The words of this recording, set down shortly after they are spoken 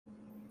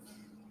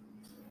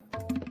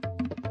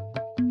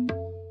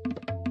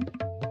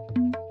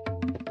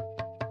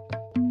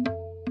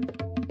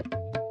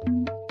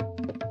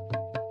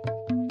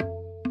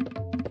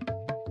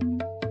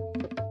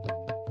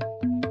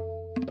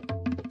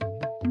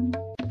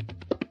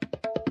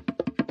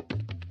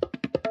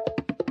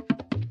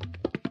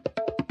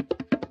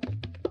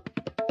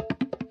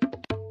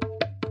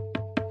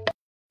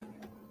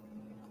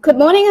Good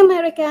morning,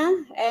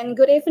 America, and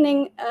good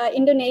evening,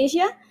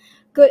 Indonesia.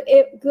 Good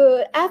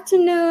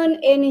afternoon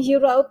in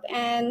Europe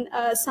and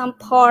some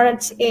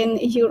parts in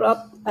Europe,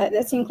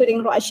 that's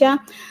including Russia.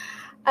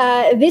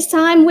 This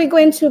time we're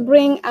going to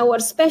bring our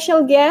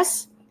special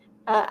guest,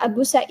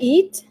 Abu Said.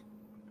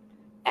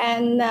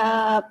 And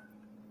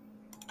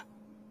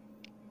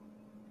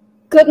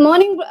good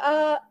morning,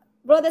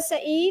 Brother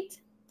Said.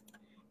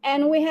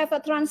 And we have a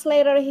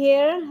translator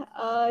here,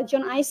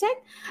 John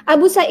Isaac.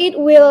 Abu Said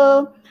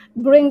will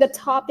bring the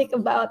topic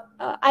about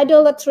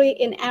idolatry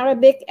in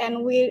Arabic,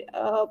 and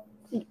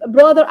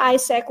Brother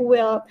Isaac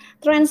will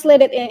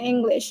translate it in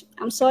English.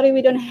 I'm sorry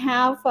we don't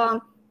have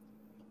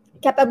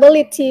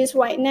capabilities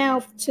right now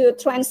to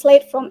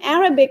translate from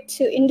Arabic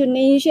to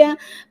Indonesia,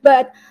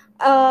 but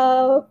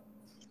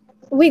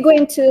we're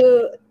going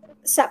to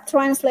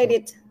sub-translate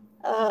it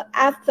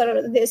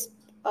after this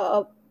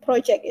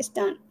project is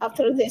done,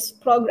 after this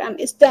program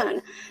is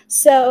done.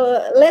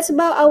 So let's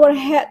bow our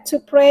head to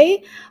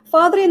pray.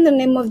 Father, in the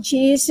name of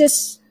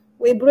Jesus,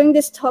 we bring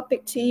this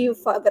topic to you,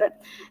 Father,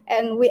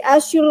 and we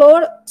ask you,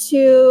 Lord,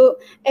 to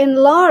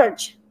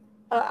enlarge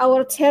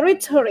our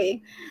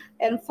territory.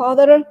 And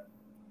Father,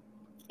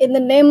 in the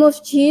name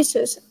of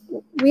Jesus,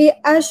 we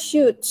ask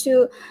you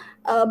to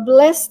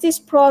bless this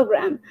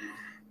program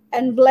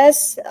and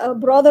bless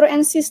brother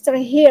and sister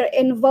here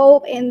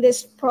involved in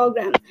this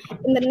program.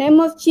 In the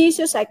name of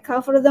Jesus, I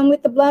cover them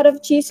with the blood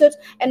of Jesus,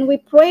 and we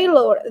pray,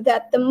 Lord,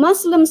 that the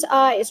Muslims'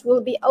 eyes will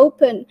be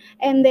open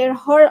and their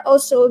heart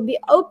also will be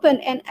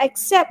open and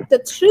accept the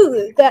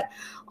truth that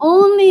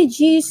only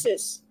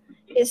Jesus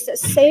is the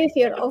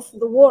Savior of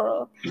the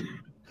world,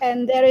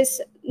 and there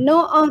is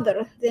no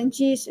other than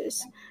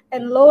Jesus.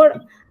 And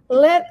Lord,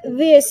 let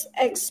this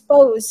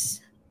expose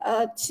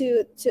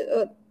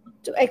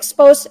to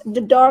expose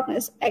the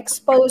darkness,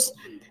 expose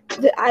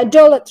the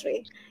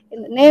idolatry.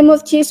 In the name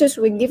of Jesus,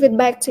 we give it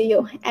back to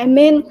you.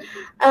 Amen.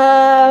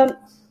 Brother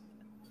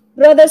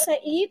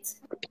Said,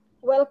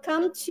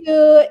 welcome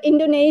to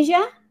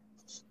Indonesia.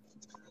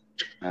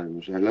 أهلا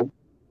وسهلا.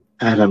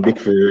 أهلا بك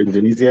في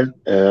إندونيسيا.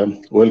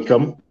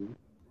 Welcome.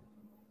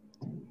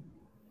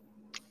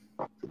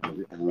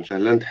 أهلا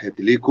وسهلا،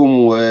 تحياتي ليكم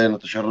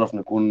ونتشرف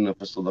نكون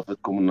في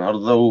استضافتكم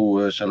النهارده،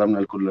 وسلامنا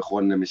لكل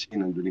إخواننا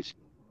مسيحيين إندونيسيا.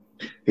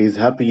 He's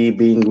happy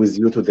being with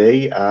you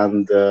today,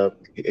 and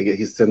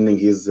he's sending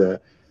his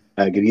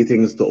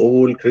greetings to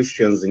all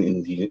Christians in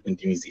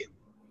Indonesia.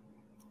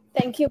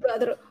 Thank you,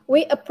 brother.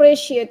 We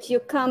appreciate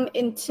you come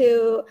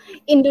into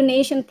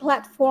Indonesian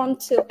platform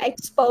to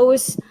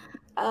expose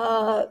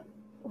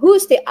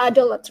who's the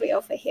idolatry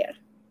over here.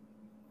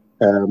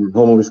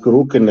 هم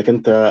بيشكروك انك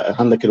انت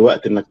عندك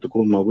الوقت انك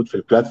تكون موجود في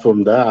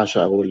البلاتفورم ده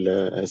عشان او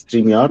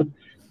الستريم يارد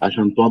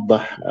عشان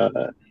توضح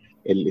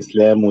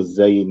الاسلام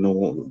وازاي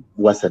انه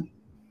وثن.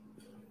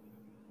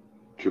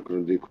 شكرا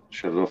لكم،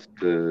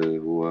 تشرفت،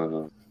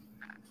 وان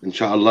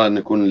شاء الله ان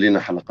يكون لنا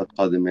حلقات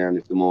قادمه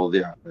يعني في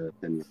مواضيع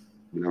ثانيه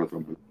بنعمه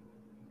ربنا.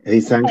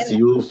 He thanks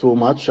you so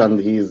much, and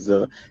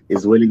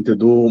is willing to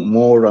do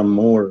more and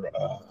more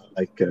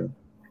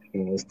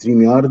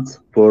stream yards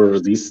for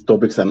these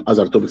topics and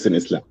other topics in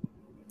Islam.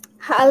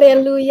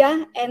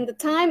 Hallelujah, and the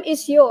time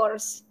is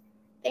yours.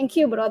 Thank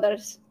you,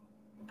 brothers.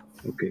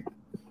 Okay.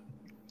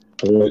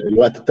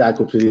 الوقت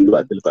بتاعك وبتدي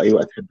الوقت اللي في اي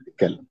وقت تحب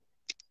تتكلم.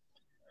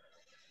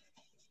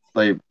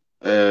 طيب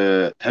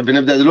تحب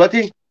نبدأ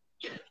دلوقتي؟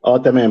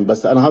 تمام،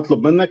 بس انا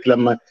هطلب منك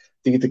لما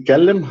تيجي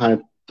تتكلم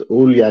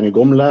هتقول يعني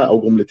جملة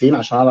او جملتين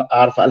عشان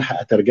اعرف الحق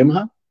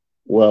اترجمها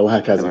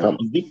وهكذا، فاهم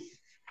قصدي؟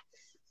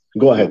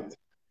 جو اهيد.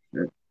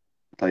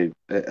 طيب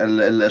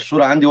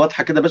الصورة عندي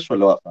واضحة كده بس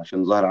ولا واقفة؟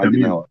 عشان ظاهر عندي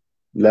انها واقفة.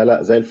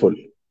 لا زي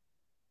الفل.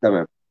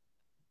 تمام.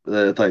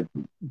 طيب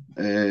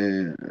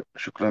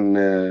شكرا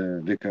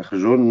لك يا اخ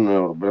جون،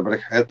 ربنا يبارك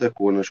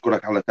حياتك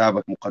ونشكرك على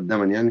تعبك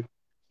مقدما يعني.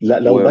 لا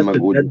لو بس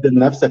تقدم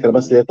نفسك، انا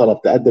بس ليه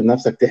طلب تقدم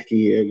نفسك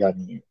تحكي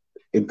يعني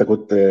انت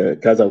كنت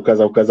كذا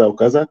وكذا وكذا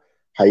وكذا،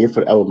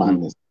 هيفرق قوي مع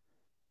الناس.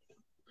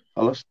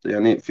 خلاص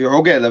يعني في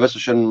عجاله بس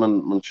عشان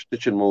ما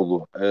نشتتش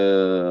الموضوع.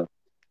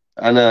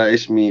 انا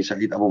اسمي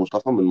سعيد ابو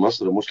مصطفى من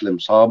مصر، مسلم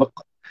سابق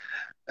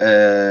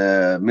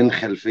من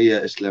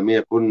خلفيه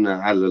اسلاميه، كنا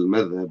على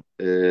المذهب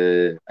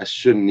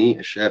السني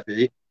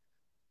الشافعي،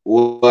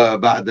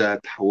 وبعدها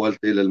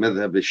تحولت الى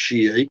المذهب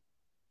الشيعي،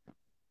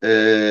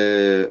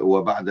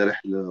 وبعد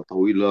رحلة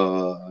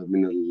طويلة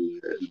من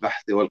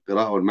البحث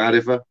والقراءة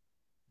والمعرفة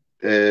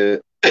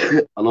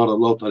أنار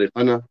الله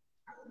طريقنا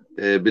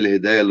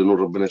بالهداية لنور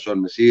ربنا يسوع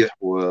المسيح،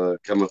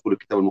 وكما يقول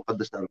الكتاب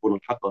المقدس تعرفون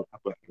الحق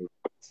والحق يحرركم.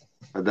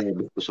 هذا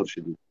باختصار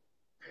شديد.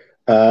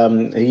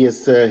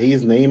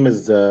 His name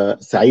is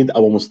Said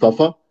Abu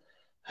Mustafa.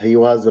 He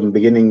was in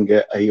beginning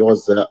he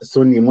was a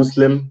Sunni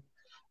Muslim,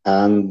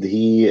 and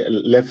he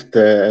left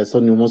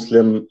Sunni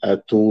Muslim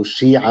to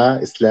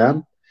Shia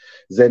Islam.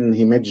 Then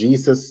he met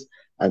Jesus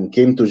and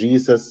came to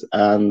Jesus,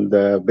 and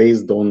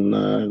based on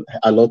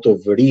a lot of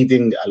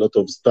reading, a lot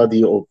of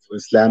study of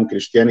Islam,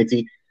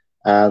 Christianity,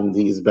 and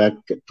he is back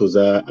to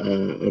the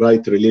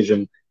right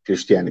religion,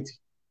 Christianity.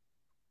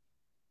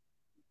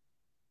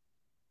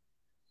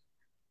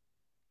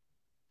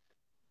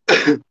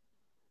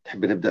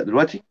 تحب نبدأ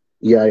دلوقتي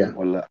يا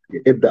ولا؟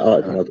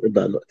 ابدأ تمام.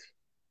 ابدأ دلوقتي.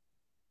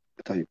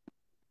 طيب،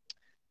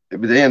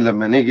 بداية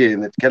لما نيجي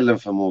نتكلم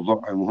في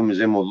موضوع مهم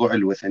زي موضوع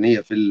الوثنية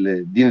في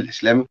الدين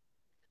الإسلامي،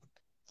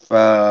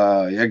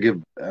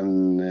 فيجب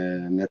أن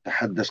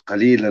نتحدث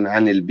قليلا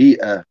عن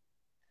البيئة،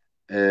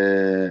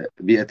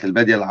 بيئة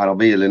البادية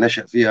العربية اللي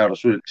نشأ فيها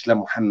رسول الإسلام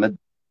محمد،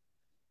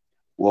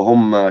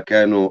 وهم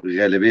كانوا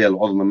الغالبية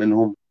العظمى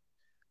منهم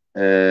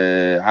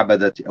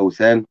عبدة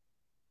أوثان،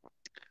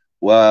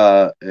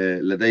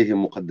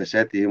 ولديهم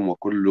مقدساتهم،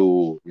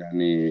 وكل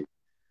يعني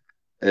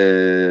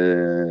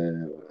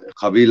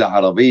قبيلة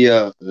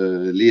عربية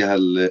ليها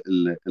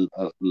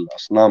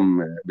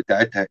الأصنام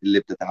بتاعتها اللي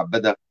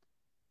بتتعبدها.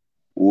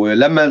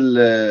 ولما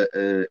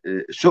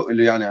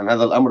سئلوا يعني عن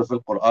هذا الأمر في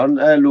القرآن،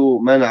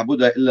 قالوا ما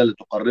نعبدها إلا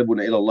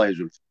لتقربنا إلى الله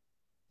زلفى،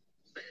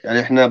 يعني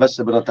إحنا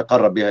بس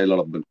بنتقرب بها إلى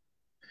ربنا.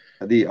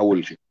 هذه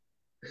أول شيء.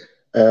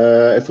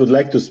 If we'd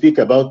like to speak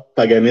about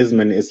paganism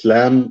in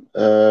Islam,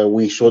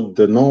 we should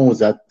know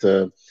that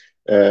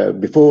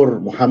before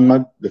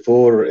Muhammad,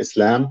 before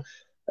Islam,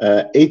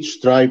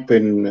 each tribe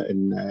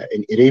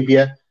in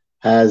Arabia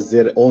has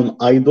their own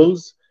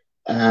idols,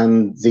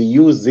 and they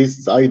use these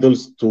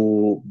idols to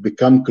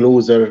become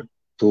closer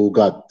to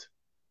God,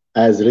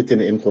 as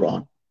written in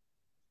Quran.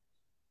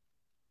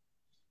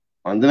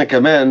 عندنا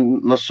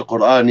كمان نص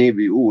قرآني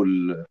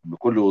بيقول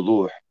بكل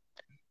وضوح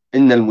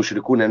إن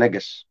المشركون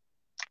نجس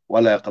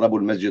ولا يقربوا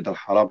المسجد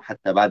الحرام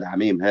حتى بعد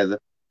عامهم هذا.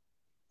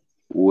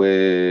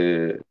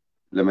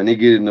 ولما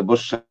نيجي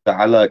نبص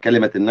على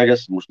كلمة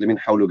النجس، المسلمين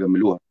حاولوا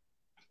يجملوها،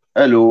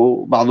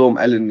 قالوا بعضهم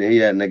قال إن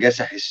هي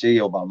نجاسة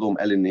حسية، وبعضهم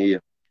قال إن هي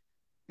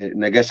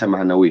نجاسة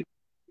معنوية.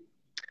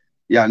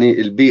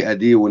 يعني البيئة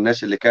دي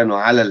والناس اللي كانوا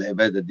على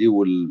العبادة دي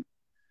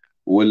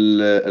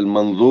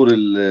والمنظور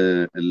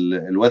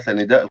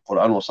الوثني ده،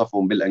 القرآن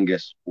وصفهم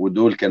بالأنجاس،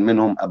 ودول كان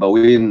منهم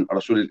أبوين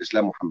رسول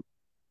الإسلام محمد.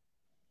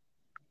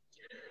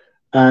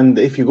 And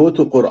if you go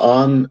to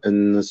Quran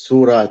in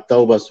Surah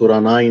Tawbah, Surah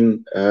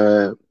 9,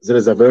 there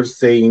is a verse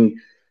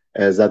saying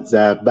that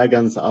the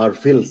pagans are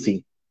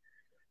filthy.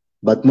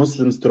 But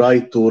Muslims try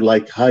to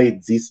like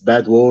hide this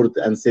bad word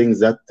and saying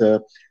that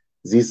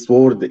this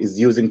word is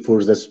using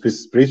for the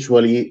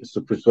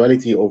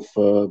spirituality of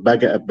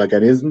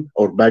paganism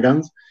or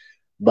pagans.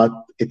 But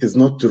it is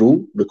not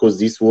true, because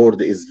this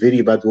word is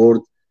very bad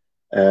word.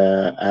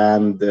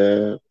 And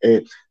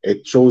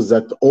it shows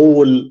that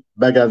all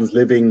pagans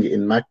living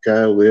in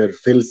Mecca were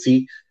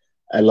filthy,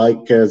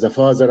 like the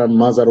father and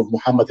mother of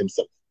Muhammad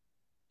himself.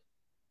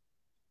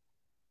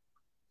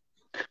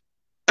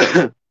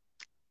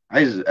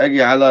 عايز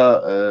اجي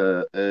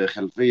على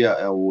خلفيه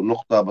او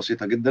نقطه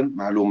بسيطه جدا،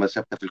 معلومه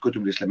ثابته في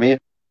الكتب الاسلاميه،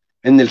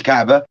 ان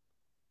الكعبه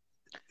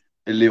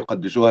اللي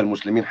يقدسوها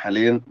المسلمين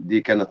حاليا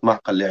دي كانت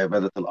معقل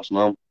لعباده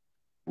الاصنام،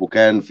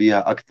 وكان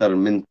فيها اكثر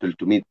من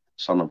 300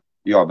 صنم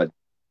يعبد.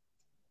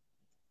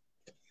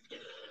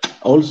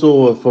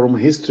 Also, from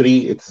history,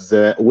 it's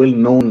a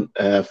well-known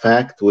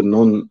fact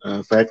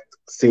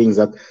saying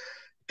that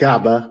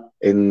Kaaba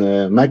in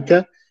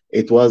Mecca,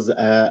 it was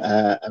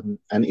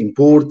an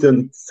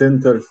important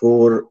center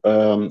for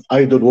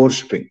idol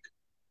worshipping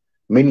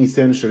many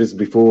centuries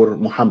before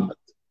Muhammad.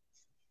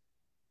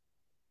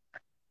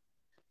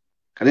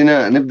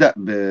 خلينا نبدا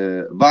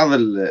ببعض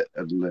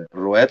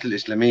الروايات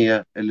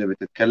الاسلاميه اللي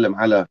بتتكلم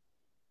على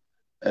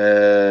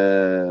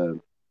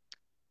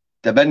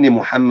تبني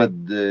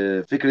محمد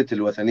فكره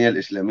الوثنيه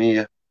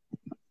الاسلاميه،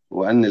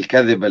 وأن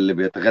الكذبة اللي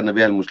بيتغنى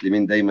بها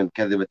المسلمين دايما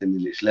كذبة أن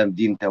الإسلام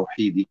دين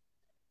توحيدي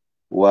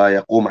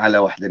ويقوم على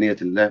وحدانية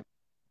الله.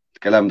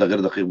 الكلام ده غير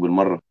دقيق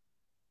بالمرة،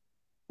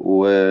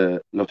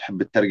 ولو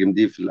تحب تترجم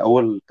دي في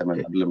الأول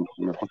تمام قبل ما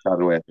نخش على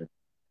الروايات.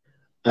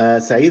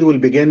 Saeed will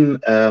begin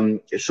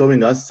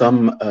showing us some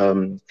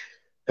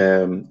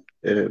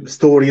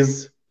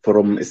stories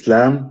from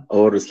Islam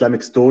or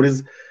Islamic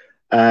stories,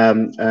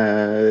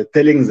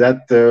 telling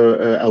that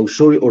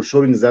or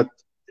showing that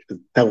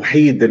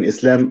Tawheed in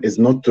Islam is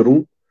not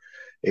true.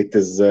 It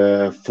is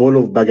full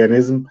of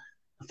paganism,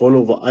 full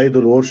of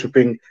idol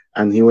worshipping,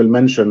 and he will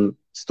mention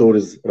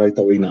stories right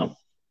away now.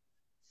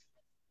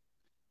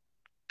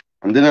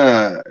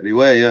 عندنا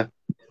رواية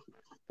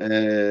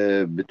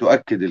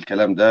بتؤكد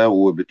الكلام ده،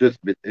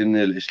 وبتثبت ان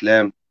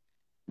الاسلام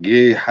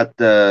جه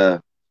حتى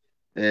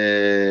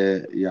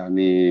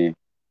يعني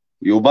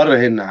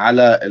يبرهن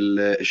على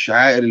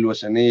الشعائر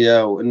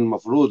الوثنية، وان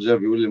المفروض زي ما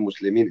بيقول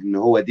المسلمين ان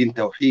هو دين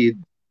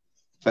توحيد،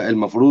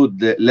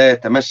 فالمفروض لا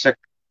يتمسك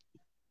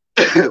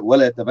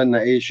ولا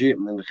يتبنى اي شيء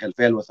من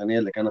الخلفيه الوثنيه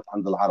اللي كانت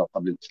عند العرب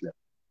قبل الاسلام.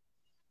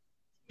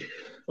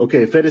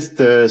 Okay, first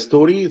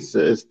story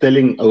is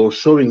telling or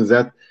showing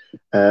that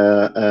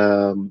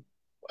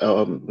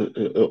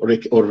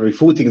or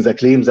refuting the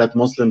claims that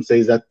Muslims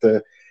say that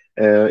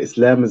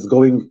Islam is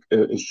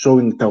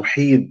showing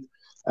Tawheed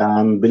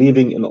and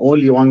believing in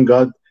only one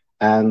God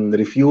and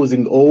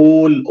refusing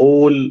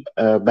all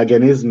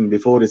paganism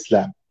before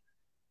Islam.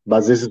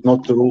 But this is not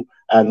true,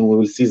 and we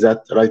will see that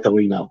right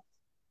away now.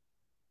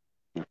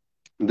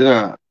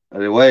 عندنا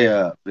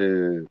روايه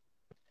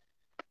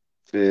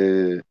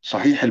في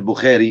صحيح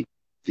البخاري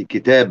في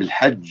كتاب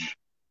الحج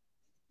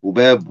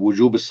وباب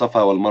وجوب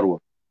الصفا والمروة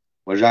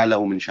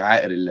وجعله من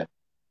شعائر الله.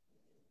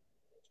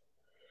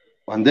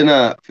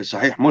 وعندنا في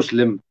صحيح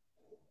مسلم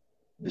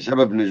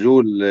بسبب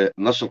نزول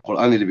النص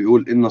القرآني اللي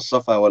بيقول إن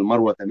الصفا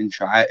والمروة من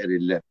شعائر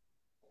الله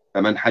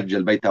فمن حج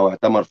البيت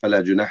واعتمر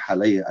فلا جناح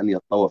عليه أن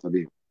يطوف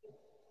به.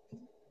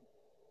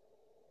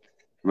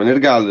 لما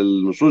نرجع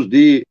للنصوص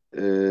دي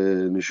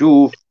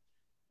نشوف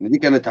إن دي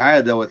كانت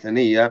عادة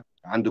وثنية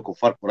عند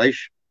كفار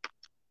قريش،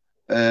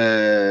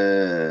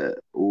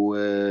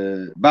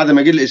 وبعد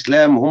ما جه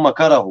الإسلام هم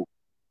كرهوا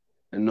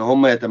إن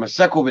هم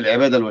يتمسكوا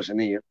بالعبادة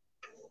الوثنية،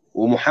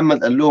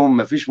 ومحمد قال لهم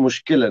ما فيش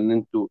مشكلة إن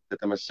أنتوا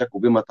تتمسكوا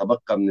بما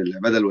تبقى من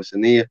العبادة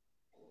الوثنية،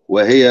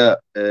 وهي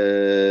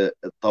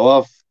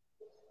الطواف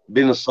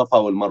بين الصفا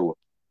والمروة.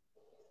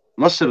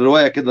 نص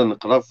الرواية كده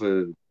نقرأه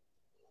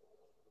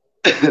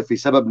في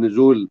سبب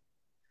نزول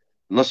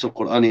النص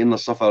القرآني إن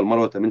الصفا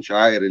والمروة من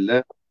شعائر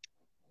الله.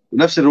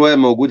 ونفس الرواية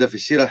موجودة في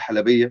السيرة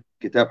الحلبية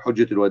كتاب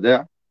حجة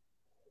الوداع،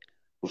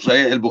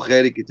 وصحيح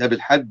البخاري كتاب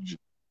الحج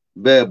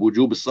باب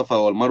وجوب الصفا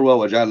والمروة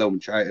وجعله من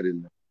شعائر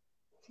الله.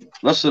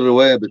 نص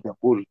الرواية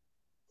بتقول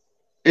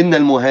إن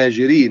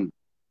المهاجرين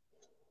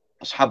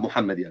أصحاب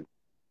محمد، يعني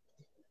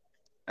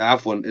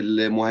عفوا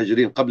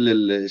المهاجرين قبل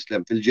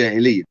الإسلام في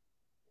الجاهلية،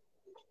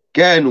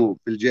 كانوا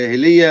في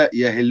الجاهلية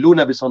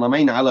يهلون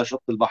بصنمين على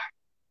شط البحر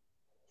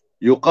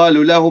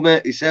يقال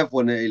لهما إساف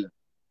ونائلة.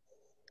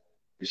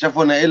 إساف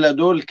ونائلة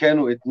دول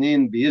كانوا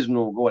اتنين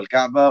بيزنوا جوه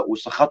الكعبة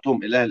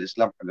وسخطهم إله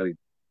الإسلام حجرين.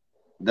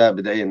 ده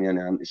بداية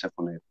يعني عن إساف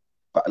ونائلة.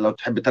 لو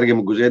تحب ترجم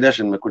الجزئية دي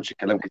عشان ما يكونش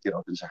الكلام كتير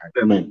أو تنسى حاجة.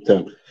 تمام.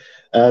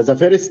 The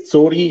first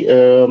story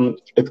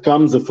it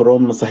comes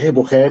from Sahih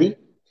Bukhari,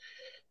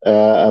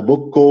 a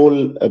book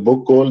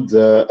called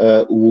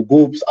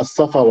وجوب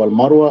الصفا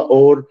والمروة,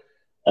 or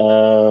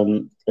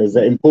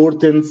the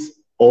importance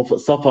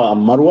of Safa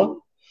and Marwa,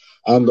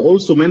 and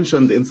also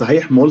mentioned in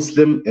Sahih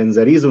Muslim in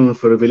the reason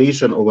for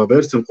revelation of a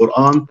verse in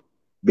Quran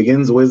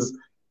begins with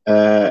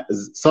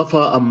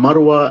Safa and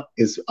Marwa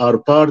are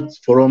part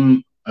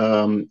from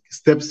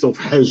steps of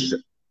Hajj.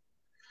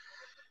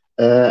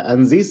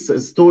 And this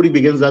story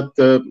begins that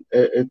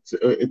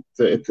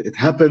it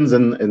happens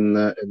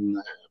in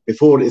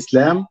before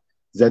Islam,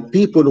 that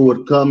people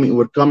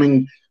were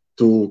coming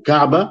to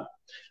Kaaba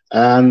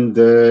and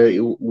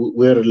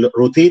were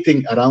rotating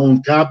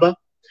around Kaaba,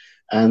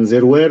 and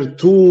there were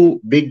two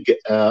big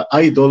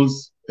idols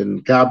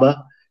in Kaaba.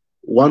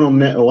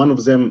 One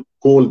of them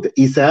called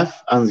Isaf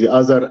and the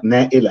other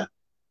Naila.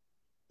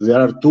 There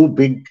are two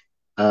big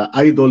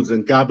idols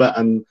in Kaaba,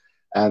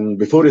 and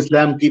before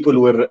Islam, people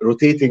were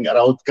rotating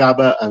around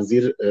Kaaba, and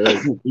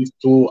these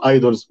two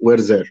idols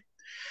were there.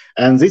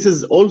 And this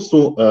is also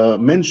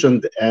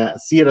mentioned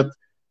Sirat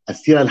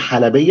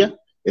al-Halabiyya.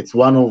 It's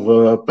one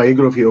of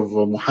biography of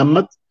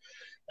Muhammad,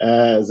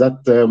 that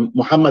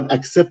Muhammad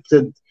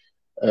accepted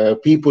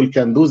people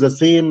can do the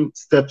same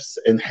steps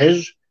in Hajj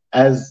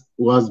as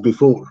was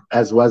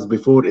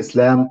before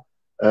Islam,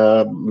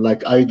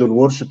 like idol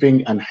worshipping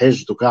and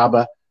Hajj to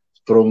Kaaba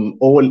from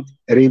all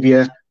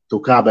Arabia to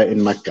Kaaba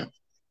in Mecca.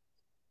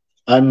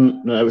 And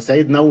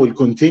Said now will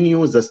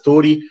continue the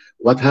story,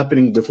 what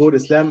happening before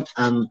Islam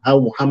and how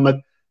Muhammad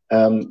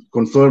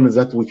confirms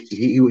that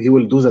he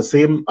will do the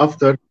same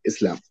after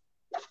Islam.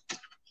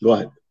 Go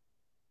ahead.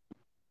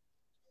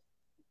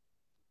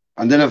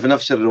 عندنا في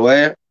نفس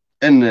الرواية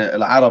إن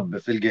العرب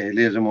في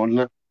الجاهلية زي ما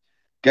قلنا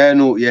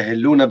كانوا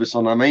يهلون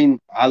بصنمين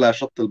على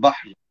شط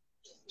البحر،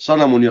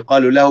 صنم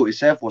يقال له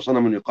إساف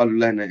وصنم يقال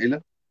له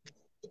نائلة،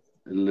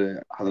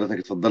 اللي حضرتك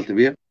اتفضلت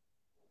بيها.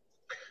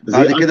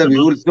 بعد كده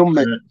بيقول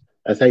ثم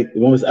سيد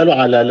هم بيسألوا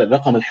على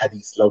رقم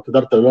الحديث، لو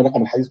تقدر تقول لنا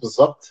رقم الحديث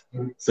بالظبط.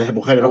 صحيح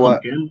البخاري رقم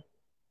كام؟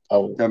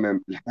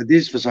 تمام.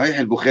 الحديث في صحيح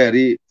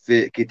البخاري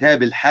في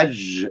كتاب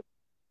الحج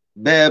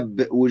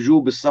باب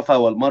وجوب الصفا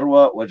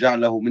والمروة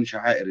وجعله من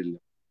شعائر الله.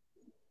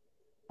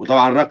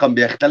 وطبعا الرقم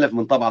بيختلف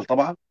من طبعة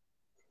لطبعة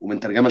ومن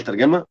ترجمة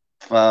لترجمة،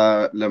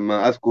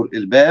 فلما أذكر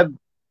الباب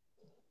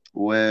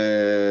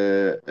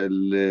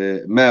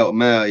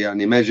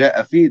ما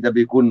جاء فيه ده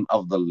بيكون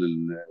أفضل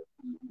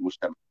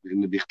للمستمع،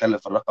 لأن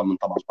بيختلف الرقم من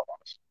طبعة لطبعة،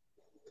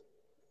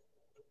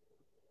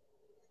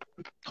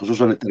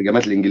 خصوصا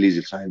الترجمات الإنجليزي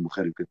لصحيح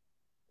البخاري وكده.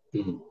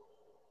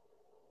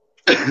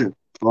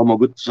 هو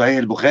موجود في صحيح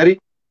البخاري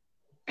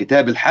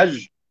كتاب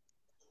الحج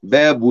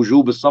باب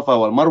وجوب الصفا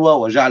والمروة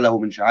وجعله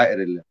من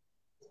شعائر الله،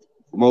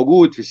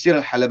 وموجود في السيرة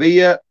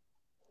الحلبية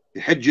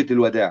في حجة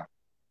الوداع،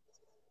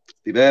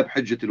 في باب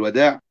حجة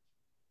الوداع،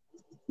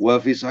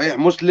 وفي صحيح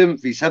مسلم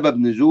في سبب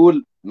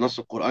نزول النص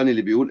القرآني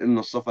اللي بيقول إن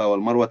الصفا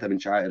والمروة من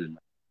شعائر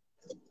الله.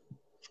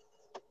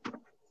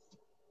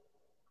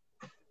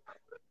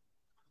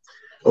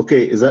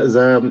 Okay,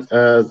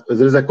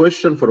 there is a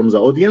question from the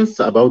audience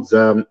about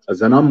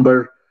the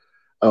number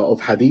of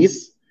hadith,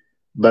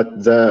 but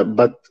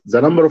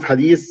the number of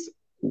hadith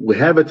we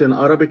have it in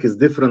Arabic is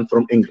different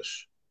from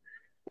English.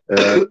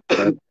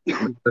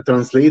 The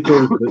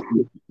translator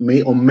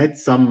may omit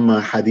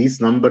some hadith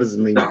numbers,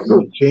 may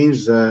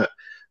change the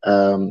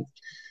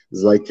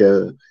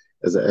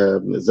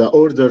the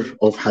order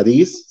of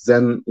hadith,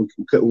 then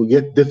we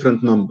get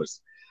different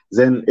numbers.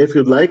 Then if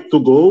you'd like to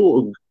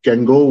go,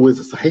 can go with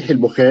Sahih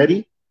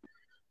al-Bukhari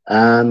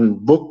and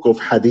book of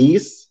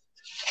hadith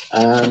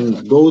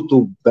and go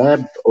to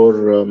bab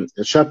or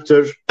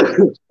chapter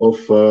of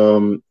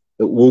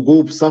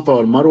wujub Safa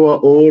or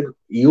Marwa, or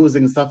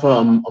using Safa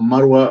and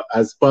Marwa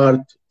as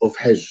part of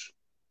Hajj.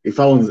 You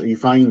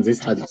find this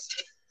hadith.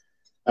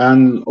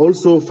 And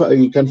also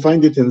you can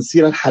find it in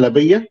Sirah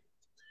al-Halabiyya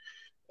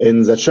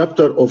in the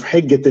chapter of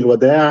Hajjat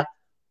al-Wada',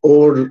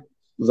 or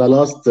the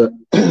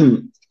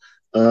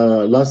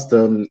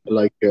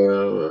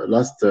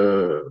last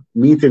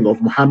meeting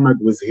of Muhammad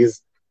with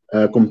his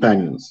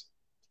companions.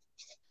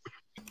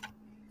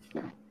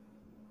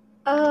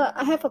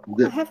 I have a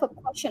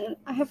question.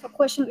 I have a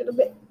question a little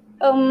bit.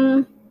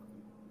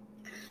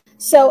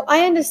 So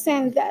I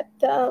understand that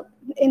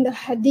in the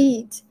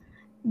hadith,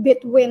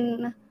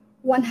 between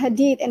one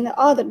hadith and the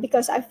other,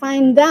 because I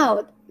find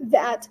out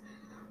that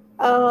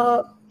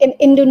in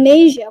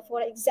Indonesia,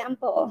 for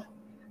example,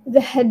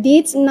 the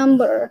hadith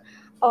number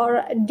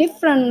are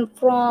different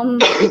from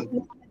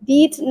the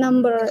hadith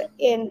number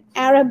in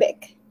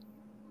Arabic.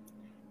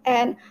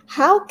 And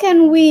how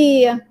can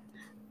we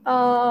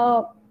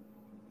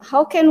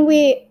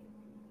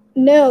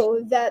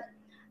know that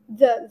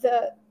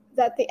the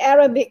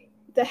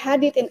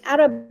hadith in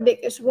Arabic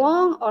is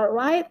wrong or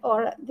right,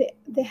 or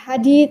the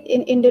hadith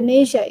in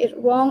Indonesia is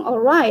wrong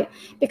or right?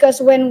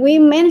 Because when we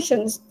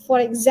mention, for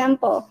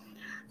example,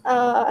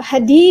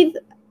 hadith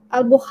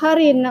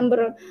al-Bukhari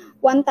number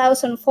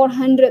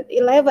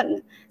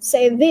 1411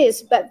 say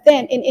this, but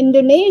then in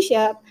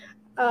Indonesia,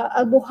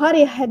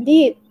 al-Bukhari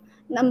hadith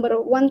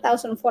number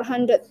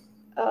 1400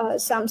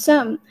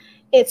 some,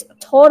 it's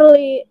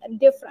totally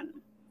different.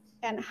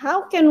 And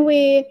how can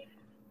we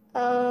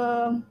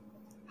how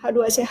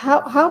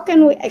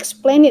can we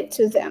explain it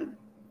to them?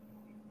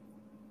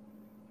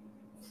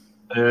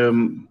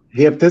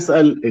 هي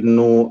بتسأل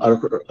إنه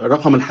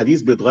رقم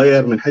الحديث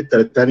بيتغير من حتة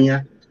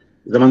للتانية،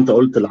 زي ما أنت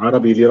قلت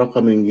العربي ليه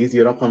رقم،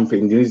 إنجليزي رقم، في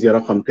إندونيسيا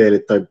رقم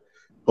ثالث. طيب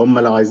هم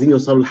لو عايزين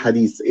يوصلوا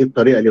للحديث إيه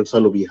الطريقة اللي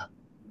يوصلوا بيها؟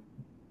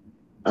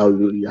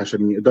 أو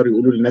عشان يقدروا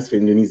يقولوا للناس في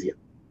إندونيسيا.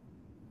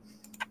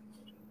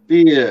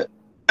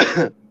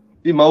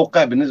 في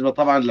موقع، بالنسبه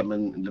طبعا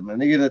لما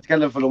نيجي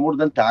نتكلم في الامور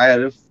ده، انت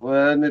عارف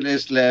ان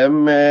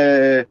الاسلام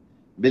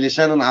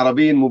بلسان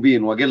عربي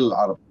مبين وجل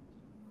العرب،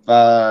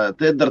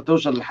 فتقدر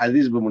توصل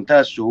للحديث بمنتهى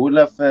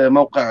السهوله في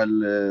موقع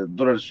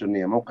الدرر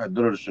السنيه. موقع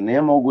الدرر السنيه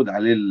موجود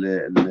عليه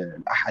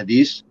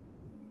الاحاديث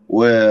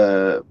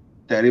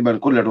وتقريبا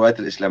كل الروايات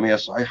الاسلاميه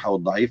الصحيحه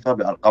والضعيفه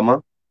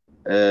بارقامها،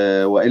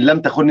 وان لم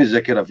تخني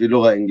الذاكره في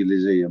لغه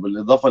انجليزيه،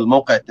 بالاضافه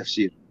لموقع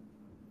التفسير.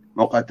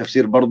 موقع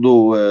التفسير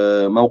برضو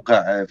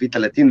موقع فيه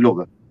 30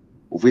 لغة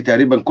وفيه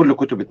تقريبا كل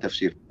كتب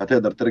التفسير،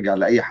 فتقدر ترجع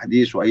لأي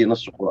حديث وأي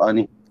نص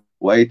قرآني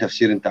وأي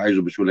تفسير أنت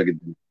عايزه بسهولة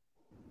جدا.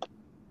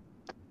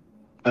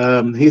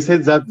 He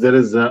said that there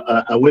is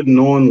a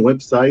well-known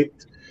website.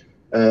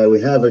 We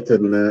have it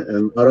in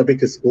Arabic.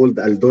 It's called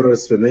Al-Durr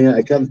As-Sunniyah.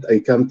 I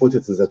can put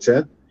it in the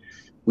chat.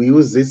 We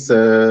use this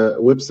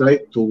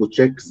website to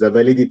check the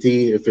validity,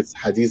 if its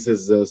hadith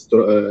is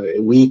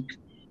weak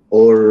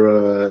or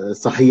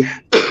sahih.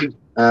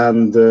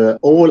 And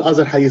all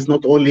other hadith,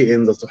 not only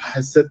in the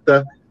Sahih Sitta,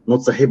 not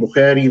Sahih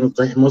Bukhari, not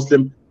Sahih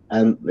Muslim,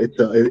 and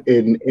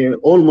in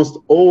almost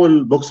all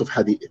books of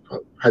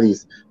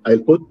hadith.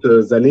 I'll put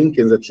the link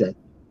in the chat.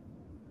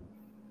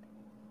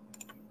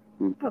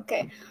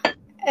 Okay,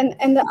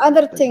 and the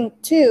other thing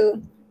too,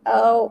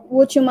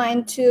 would you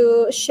mind to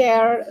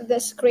share the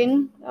screen,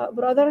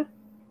 brother?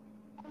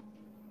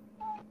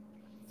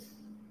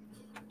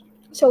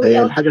 So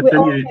الحاجة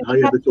الثانية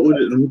هي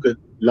بتقول إنه ممكن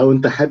لو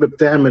أنت حابب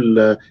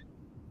تعمل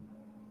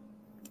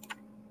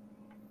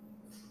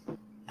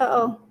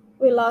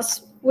we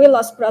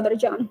lost Brother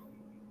John.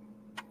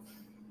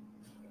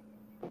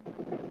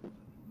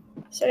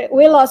 Sorry,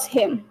 we lost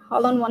him.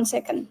 Hold on 1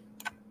 second.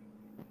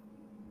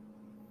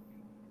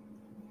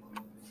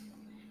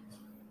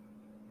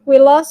 We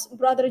lost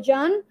Brother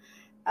John.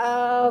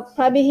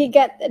 Probably he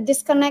got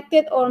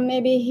disconnected, or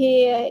maybe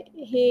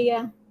he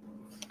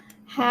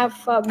have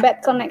a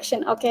bad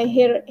connection. Okay,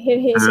 here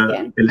he is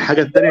again.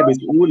 الحاجة الثانية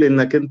بتقول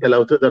إنك أنت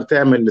لو تقدر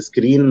تعمل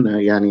سكرين،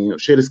 يعني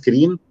شير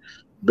سكرين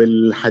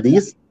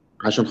بالحديث،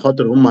 عشان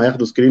خاطر هم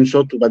هياخدوا سكرين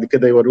شوت وبعد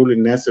كده يوروا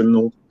للناس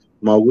إنه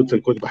موجود في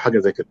الكتب حاجة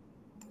زي كده.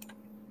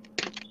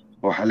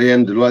 وحاليا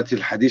دلوقتي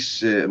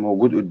الحديث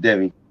موجود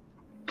قدامي.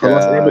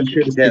 خلاص اعمل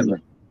شير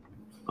سكرين.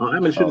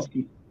 اعمل شير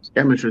سكرين.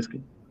 اعمل شير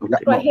سكرين.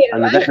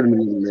 انا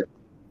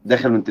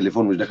داخل من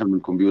تليفون، مش داخل من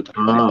الكمبيوتر.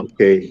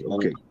 اوكي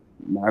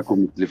معاكم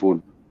من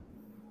التليفون.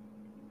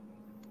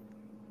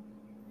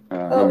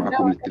 انا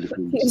معاكم من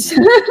التليفون.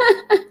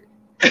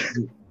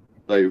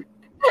 طيب.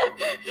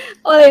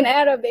 All in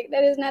Arabic.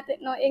 There is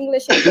no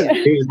English in here.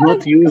 He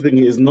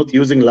is not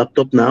using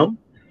laptop now.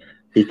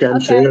 He can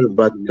share,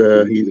 but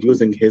he's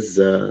using his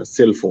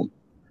cell phone.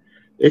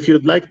 If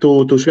you'd like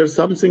to share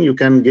something, you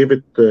can give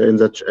it in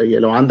the.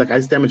 لو عندك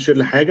عايز تعمل شير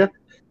لحاجة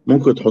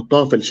ممكن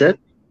تحطها في الشات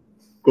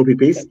copy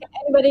paste.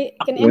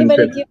 Can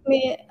anybody give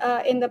me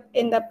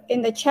in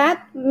the chat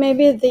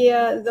maybe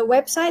the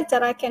website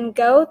that I can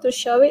go to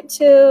show it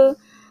to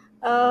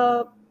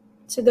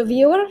the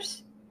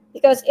viewers,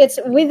 because it's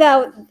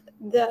without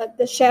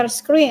the share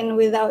screen,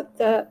 without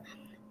the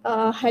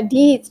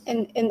hadith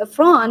in the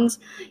front.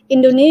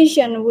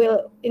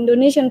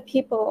 Indonesian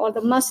people or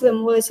the Muslim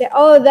will say,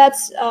 oh,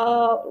 that's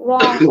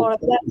wrong, or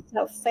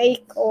that's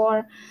fake,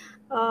 or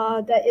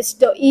that is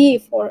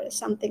da'if or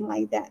something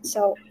like that.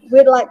 So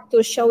we'd like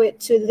to show it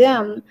to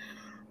them,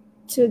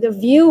 to the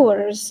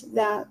viewers,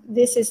 that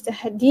this is the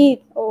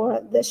hadith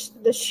or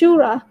the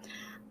shura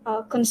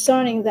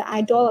concerning the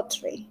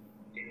idolatry.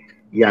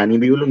 يعني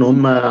بيقولوا ان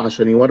هم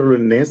عشان يوروا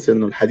للناس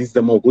انه الحديث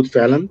ده موجود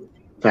فعلا،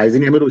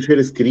 فعايزين يعملوا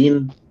شير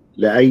سكرين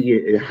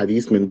لاي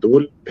حديث من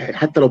دول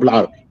حتى لو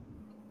بالعربي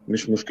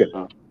مش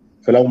مشكله.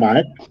 فلو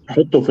معاك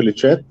حطه في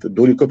الشات،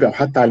 ادولي كوبي او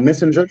حتى على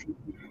الماسنجر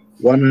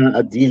وانا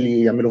ادي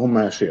لي يعملوا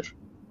هم شير.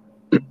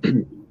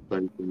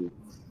 طيب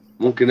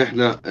ممكن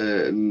احنا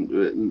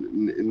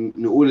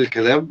نقول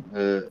الكلام،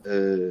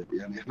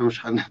 يعني احنا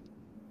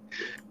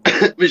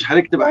مش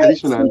هنكتب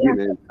احاديث من عندنا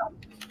يعني.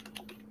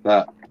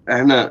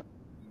 فاحنا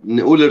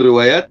نقول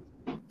الروايات،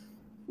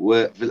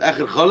 وفي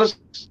الاخر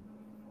خالص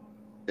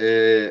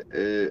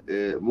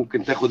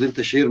ممكن تاخد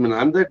انت شير من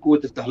عندك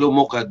وتفتح لهم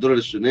موقع الدولة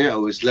السنية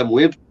او اسلام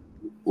ويب،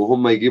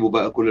 وهم يجيبوا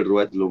بقى كل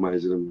الروايات اللي هم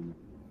عايزينها منهم.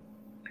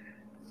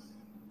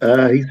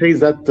 He says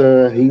that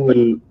he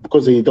will,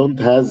 because he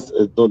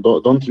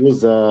don't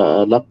use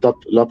a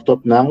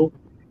laptop now,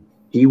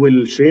 he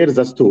will share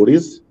the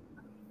stories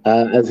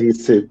as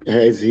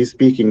he's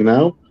speaking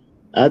now.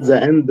 At the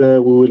end,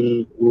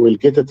 we will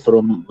get it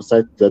from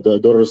site the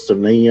Dora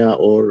Sunniya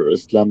or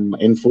Islam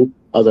Info,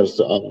 other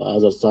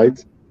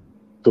sites,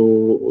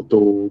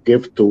 to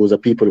give to the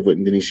people of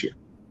Indonesia.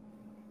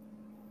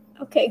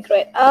 Okay,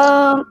 great.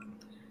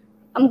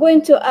 I'm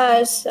going to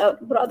ask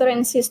brother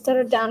and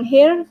sister down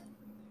here,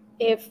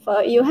 if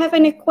you have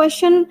any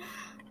question,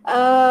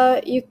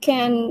 you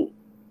can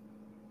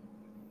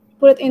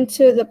put it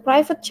into the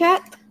private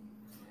chat,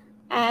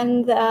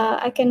 and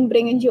I can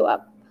bring you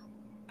up.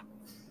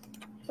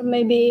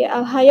 Maybe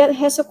Al-Hayat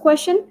has a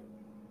question.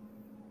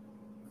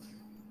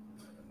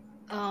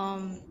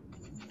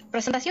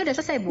 Presentasinya udah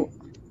selesai, Bu?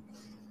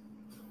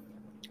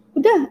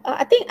 Udah,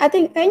 I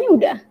think kayaknya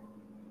udah.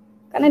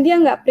 Karena dia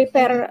nggak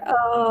prepare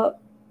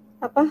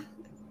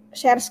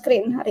share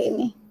screen hari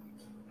ini.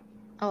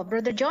 Oh,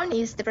 Brother John,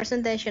 is the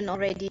presentation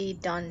already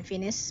done,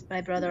 finished by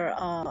Brother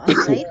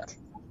Al-Said?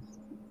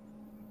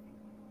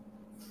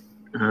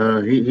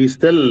 He's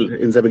still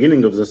in the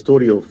beginning of the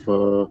story of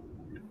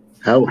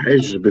how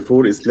Hajj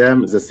before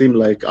Islam is the same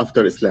like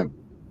after Islam.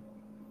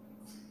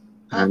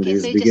 And okay,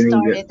 so you just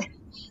started.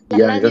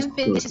 Let him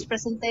finish his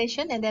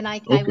presentation, and then I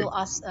will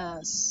ask.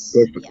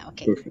 Perfect. Yeah,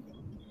 okay. Perfect.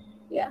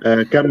 Yeah.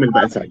 كمل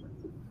بقى سعيد.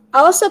 I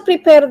also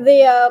prepared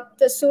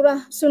the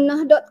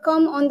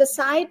sunnah.com on the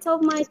side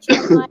of my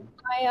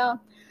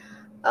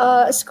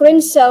screen,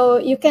 so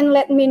you can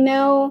let me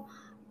know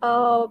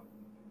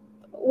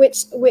which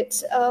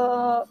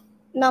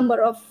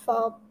number of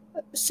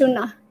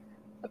sunnah.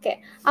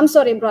 Okay, I'm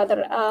sorry,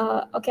 brother.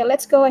 Okay,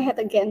 let's go ahead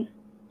again.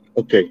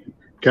 Okay,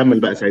 كمل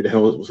بقى سعيد. احنا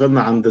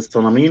وصلنا عند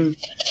الصنمين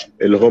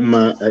اللي هم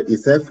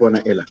إساف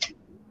ونائلة.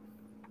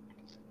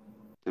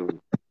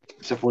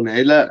 إساف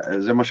ونائلة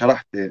زي ما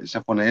شرحت،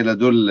 إساف ونائلة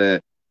دول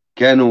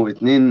كانوا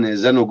اتنين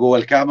زنوا جوه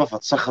الكعبة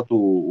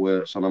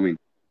فتسخطوا صنمين.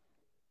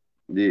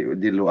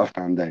 دي اللي وقفت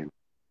عندها هنا.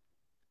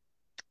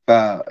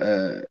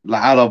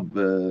 فالعرب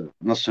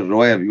نص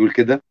الرواية بيقول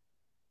كده: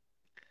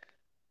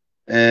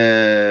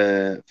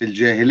 في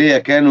الجاهلية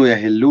كانوا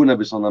يهلون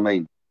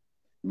بصنمين،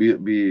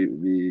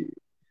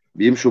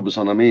 بيمشوا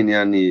بصنمين،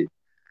 يعني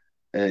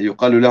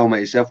يقال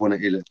لهما إساف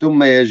ونائلة،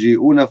 ثم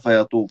يجيئون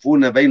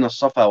فيطوفون بين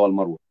الصفا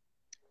والمروة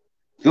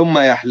ثم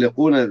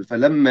يحلقون،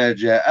 فلما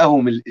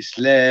جاءهم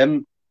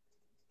الإسلام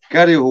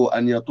كرهوا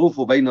أن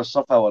يطوفوا بين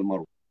الصفا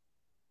والمروة.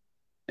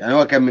 يعني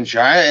هو كان من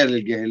شعائر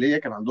الجاهلية،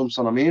 كان عندهم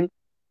صنمين،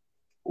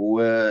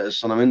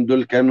 والصنمين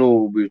دول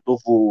كانوا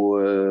بيطوفوا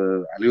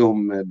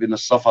عليهم بين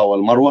الصفا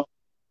والمروة.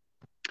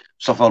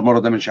 الصفا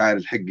والمروة ده من شعائر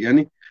الحج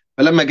يعني.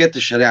 فلما جت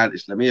الشريعة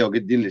الإسلامية وجت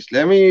الدين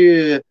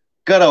الإسلامي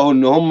كرهوا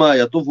ان هم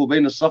يطوفوا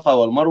بين الصفا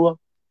والمروة،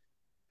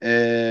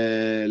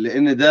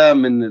 لان ده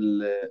من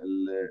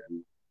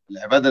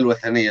العبادة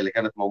الوثنية اللي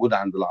كانت موجودة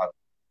عند العرب.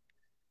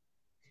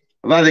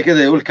 وبعد كده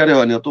يقول: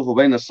 كرهوا ان يطوفوا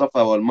بين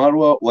الصفا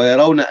والمروة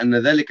ويرون ان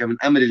ذلك من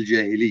امر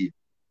الجاهلية.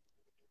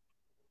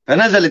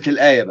 فنزلت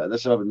الآية بقى، ده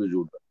سبب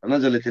النزول بقى.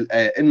 فنزلت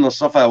الآية: ان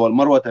الصفا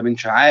والمروة من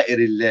شعائر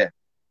الله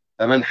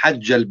فمن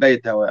حج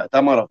البيت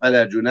واعتمر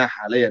فلا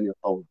جناح عليه ان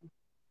يطوف.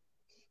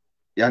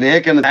 يعني هي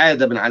كانت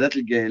عادة من عادات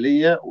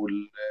الجاهلية،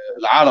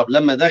 والعرب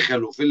لما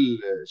دخلوا في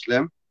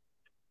الإسلام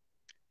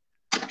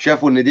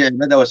شافوا ان دي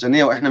عبادة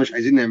وثنية واحنا مش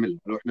عايزين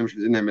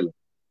نعملها،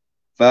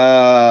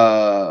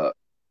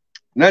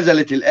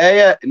 فنزلت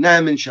الآية انها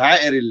من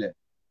شعائر الله.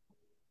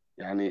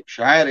 يعني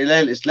شعائر إله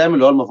الإسلام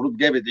اللي هو المفروض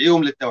جاي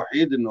بيدعيهم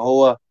للتوحيد، ان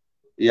هو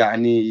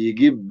يعني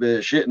يجيب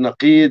شيء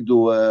نقيض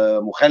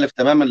ومخالف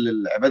تماما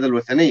للعبادة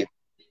الوثنية.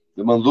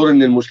 بمنظور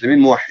ان المسلمين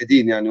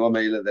موحدين يعني وما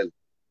الى ذلك.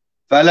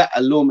 فلا،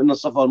 قال لهم ان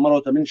الصفا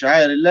والمروه من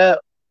شعائر الله،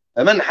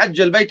 فمن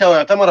حج البيت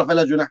واعتمر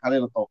فلا جناح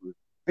علينا الطواف به.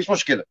 مفيش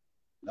مشكله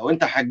لو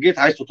انت حجيت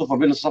عايز تطوف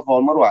بين الصفا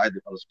والمروه عادي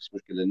خلاص، مفيش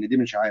مشكله لان دي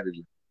من شعائر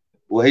الله،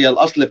 وهي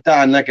الاصل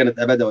بتاعها انها كانت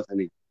عباده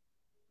وثنيه.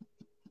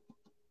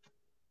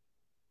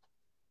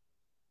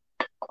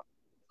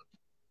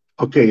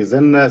 Okay,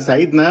 then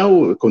Said,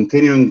 now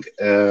continuing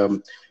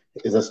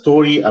is a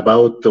story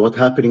about what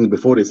happening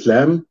before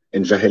Islam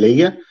in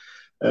Jahiliyyah.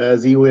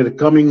 They were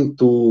coming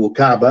to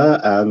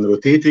Kaaba and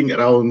rotating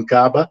around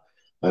Kaaba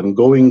and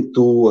going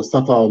to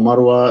Safa or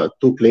Marwa,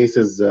 two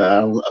places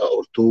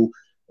or two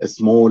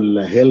small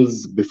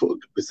hills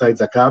beside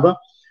the Kaaba,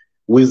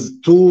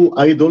 with two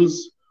idols,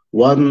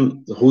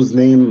 one whose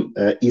name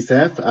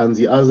Isaf and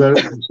the other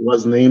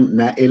was named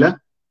Naila.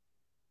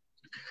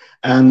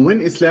 And when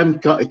Islam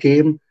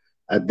came,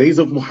 at days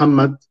of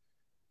Muhammad,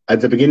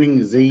 at the beginning,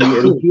 they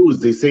refused.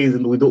 They say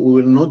we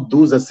will not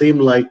do the same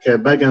like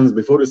pagans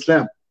before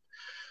Islam.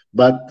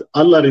 But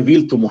Allah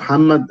revealed to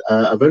Muhammad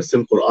a verse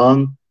in Quran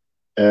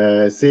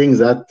saying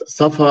that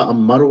Safa and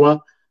Marwa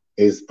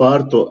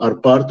are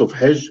part of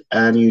Hajj,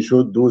 and you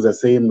should do the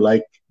same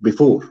like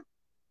before,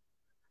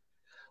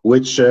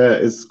 which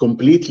is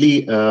completely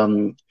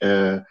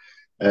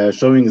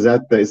showing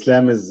that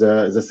Islam is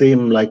the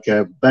same like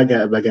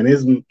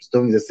paganism,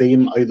 doing the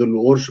same idol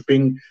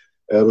worshipping,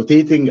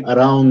 rotating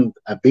around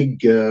a big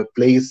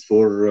place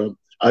for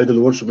idol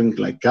worshipping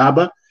like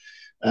Kaaba,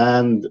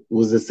 and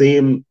with the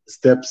same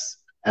steps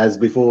as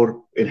before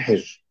in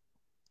Hajj.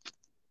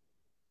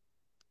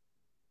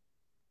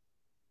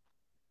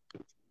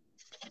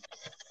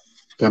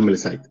 كمل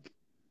سعيد.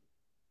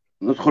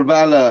 ندخل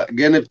بقى على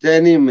جانب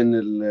تاني من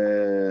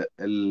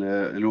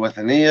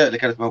الوثنية اللي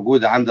كانت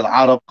موجودة عند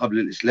العرب قبل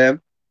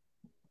الإسلام،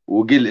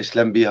 وجي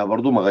الإسلام بيها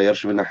برضو ما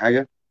غيرش منها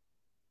حاجة،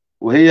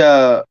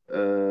 وهي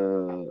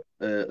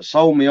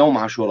صوم يوم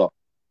عاشوراء،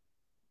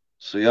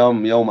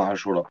 صيام يوم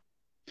عاشوراء.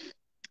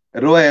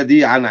 الرواية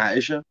دي عن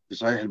عائشة في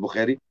صحيح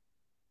البخاري.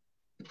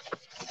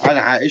 عن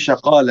عائشة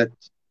قالت: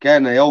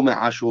 كان يوم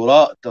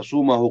عاشوراء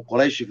تصومه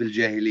قريش في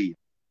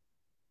الجاهلية.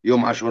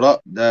 يوم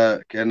عاشوراء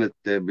ده كانت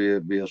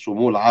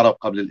بيصوموه العرب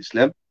قبل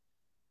الإسلام،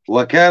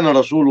 وكان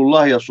رسول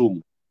الله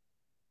يصومه،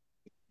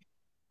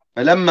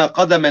 فلما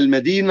قدم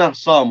المدينة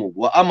صاموا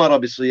وأمر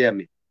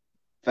بصيامه،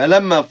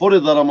 فلما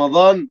فرض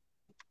رمضان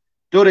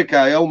ترك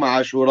يوم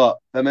عاشوراء،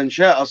 فمن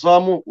شاء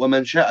صامه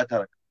ومن شاء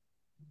ترك.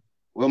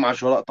 ويوم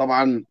عاشوراء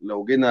طبعا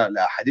لو جينا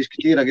لأحاديث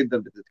كتيرة جدا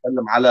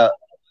بتتكلم على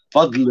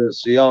فضل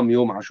صيام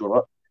يوم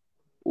عاشوراء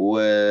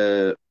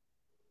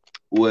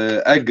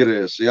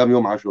وأجر صيام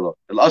يوم عاشوراء.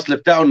 الأصل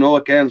بتاعه إن هو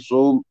كان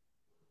صوم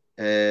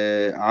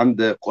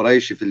عند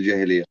قريش في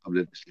الجاهلية قبل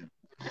الإسلام.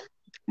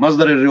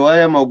 مصدر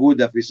الرواية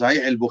موجودة في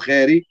صحيح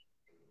البخاري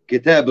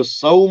كتاب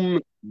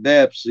الصوم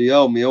باب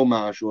صيام يوم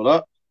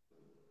عاشوراء،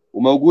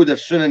 وموجودة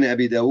في سنن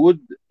أبي داود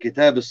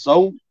كتاب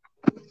الصوم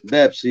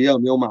باب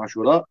صيام يوم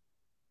عاشوراء،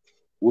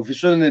 وفي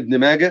سنن ابن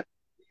ماجه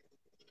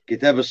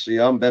كتاب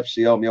الصيام باب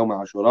صيام يوم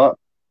عاشوراء،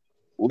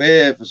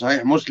 وفي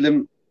صحيح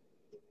مسلم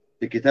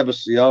في كتاب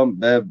الصيام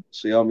باب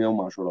صيام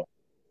يوم عاشوراء.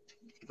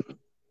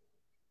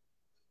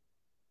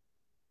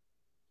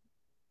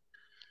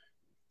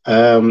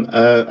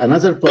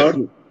 Another part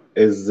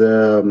is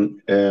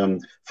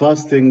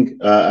fasting,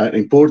 an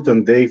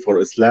important day for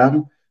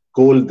Islam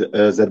called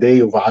the day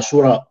of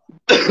Ashura.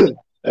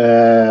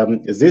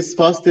 This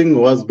fasting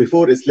was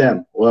before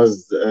Islam, was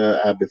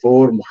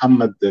before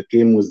Muhammad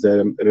came with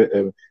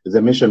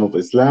the mission of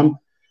Islam,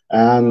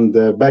 and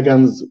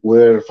pagans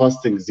were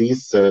fasting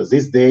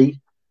this day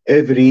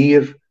every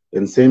year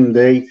in same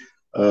day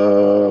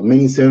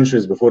many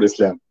centuries before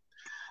Islam.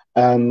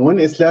 And when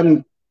Islam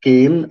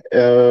came,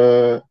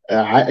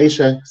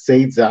 Aisha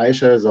said,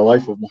 Aisha, the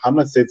wife of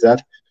Muhammad, said that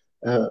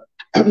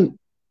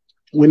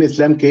when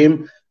Islam came,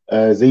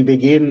 they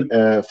began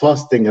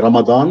fasting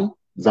Ramadan,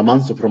 the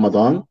month of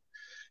Ramadan,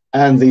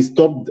 and they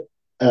stopped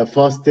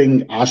fasting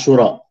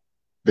Ashura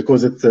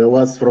because it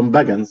was from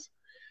pagans.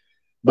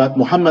 But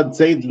Muhammad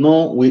said, no,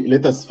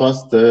 let us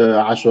fast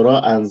Ashura,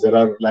 and there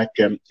are like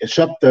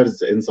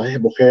chapters in Sahih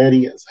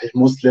Bukhari, Sahih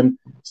Muslim,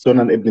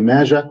 Sunan Ibn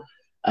Majah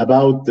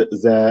about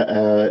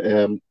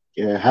the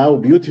how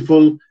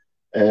beautiful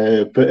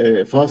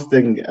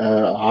fasting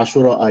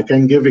Ashura. I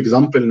can give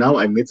example now.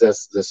 I made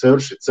the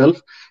search itself.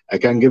 I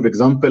can give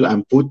example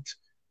and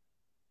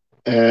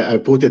I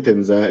put it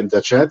in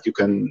the chat. You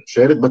can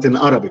share it, but in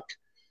Arabic.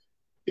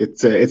 It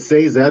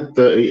says that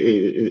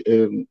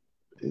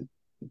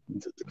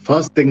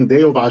fasting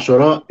day of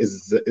Ashura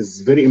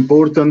is very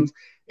important.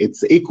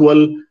 It's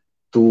equal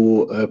to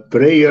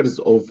prayers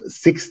of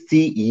 60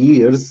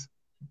 years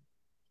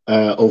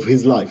of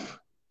his life.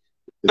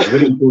 It's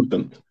very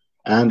important,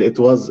 and it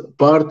was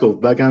part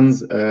of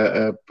pagans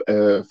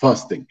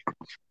fasting.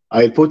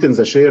 I'll put in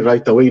the share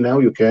right away now.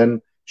 You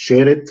can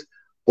share it,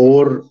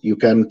 or you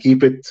can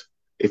keep it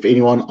if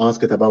anyone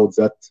asks about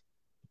that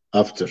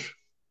after.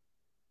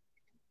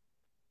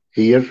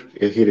 Here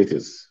it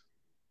is.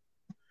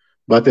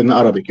 But in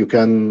Arabic, you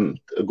can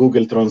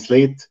Google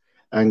Translate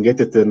and get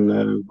it in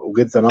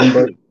get the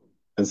number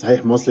in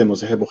Sahih Muslim or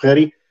Sahih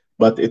Bukhari,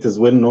 but it is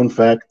well known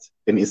fact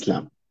in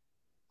Islam.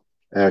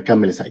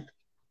 كمل يا سعيد.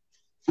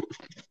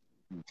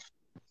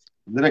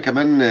 عندنا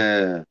كمان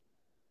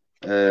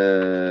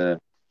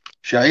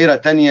شعيرة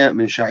تانية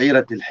من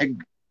شعيرة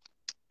الحج،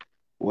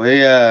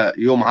 وهي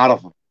يوم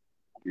عرفة.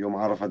 يوم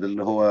عرفة ده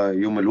اللي هو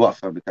يوم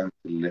الوقفة بتاعت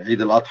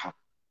عيد الأضحى.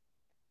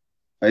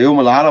 فيوم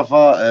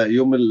العرفة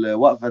يوم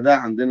الوقفة ده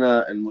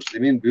عندنا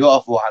المسلمين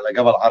بيقفوا على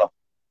جبل عرفة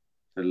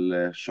في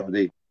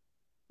السعودية،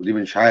 ودي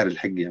من شعائر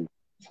الحج يعني.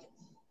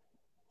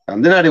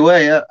 عندنا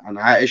رواية عن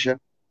عائشة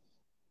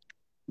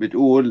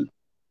بتقول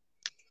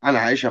عن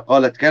عائشة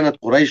قالت: كانت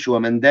قريش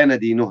ومن دان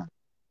دينها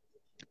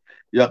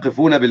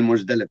يقفون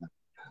بالمزدلفة،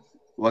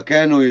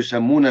 وكانوا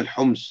يسمون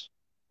الحمص،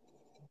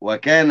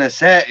 وكان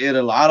سائر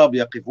العرب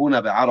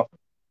يقفون بعرفة.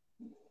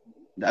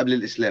 ده قبل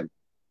الإسلام.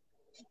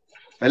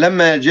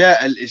 فلما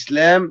جاء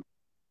الإسلام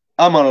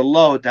أمر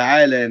الله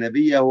تعالى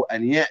نبيه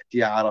أن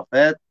يأتي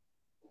عرفات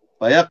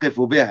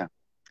فيقف بها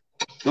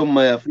ثم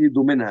يفيض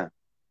منها،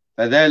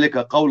 فذلك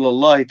قول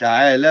الله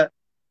تعالى: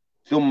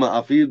 ثم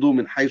أفيضوا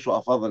من حيث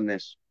أفاض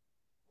الناس.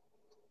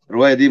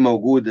 الرواية دي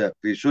موجودة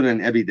في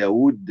سنن أبي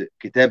داود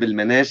كتاب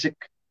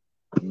المناسك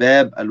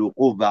باب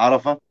الوقوف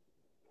بعرفة،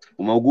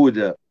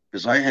 وموجودة في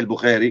صحيح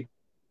البخاري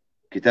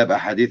كتاب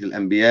أحاديث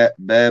الأنبياء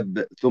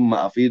باب ثم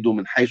أفيضوا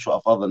من حيث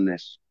أفاض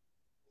الناس.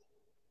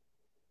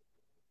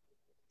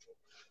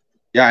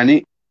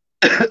 يعني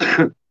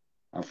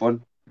عفوا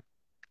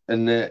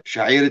ان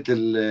شعيرة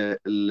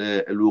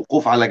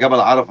الوقوف على جبل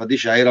عرفة دي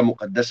شعيرة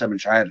مقدسة من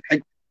شعائر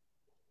الحج.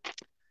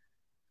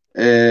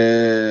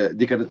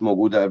 دي كانت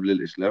موجودة قبل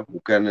الإسلام،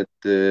 وكانت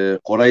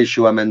قريش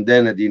ومن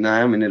دان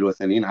دينها من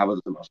الوثنيين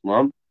عبدة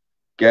الأصنام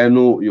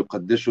كانوا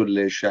يقدسوا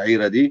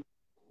الشعيرة دي،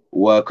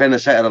 وكان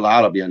سائر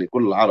العرب يعني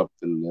كل العرب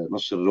في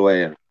نص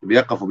الرواية يعني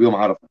بيقفوا بيوم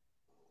عرفة.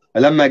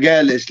 فلما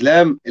جاء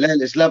الإسلام إله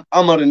الإسلام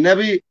أمر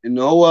النبي إن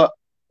هو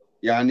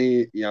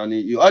يعني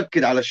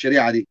يؤكد على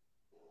الشريعة دي،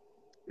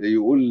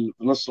 يقول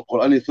في نص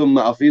القرآن: ثم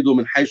أفيضوا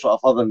من حيث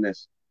أفاض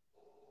الناس.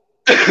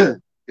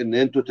 ان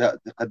انتوا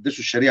تقدسوا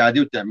الشريعه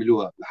دي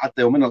وتعملوها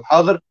حتى يومنا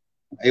الحاضر.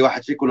 اي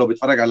واحد فيكم لو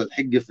بيتفرج على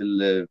الحج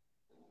في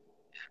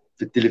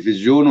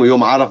التلفزيون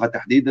ويوم عرفه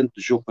تحديدا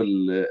تشوف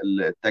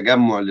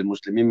التجمع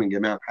للمسلمين من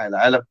جميع انحاء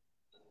العالم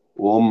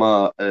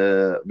وهم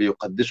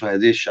بيقدسوا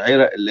هذه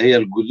الشعيره اللي هي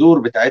الجذور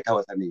بتاعتها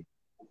وثنيه.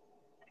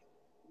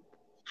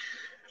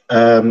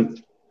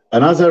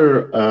 Another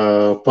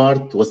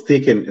part was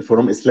taken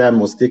from Islam,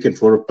 was taken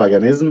for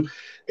paganism.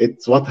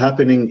 It's what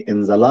happening in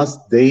the last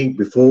day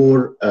before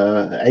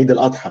Eid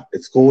al-Adha.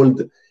 It's called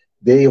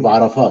Day of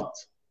Arafat.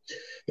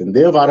 In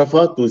Day of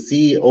Arafat, we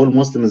see all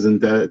Muslims in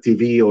the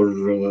TV, or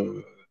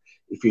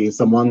if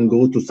someone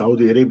go to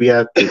Saudi Arabia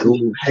to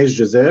do Hajj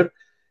there,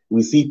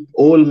 we see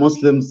all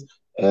Muslims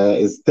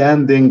is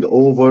standing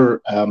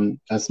over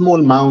a small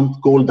mount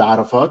called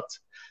Arafat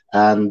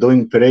and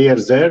doing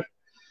prayers there,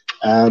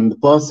 and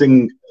passing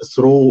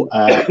through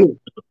a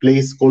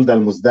place called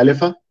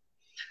Al-Muzdalifa.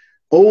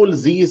 All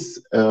these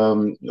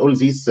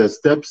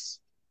steps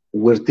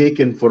were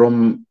taken from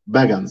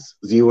pagans.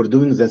 They were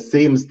doing the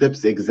same steps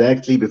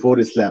exactly before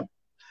Islam.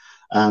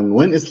 And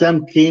when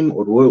Islam came,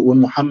 or when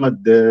Muhammad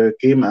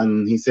came, and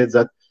he said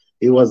that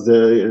he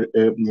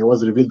was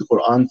revealed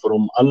Quran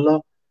from Allah,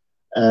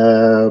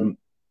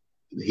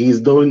 he is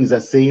doing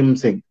the same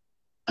thing.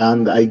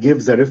 And I give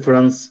the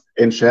reference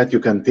in chat.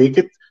 You can take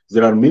it.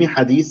 There are many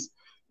hadiths,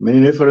 many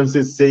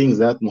references saying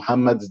that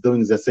Muhammad is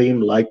doing the same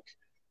like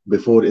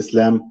before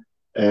Islam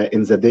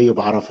in the day of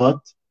Arafat,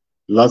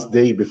 last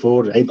day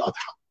before Eid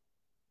Adha.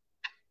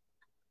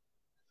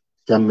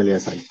 كمل يا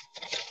سعيد.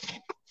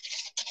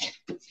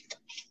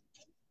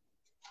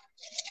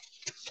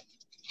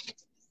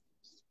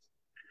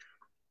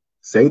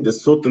 سعيد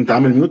الصوت انت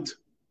عامل ميوت؟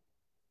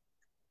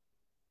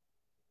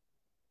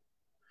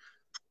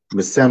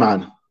 مش سامع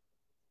انا.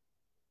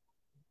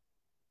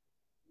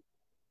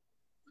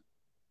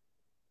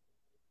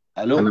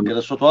 الو كده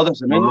الصوت واضح؟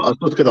 سامعني؟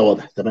 الصوت كده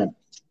واضح تمام.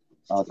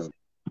 تمام.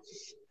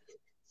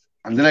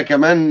 عندنا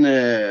كمان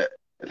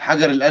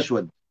الحجر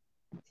الأسود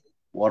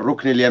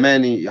والركن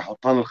اليماني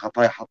يحطان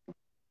الخطايا حطا.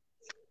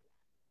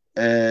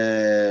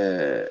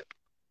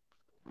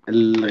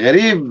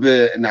 الغريب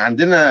ان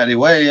عندنا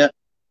رواية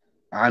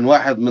عن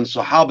واحد من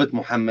صحابة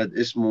محمد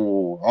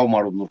اسمه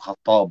عمر بن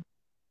الخطاب.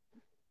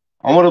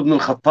 عمر بن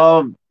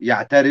الخطاب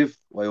يعترف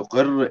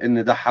ويقر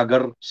ان ده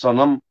حجر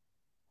صنم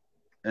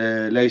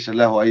ليس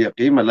له اي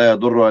قيمة، لا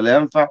يضر ولا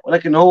ينفع،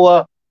 ولكن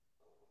هو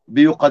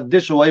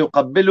بيقدسه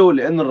ويقبله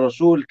لان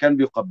الرسول كان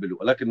بيقبله،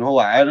 ولكن هو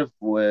عارف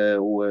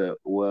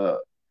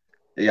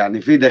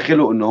يعني في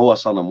داخله ان هو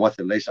صنم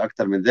وثن ليس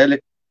اكثر من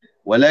ذلك،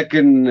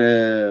 ولكن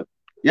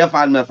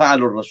يفعل ما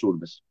فعله الرسول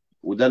بس،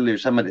 وده اللي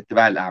يسمى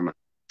الاتباع الاعمى.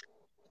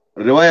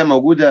 الروايه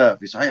موجوده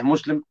في صحيح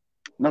مسلم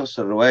نفس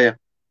الروايه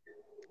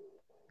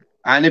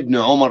عن ابن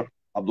عمر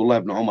عبد الله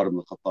بن عمر بن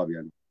الخطاب،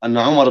 يعني ان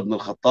عمر بن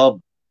الخطاب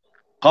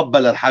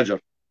قبل الحجر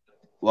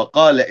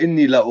وقال: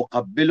 اني لا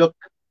اقبلك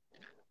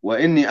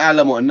واني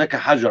اعلم انك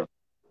حجر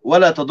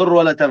ولا تضر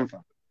ولا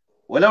تنفع،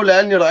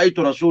 ولولا أني رأيت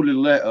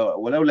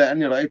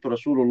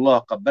رسول الله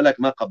قبلك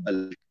ما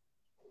قبلت.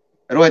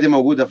 الرواية دي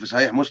موجودة في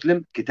صحيح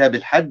مسلم كتاب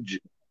الحج،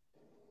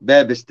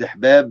 باب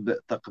استحباب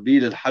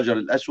تقبيل الحجر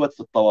الأسود في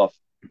الطواف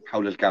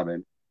حول الكعبة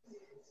يعني.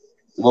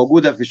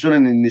 وموجودة في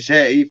سنن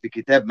النسائي في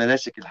كتاب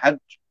مناسك الحج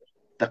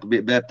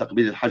باب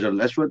تقبيل الحجر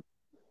الأسود.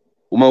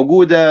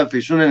 وموجودة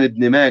في سنن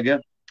ابن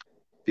ماجه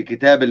في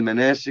كتاب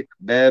المناسك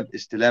باب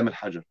استلام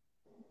الحجر.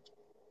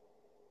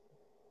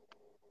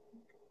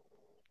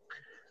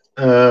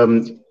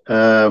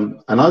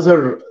 Another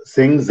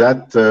thing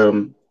that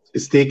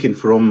is taken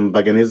from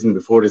paganism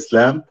before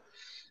Islam,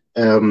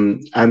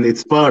 and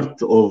it's part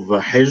of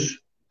Hajj,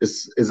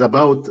 is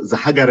about the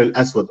Hajar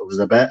al-Aswad, or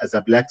the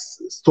black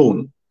stone.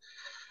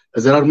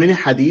 There are many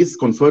hadiths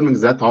confirming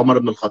that Umar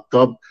ibn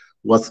al-Khattab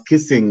was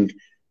kissing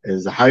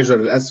the Hajar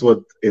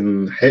al-Aswad in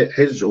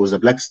Hajj, or the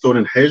black stone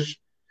in Hajj,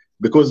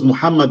 because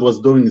Muhammad was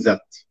doing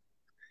that.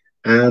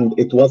 And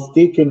it was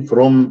taken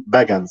from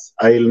pagans.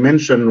 I'll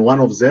mention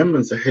one of them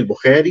in Sahih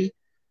Bukhari,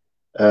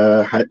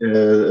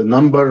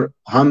 number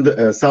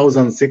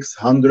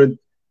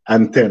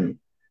 1610.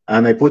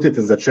 And I put it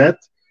in the chat.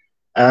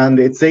 And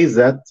it says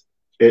that,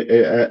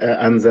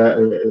 and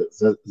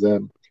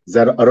the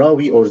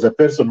Rawi, or the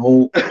person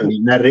who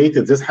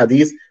narrated this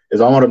hadith, is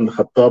Umar ibn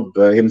Khattab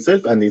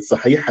himself, and it's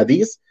Sahih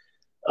hadith.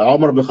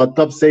 Umar ibn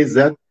Khattab says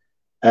that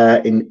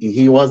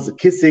he was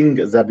kissing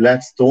the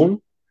black stone,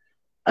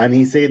 and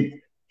he said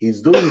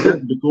he's doing that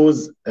because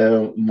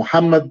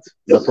Muhammad,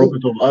 the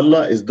Prophet of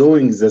Allah, is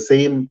doing the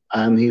same,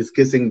 and he's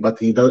kissing, but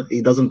he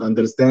doesn't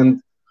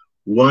understand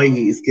why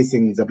he is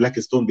kissing the black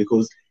stone,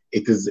 because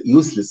it is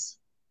useless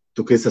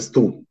to kiss a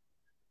stone.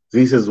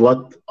 This is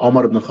what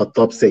Umar ibn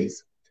Khattab says.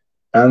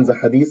 And the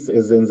hadith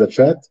is in the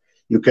chat.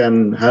 You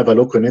can have a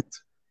look on it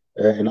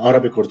in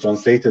Arabic or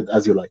translated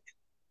as you like.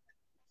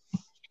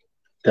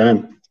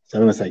 تمام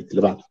يا سعيد،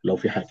 اللي بعده لو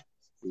في حاجة.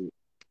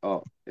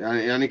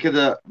 يعني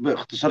كده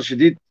باختصار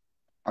شديد،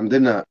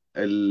 عندنا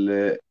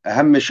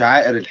أهم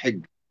شعائر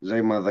الحج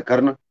زي ما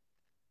ذكرنا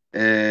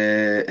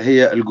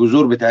هي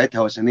الجذور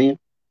بتاعتها وثنية،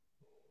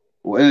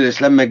 وإن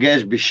الإسلام ما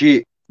جاش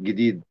بشيء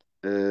جديد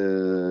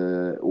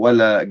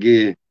ولا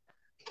جه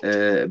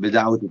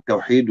بدعوة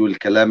التوحيد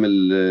والكلام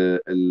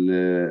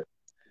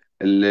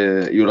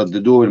اللي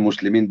يرددوه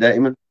المسلمين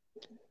دائما،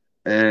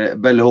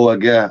 بل هو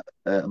جاء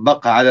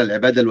بقى على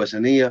العبادة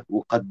الوثنية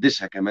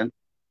وقدسها كمان.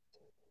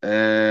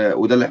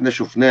 وده اللي احنا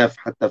شفناه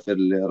حتى في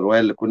الرواية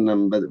اللي كنا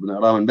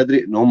بنقراها من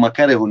بدري، ان هم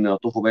كرهوا ان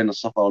يطوفوا بين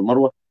الصفا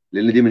والمروة،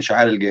 لان دي من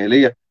شعائر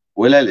الجاهلية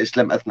ولا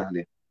الاسلام اثنى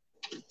عليها.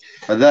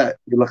 فده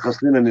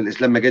يلخص لنا ان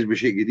الاسلام ما جاش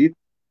بشيء جديد.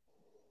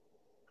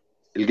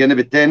 الجانب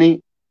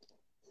الثاني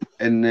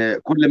ان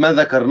كل ما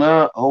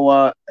ذكرناه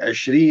هو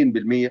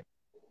 20%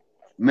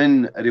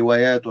 من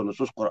روايات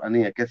ونصوص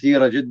قرآنية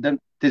كثيرة جدا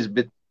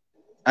تثبت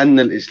أن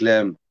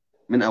الإسلام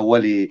من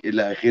أوله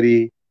إلى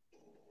آخره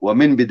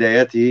ومن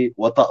بدايته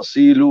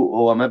وتأصيله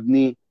هو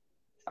مبني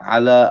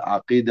على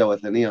عقيدة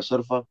وثنية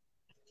صرفة،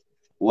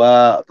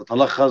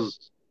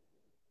 وتتلخص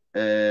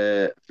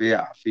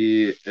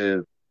في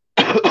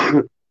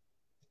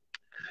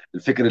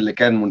الفكر اللي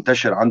كان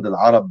منتشر عند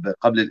العرب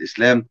قبل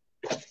الإسلام.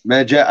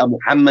 ما جاء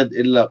محمد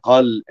إلا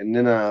قال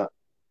إننا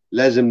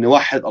لازم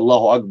نوحد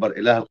الله أكبر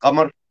إله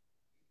القمر،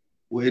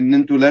 وإن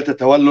أنتوا لا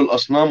تتولوا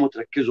الأصنام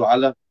وتركزوا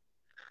على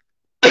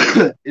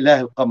إله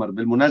القمر.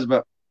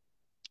 بالمناسبة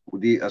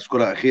ودي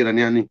أذكرها أخيرا،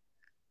 يعني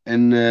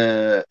إن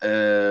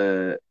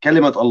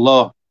كلمة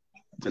الله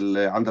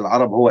عند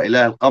العرب هو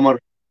إله القمر،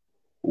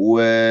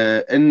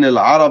 وإن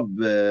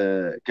العرب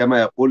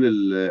كما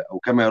يقول أو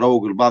كما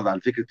يروج البعض عن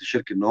فكرة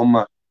الشرك إن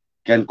هم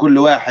كان كل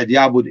واحد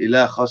يعبد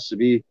إله خاص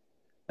به.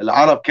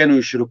 العرب كانوا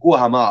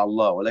يشركوها مع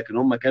الله، ولكن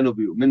هم كانوا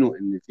بيؤمنوا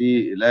إن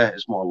في إله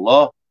اسمه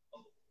الله،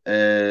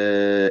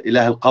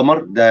 إله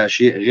القمر، ده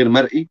شيء غير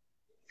مرئي.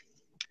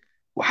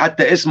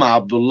 وحتى اسم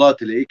عبد الله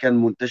تلاقيه كان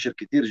منتشر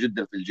كتير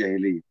جدا في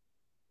الجاهلية.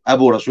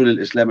 أبو رسول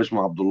الإسلام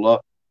اسمه عبد الله،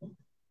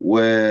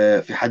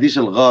 وفي حديث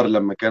الغار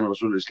لما كان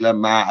رسول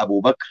الإسلام مع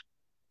أبو بكر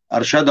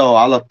أرشده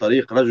على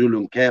الطريق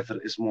رجل كافر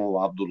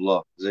اسمه عبد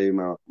الله، زي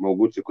ما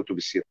موجود في كتب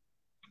السيرة.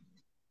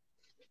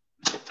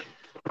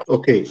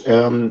 Okay,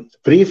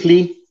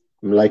 briefly,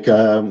 like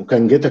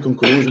can get a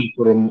conclusion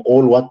from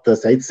all what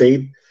Said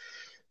said,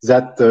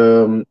 that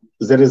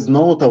there is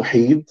no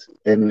tawheed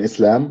in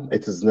Islam.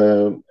 It is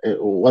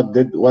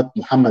what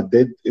Muhammad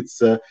did.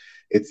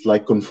 It's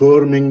like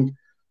confirming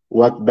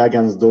what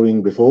pagans doing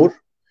before.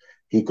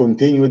 He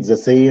continued the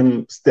same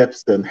steps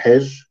in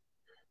Hajj,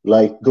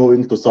 like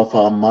going to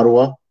Safa and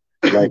Marwa,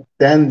 like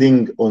standing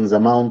on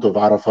the Mount of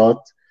Arafat,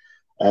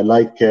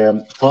 like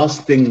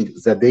fasting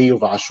the day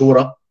of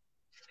Ashura.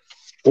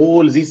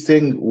 All these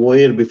things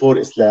were before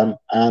Islam,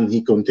 and he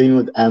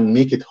continued and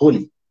make it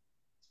holy.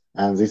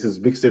 And this is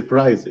big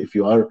surprise. If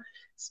you are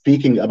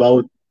speaking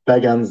about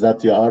pagans that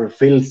they are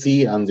filthy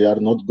and they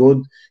are not good,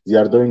 they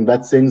are doing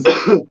bad things,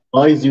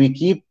 why do you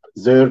keep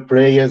their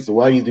prayers?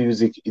 Why do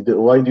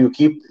you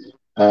keep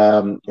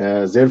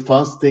their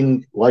fasting?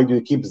 Why do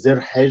you keep their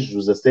Hajj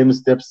with the same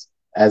steps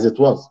as it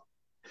was?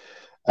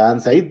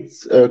 And Said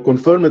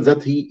confirmed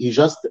that he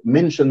just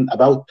mentioned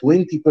about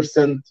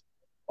 20%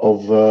 of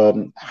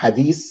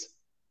hadith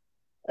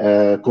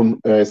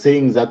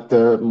saying that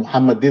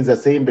Muhammad did the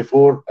same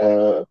before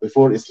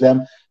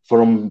Islam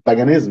from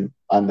paganism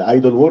and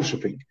idol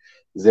worshipping.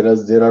 There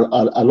are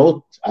a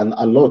lot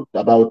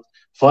about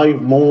 5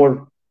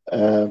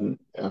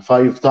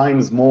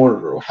 times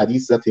more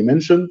hadiths that he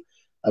mentioned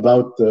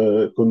about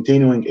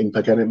continuing in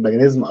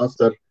paganism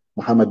after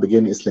Muhammad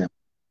began Islam.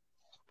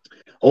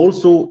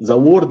 Also, the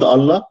word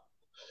Allah,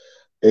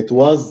 it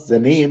was the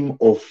name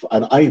of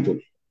an idol.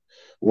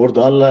 Word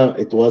Allah,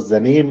 it was the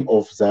name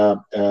of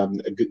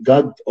the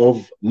god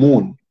of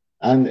moon,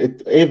 and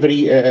every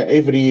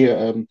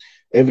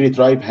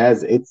tribe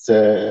has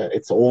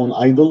its own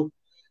idol.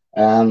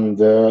 And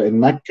in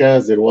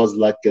Mecca, there was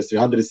like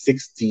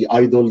 360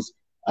 idols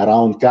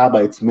around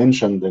Kaaba. It's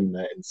mentioned in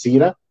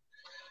Sirah.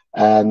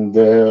 And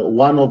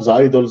one of the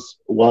idols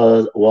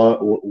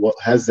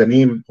has the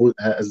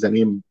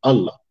name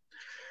Allah.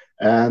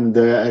 And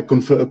to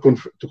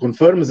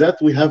confirm that,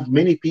 we have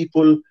many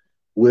people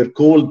were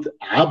called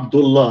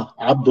Abdullah.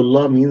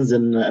 Abdullah means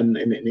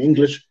in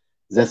English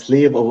the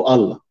slave of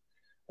Allah,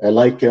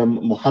 like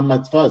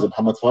Muhammad's father.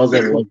 Muhammad's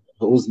father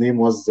whose name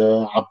was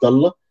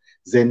Abdullah.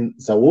 Then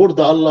the word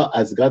Allah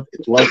as God,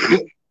 it was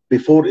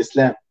before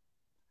Islam.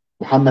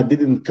 Muhammad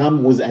didn't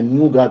come with a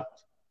new God.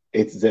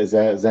 It's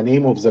the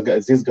name of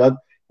this God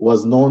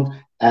was known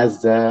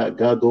as the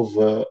God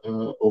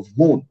of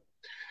moon.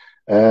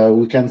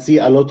 We can see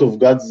a lot of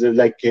gods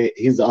like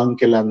his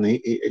uncle and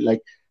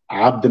like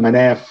Abd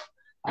Manaf,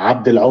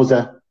 Abd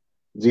al-Uzza.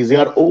 These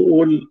are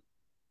all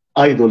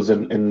idols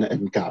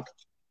in Kaaba.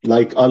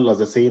 Like Allah,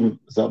 the same,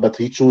 but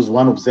he chose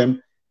one of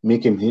them,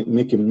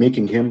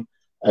 making him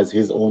as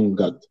his own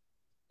God.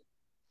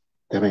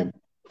 تمام.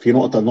 في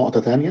نقطة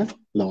تانية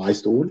لو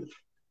عايز تقول،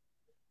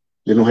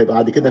 لأنه هيبقى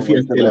بعد كده في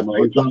أسئلة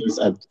فيطلع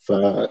يسأل،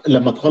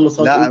 فلما تخلص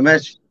لا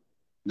ماشي.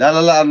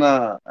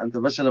 لا أنت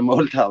بس لما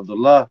قلت عبد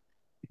الله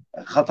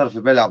خطر في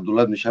بالي عبد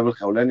الله بن شهاب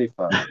الخولاني،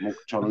 فممكن إن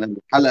شاء الله نعمل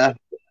حلقة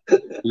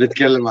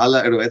نتكلم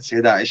على روايات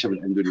السيدة عائشة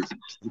بالإندونيسي.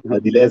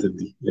 دي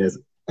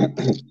لازم.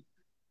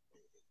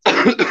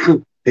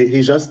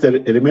 He just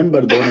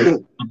remembered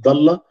on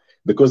Abdullah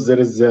because there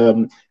is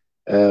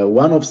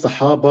one of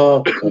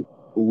Sahaba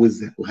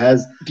who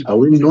has a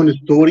well-known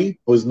story.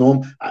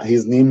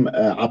 His name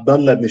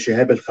Abdullah ibn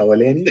Shihab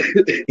al-Khawalani.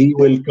 He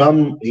will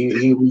come.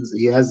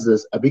 He has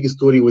a big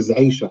story with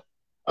Aisha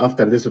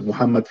after this of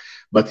Muhammad,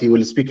 but he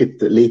will speak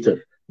it later,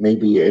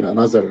 maybe in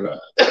another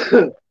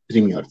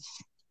stream yard.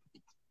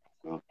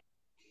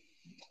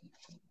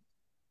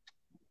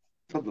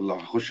 تفضل.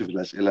 هخش في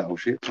الأسئلة أو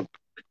شيء.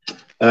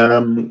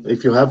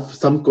 If you have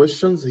some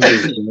questions,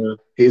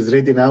 he is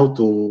ready now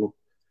to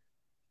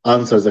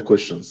answer the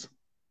questions.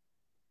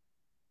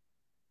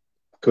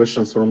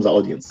 Questions from the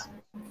audience.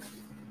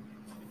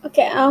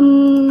 Okay.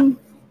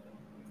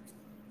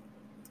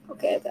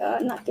 Okay.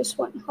 Not this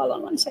one. Hold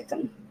on 1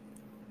 second.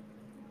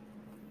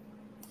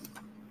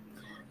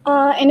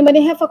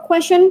 Anybody have a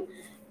question?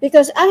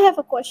 Because I have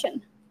a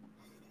question.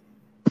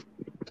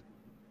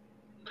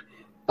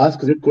 Ask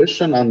the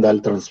question and I'll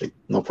translate.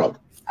 No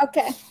problem.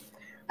 Okay.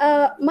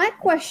 My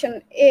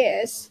question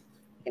is,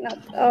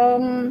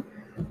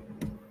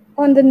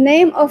 on the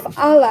name of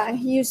Allah,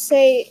 you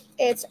say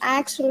it's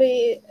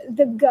actually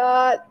the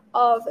God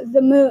of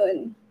the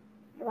moon,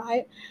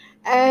 right?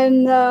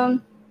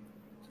 And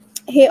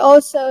he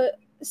also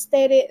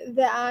stated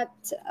that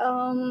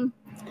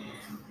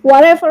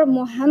whatever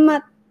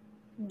Muhammad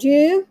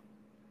do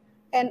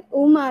and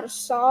Umar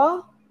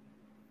saw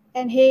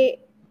and he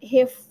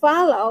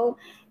followed,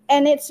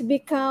 and it's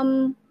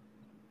become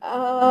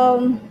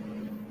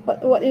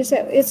what is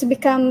it? It's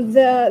become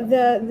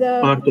the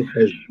part of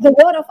Hajj. The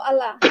word of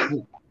Allah.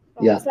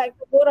 Yeah. It's like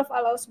the word of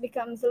Allah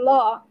becomes the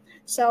law.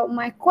 So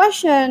my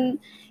question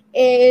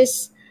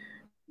is,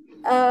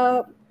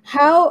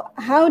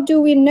 how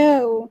do we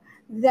know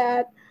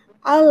that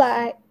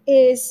Allah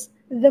is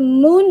the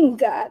moon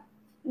God,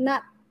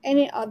 not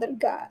any other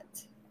God?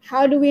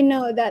 How do we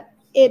know that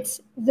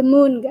it's the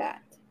moon God?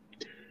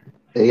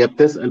 هي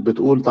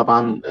بتقول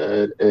طبعا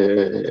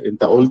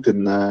انت قلت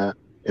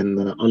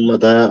ان الله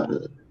ده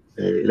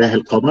اله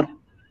القمر،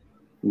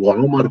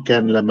 وعمر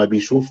كان لما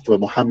بيشوف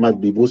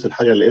محمد بيبوس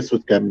الحجر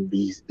الاسود كان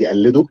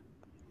بيقلده،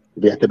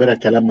 بيعتبرها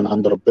كلام من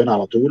عند ربنا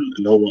على طول،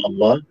 اللي هو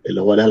الله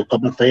اللي هو اله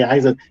القمر. فهي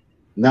عايزه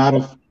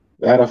نعرف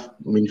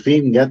من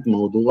فين جت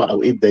موضوع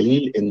او ايه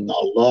الدليل ان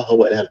الله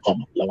هو اله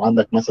القمر. لو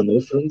عندك مثلا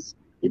ريفرنس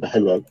يبقى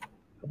حلو قوي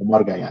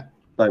ومرجع يعني.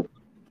 طيب،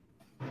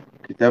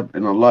 كتاب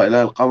ان الله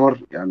اله القمر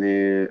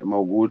يعني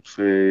موجود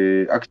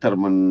في اكتر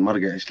من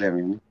مرجع اسلامي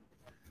يعني.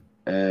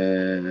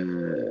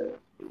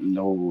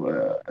 لو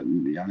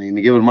يعني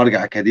نجيب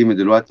المرجع اكاديمي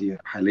دلوقتي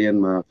حاليا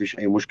ما فيش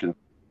اي مشكله.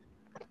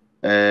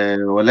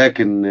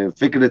 ولكن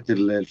الفكره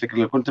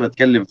اللي كنت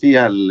بتكلم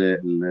فيها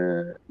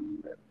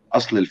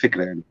اصل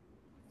الفكره يعني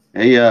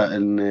هي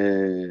ان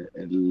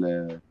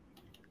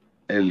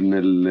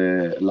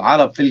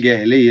العرب في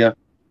الجاهليه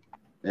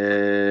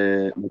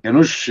ما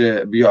كانوش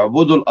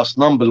بيعبدوا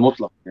الأصنام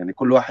بالمطلق، يعني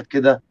كل واحد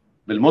كده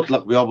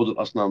بالمطلق بيعبد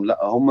الأصنام، لا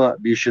هم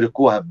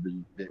بيشركوها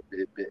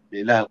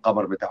بإله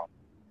القمر بتاعهم.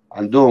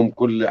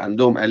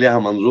 عندهم آلهة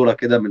منظورة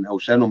كده من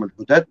أوثان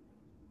ومنحوتات،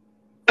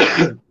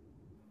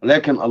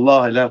 لكن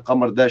الله إله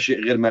القمر ده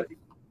شيء غير مرئي.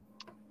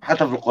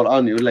 حتى في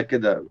القرآن يقول لك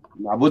كده: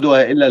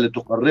 نعبدها إلا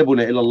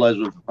لتقربنا إلى الله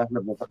زلفى، فإحنا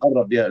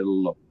بنتقرب بها إلى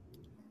الله.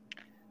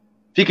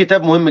 في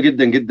كتاب مهم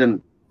جدا جدا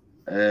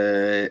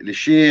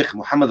للشيخ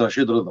محمد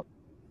رشيد رضا،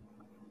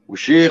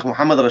 والشيخ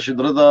محمد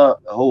رشيد رضا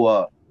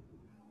هو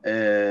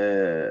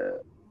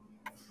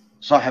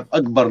صاحب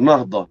أكبر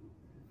نهضة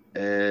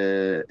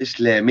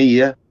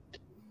إسلامية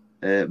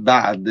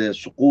بعد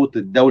سقوط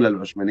الدولة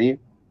العثمانية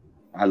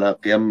على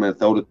قيام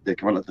ثورة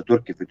كمال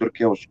أتاتورك في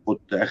تركيا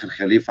وسقوط آخر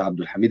خليفة عبد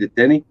الحميد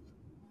الثاني.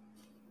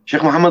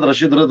 الشيخ محمد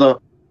رشيد رضا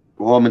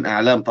وهو من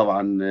أعلام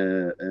طبعا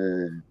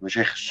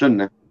مشايخ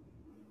السنة،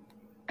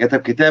 كتب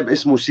كتاب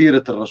اسمه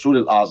سيرة الرسول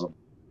الأعظم.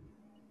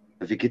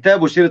 في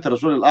كتابه سيرة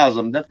الرسول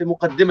الأعظم ده في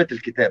مقدمة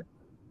الكتاب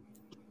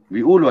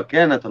بيقول: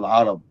 وكانت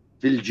العرب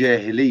في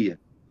الجاهلية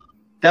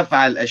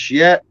تفعل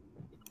أشياء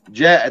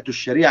جاءت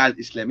الشريعة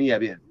الإسلامية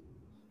بها،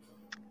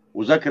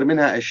 وذكر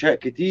منها أشياء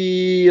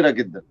كتيرة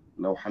جدا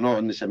لو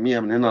هنقعد نسميها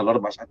من هنا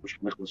ل4 ساعات مش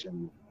هنخلص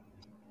يعني.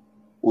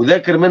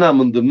 وذاكر منها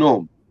من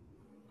ضمنهم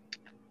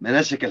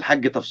مناسك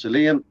الحج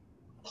تفصيليا،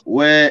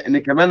 وان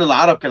كمان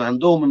العرب كان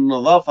عندهم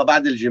النظافه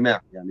بعد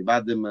الجماع، يعني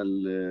بعد ما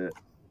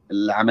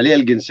العمليه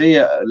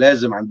الجنسيه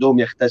لازم عندهم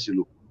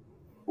يغتسلوا،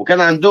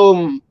 وكان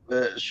عندهم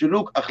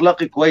سلوك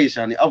اخلاقي كويس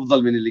يعني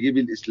افضل من اللي جه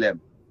بيه الاسلام،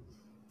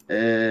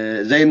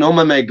 زي ان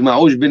هم ما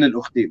يجمعوش بين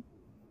الاختين.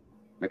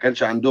 ما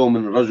كانش عندهم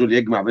ان الرجل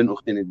يجمع بين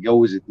اختين،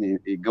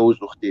 يتجوز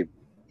اختين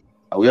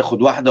او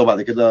ياخد واحده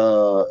وبعد كده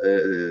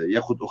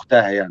ياخد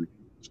اختها. يعني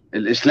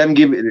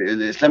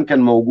الاسلام كان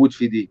موجود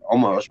في دي.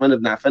 عثمان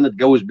بن عفان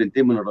اتجوز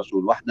بنتين من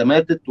الرسول، واحده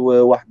ماتت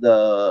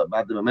وواحده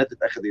بعد ما ماتت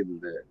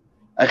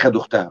اخذ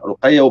اختها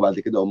رقيه وبعد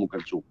كده ام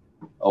كلثوم،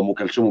 او ام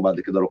كلثوم وبعد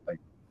كده رقيه.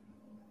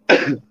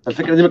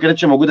 فالفكره دي ما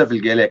كانتش موجوده في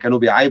الجاهليه، كانوا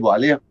بيعايبوا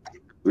عليها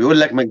ويقول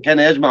لك: من كان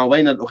يجمع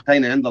بين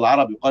الاختين عند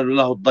العرب يقال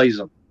له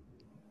الضيزن.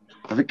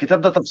 ففي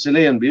الكتاب ده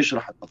تفصيليا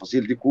بيشرح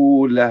التفاصيل دي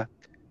كلها،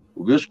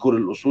 وبيذكر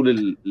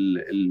الاصول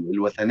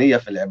الوثنيه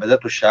في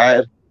العبادات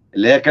والشعائر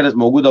اللي هي كانت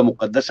موجوده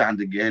مقدسه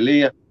عند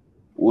الجاهليه،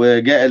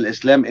 وجاء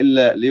الإسلام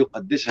إلا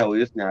ليقدسها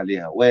ويثني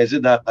عليها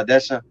ويزيدها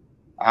قداسة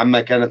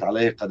عما كانت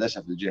عليه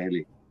قداسة في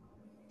الجاهلية.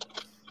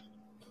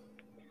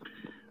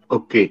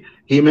 Okay,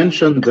 he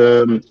mentioned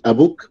a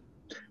book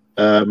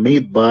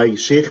made by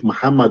Sheikh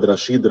Muhammad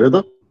Rashid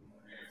Rida,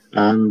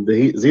 and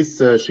this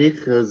Sheikh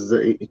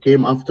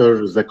came after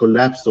the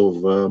collapse of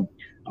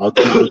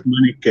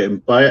Ottomanic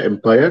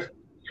Empire,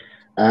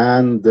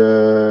 and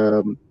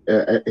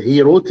he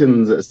wrote in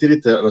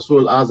Sirat Rasul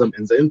al-Azam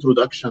in the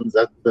introduction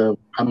that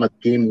Muhammad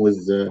came with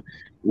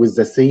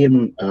the same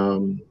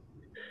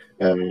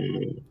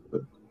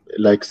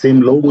like same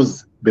laws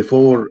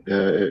before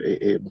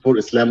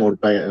Islam or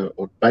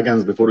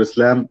pagans before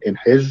Islam in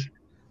Hajj,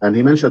 and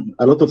he mentioned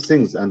a lot of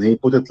things, and he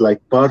put it like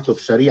part of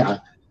Sharia,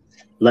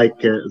 like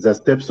the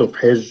steps of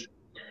Hajj,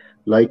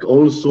 like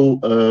also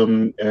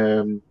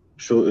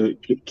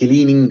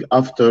cleaning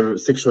after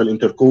sexual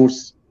intercourse.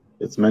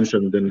 It's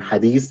mentioned in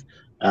Hadith,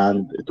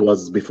 and it was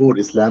before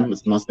Islam.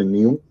 It's nothing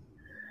new.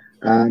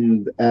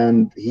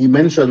 And he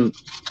mentioned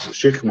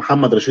Sheikh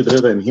Muhammad Rashid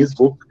Rida in his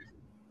book.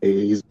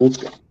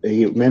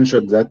 He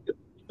mentioned that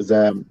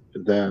the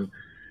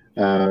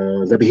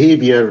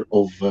behavior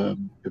of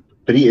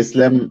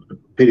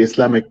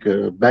pre-Islamic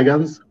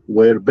pagans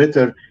were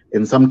better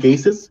in some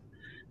cases,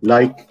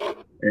 like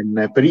in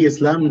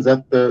pre-Islam,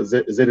 that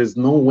there is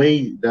no way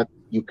that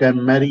you can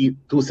marry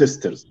two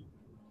sisters.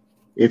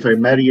 If I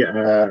marry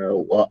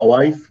a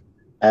wife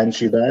and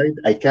she died,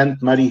 I can't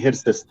marry her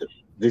sister.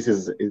 This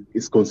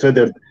is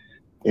considered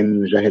in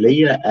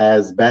Jahiliyyah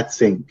as bad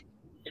thing.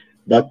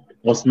 But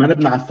Osman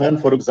ibn Affan,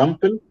 for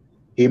example,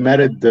 he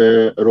married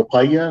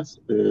Ruqayya,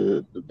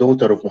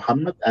 daughter of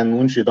Muhammad, and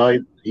when she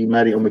died, he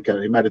married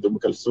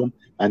Kalsum,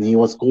 and he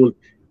was called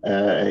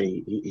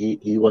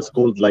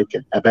like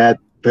a bad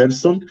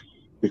person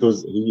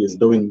because he is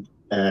doing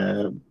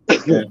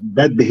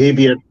bad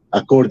behavior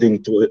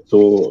according to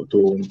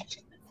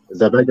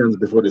the pagans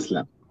before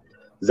Islam.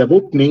 The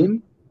book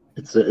name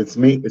it's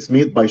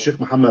made by Sheikh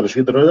Muhammad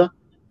Rashid Rida,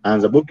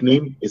 and the book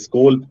name is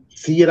called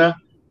Seerah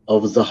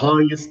of the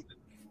Highest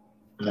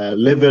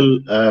Level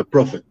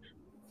Prophet.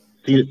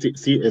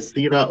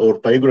 Seerah or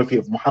biography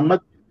of Muhammad.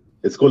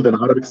 It's called in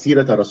Arabic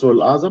Seerah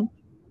Rasul al-Azam,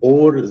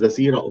 or the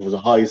Seerah of the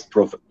Highest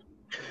Prophet.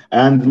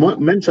 And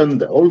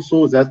mentioned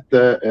also that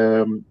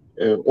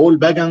all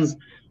pagans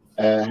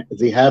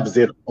they have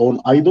their own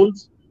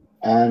idols,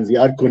 and they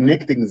are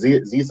connecting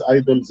these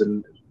idols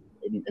in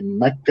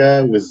Mecca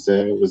with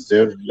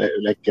their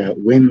like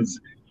winds,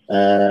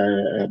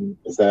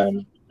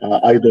 the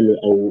idol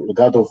or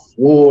god of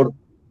war,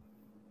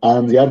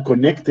 and they are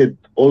connected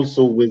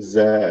also with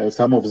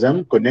some of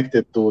them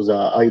connected to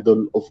the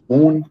idol of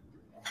moon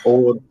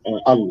or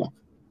Allah.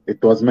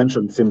 It was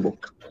mentioned in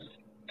book.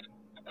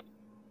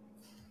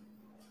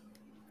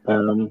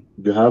 Do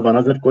you have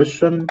another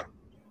question?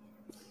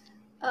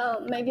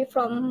 Maybe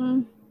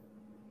from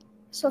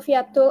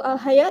Sofiatul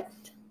Al-Hayat.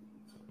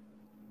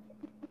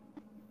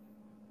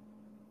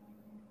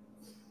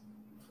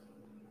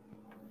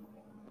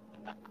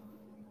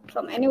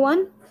 From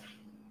anyone?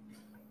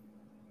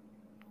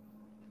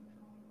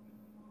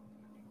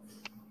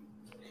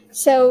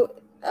 So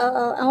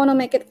I want to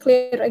make it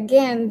clear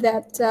again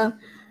that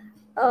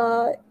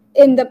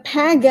in the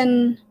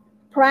pagan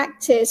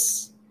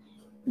practice,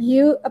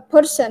 a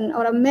person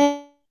or a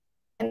man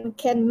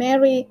can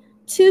marry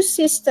two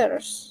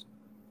sisters.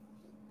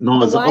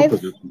 No, it's the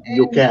opposite.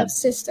 You can't.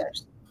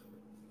 Sisters.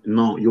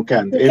 No, you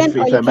can't. You if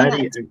can, I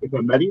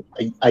marry,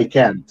 I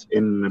can't.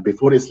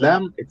 Before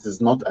Islam, it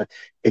is not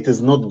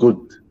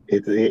good.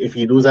 If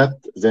you do that,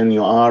 then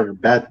you are a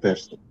bad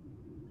person.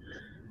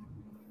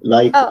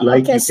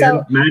 Okay, you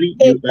can't marry.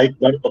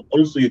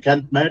 Also you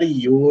can't marry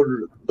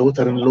your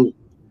daughter-in-law.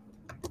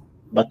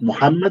 But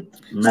Muhammad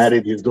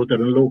married his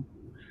daughter-in-law,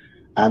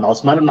 and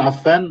Osman ibn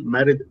Affan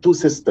married two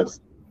sisters,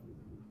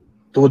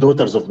 two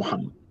daughters of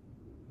Muhammad.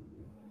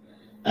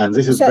 And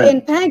this is so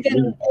bad.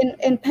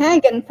 in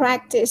pagan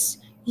practice,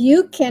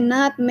 you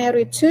cannot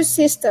marry two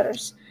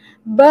sisters,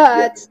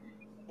 but yes,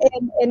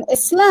 in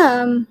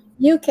Islam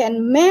you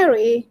can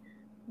marry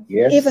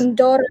even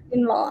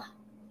daughter-in-law,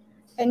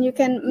 and you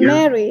can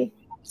marry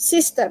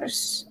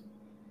sisters.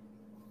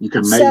 You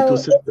can marry two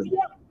sisters.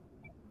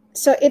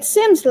 So it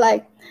seems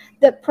like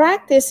the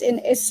practice in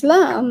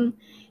Islam,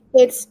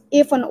 it's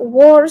even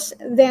worse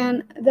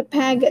than the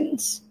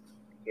pagans.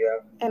 Yeah.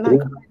 Am I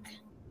correct?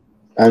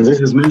 And this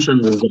is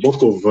mentioned in the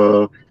book of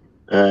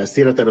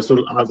Sirat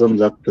al-Rasul al-Azam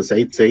that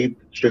Said said,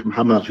 Sheikh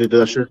Muhammad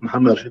al-Shidra. Sheikh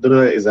Muhammad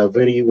al-Shidra is a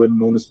very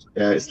well-known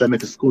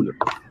Islamic scholar,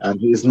 and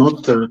he is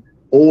not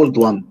old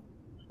one,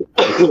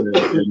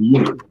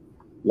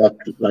 like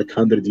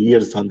 100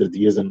 years and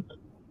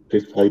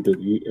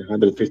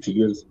 150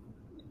 years.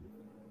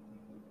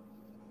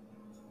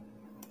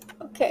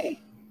 Okay.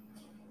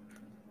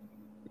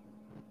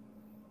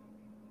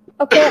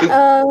 Okay,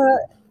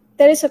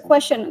 there is a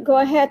question. Go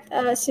ahead,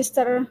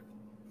 Sister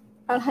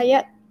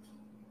Al-Hayat.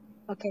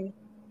 Okay.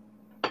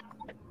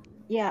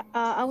 Yeah,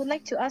 I would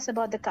like to ask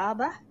about the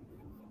Kaaba.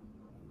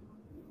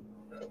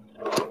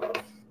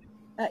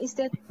 Is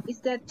that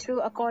true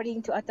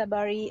according to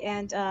At-Tabari?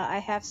 And I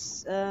have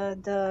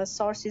the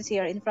sources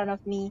here in front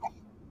of me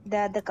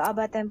that the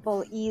Kaaba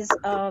temple is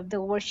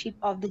the worship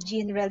of the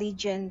jinn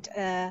religion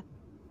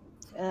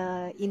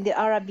in the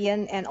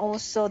Arabian and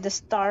also the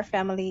star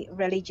family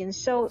religion.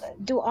 So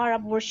do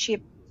Arab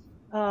worship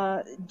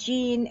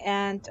jinn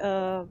and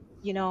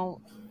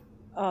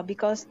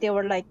because they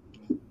were like,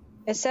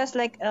 it says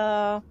like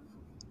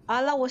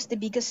Allah was the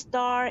biggest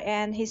star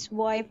and his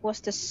wife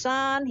was the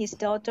sun, his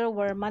daughter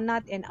were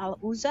Manat and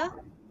Al-Uzza.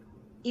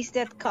 Is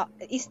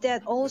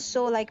that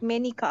also like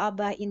many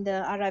Kaaba in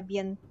the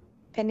Arabian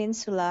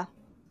Peninsula,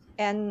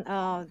 and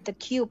the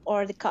cube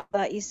or the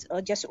Kaaba is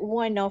just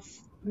one of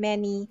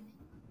many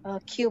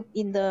cube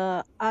in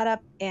the Arab,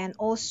 and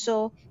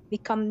also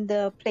become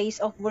the place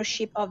of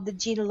worship of the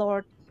jinn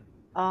lord,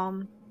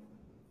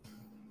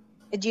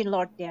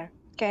 there.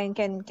 Can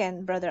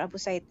Brother Abu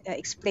Said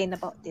explain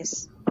about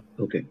this?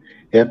 Okay.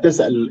 هي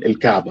بتسأل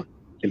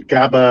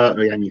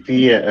الكعبة يعني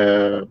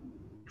في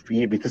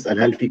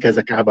بتسأل هل في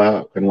كذا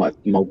كعبة كانوا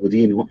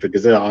موجودين في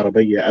الجزيرة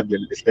العربية قبل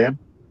الإسلام؟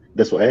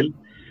 ده سؤال.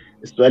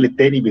 السؤال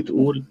الثاني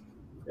بتقول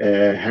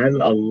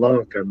هل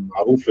الله كان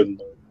معروف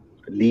إنه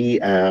ليه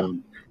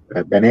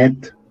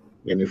بنات؟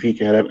 يعني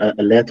في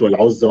اللات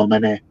والعزى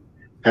ومناه،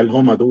 هل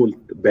هم دول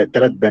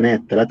ثلاث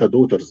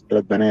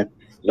بنات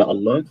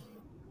لله؟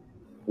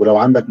 ولو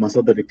عندك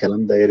مصادر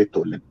الكلام ده يا ريت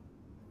تقول لنا.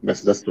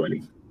 بس ده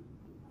السؤالين.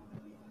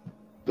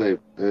 طيب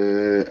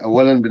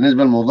اولا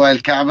بالنسبه لموضوع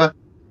الكعبه،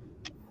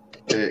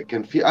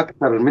 كان في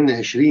اكثر من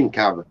 20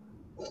 كعبه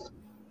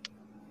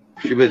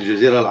شبه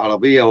الجزيره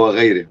العربيه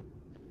وغيرها.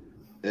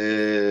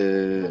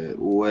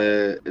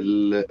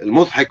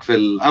 والمضحك في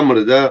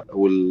الامر ده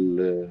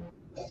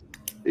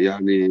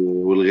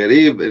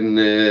والغريب ان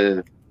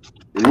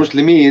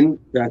المسلمين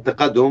في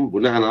اعتقادهم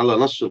بناء على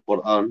نص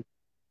القرآن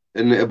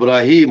ان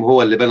ابراهيم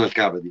هو اللي بنى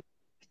الكعبة دي.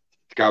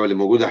 الكعبة اللي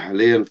موجودة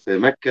حاليا في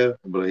مكة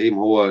ابراهيم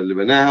هو اللي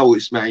بناها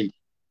واسماعيل.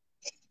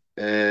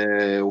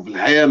 وفي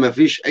الحقيقة ما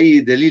فيش اي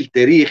دليل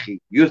تاريخي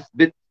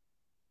يثبت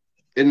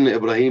ان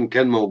ابراهيم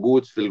كان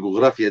موجود في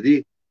الجغرافيا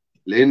دي،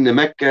 لان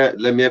مكة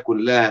لم يكن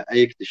لها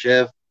اي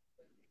اكتشاف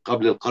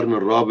قبل القرن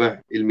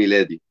الرابع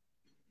الميلادي.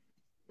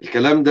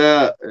 الكلام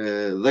ده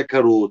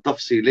ذكروا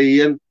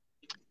تفصيليا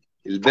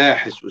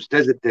الباحث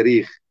أستاذ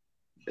التاريخ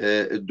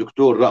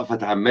الدكتور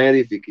رأفت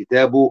عماري في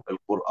كتابه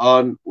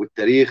القرآن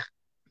والتاريخ،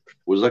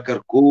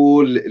 وذكر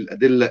كل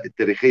الأدلة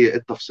التاريخية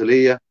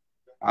التفصيلية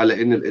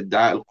على أن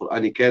الادعاء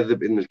القرآني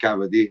كاذب، أن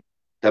الكعبة دي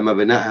تم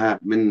بنائها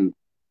من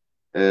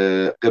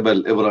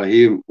قبل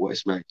إبراهيم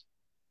وإسماعيل.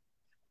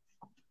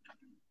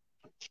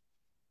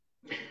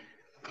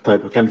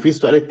 طيب كان في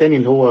السؤال الثاني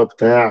اللي هو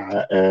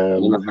بتاع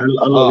هل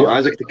الله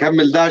عايزك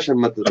تكمل ده عشان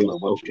ما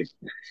تتلخبطش.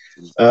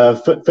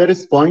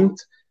 First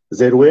point,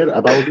 there were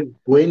about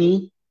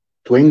 20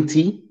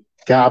 20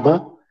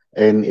 Kaaba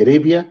in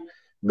Arabia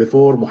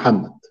before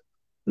Muhammad,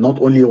 not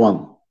only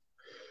one.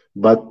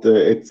 But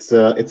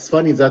it's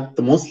funny that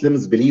the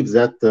Muslims believe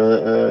that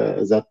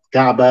that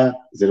Kaaba,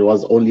 there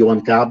was only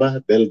one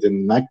Kaaba built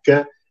in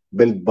Mecca,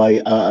 built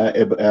by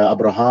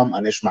Abraham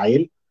and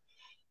Ishmael.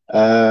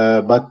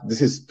 But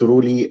this is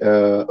truly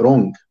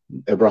wrong.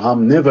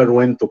 Abraham never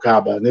went to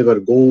Kaaba, never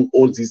go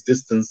all this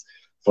distance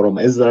from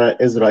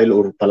Israel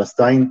or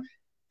Palestine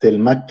till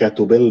Mecca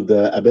to build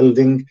a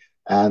building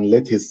and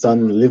let his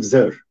son live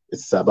there.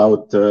 It's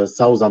about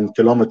 1,000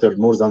 kilometers,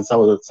 more than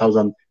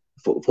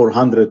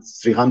 1,400,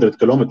 300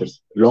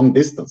 kilometers, long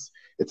distance.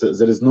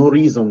 There is no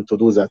reason to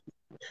do that.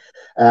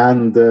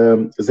 And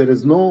there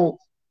is no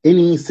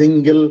any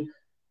single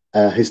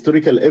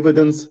historical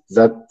evidence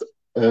that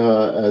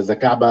the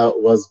Kaaba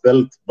was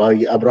built by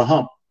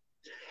Abraham.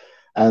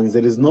 And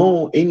there is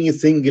no any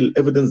single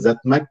evidence that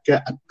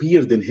Mecca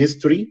appeared in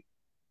history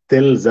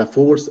till the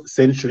 4th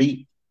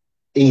century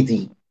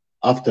AD,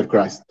 after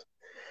Christ.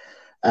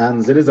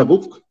 And there is a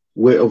book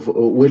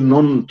well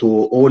known to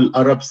all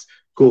Arabs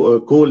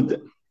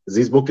called,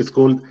 this book is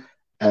called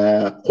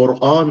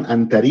Quran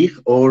and Tarikh,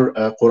 or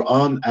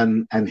Quran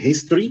and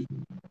History.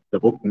 The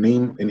book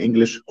name in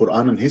English,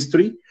 Quran and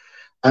History.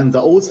 And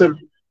the author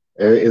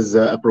is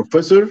a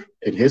professor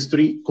in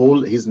history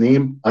called, his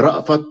name,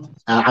 Ra'fat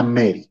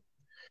Ammari.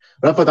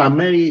 Ra'fat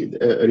Ammari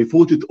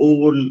refuted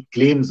all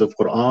claims of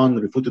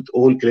Quran, refuted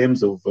all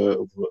claims of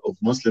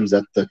Muslims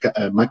that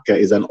Mecca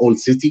is an old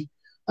city,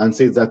 and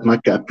said that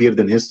Mecca appeared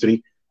in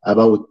history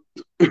about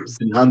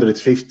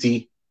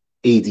 350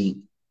 AD.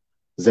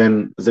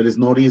 Then there is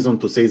no reason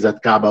to say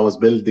that Kaaba was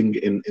building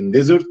in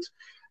desert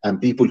and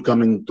people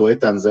coming to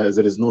it, and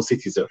there is no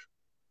city there,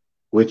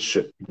 which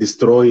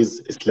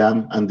destroys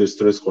Islam and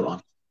destroys Quran.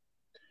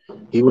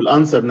 He will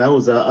answer now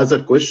the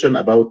other question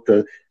about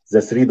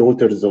the 3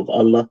 daughters of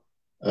Allah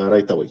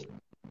right away.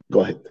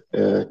 Go ahead.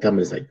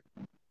 كمل سعيد.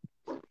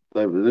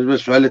 طيب بالنسبة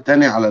للسؤال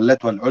الثاني على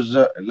اللات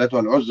والعزى، اللات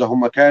والعزى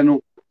هم كانوا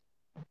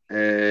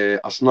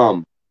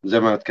أصنام، زي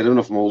ما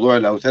اتكلمنا في موضوع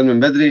الأوثان من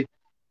بدري.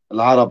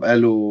 العرب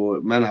قالوا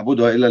ما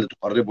نعبدها إلا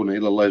لتقربنا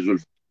إلى الله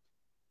زلفى،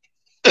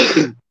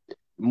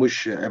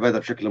 مش عبادة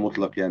بشكل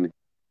مطلق يعني.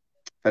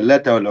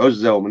 فاللات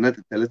والعزى ومنات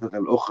الثالثة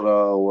الأخرى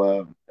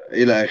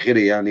وإلى آخره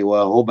يعني،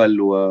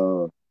 وهبل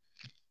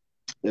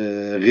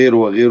وغيره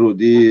وغيره،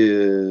 دي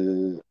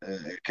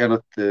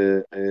كانت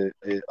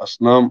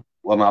أصنام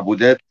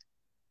ومعبودات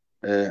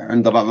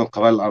عند بعض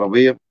القبائل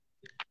العربية.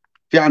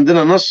 في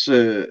عندنا نص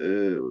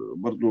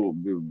برضو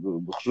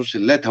بخصوص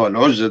اللات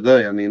والعزى، ده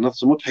يعني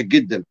نص مضحك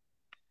جدا،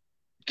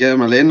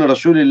 كما لأن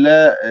رسول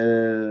الله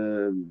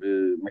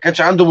ما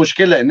كانش عنده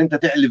مشكلة إن أنت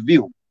تحلف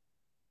بيهم،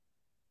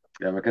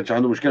 يعني ما كانش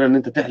عنده مشكلة إن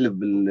أنت تحلف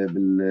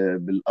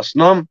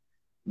بالأصنام،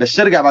 بس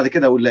ارجع بعد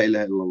كده أقول لا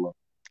إله إلا الله.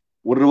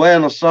 والرواية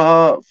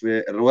نصها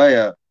في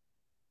الرواية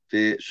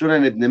في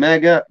سنن ابن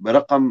ماجه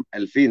برقم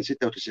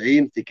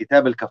 2096 في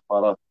كتاب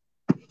الكفارات،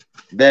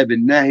 باب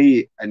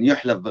النهي أن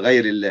يحلف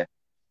بغير الله،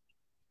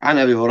 عن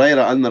أبي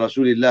هريرة أن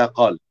رسول الله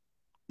قال: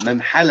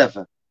 من حلف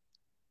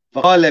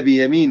فقال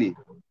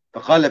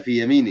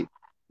في يمينه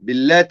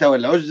باللات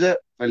والعزى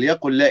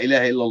فليقل لا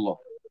إله إلا الله.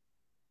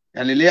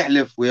 يعني اللي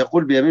يحلف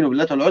ويقول بيمينه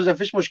باللات والعزى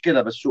مفيش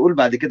مشكلة، بس يقول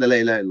بعد كده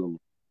لا إله إلا الله.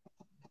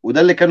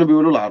 وده اللي كانوا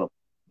بيقولوا العرب،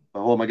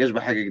 فهو ما جاش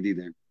بحاجة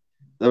جديدة يعني.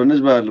 ده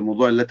بالنسبة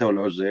لموضوع اللات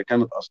والعزى، هي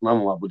كانت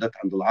أصنام ومعبودات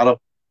عند العرب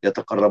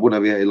يتقربون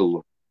بها إلى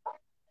الله.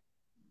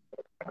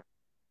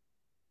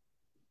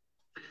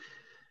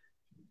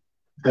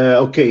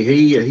 Okay,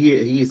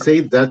 he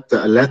said that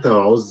Lat,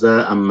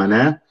 Uzza and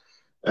Manah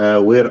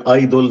were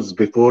idols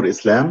before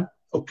Islam.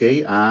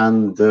 Okay,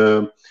 and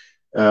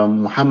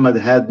Muhammad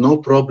had no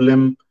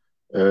problem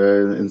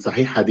in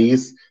Sahih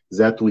Hadith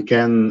that we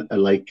can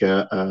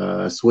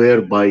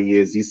swear by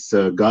these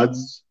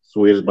gods,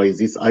 swear by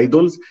these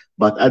idols,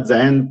 but at the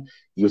end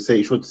you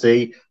should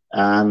say,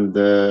 and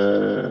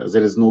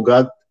there is no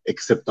God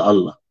except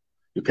Allah.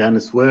 You can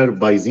swear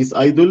by these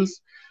idols,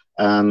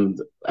 and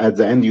at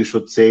the end you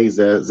should say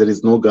that there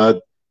is no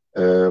God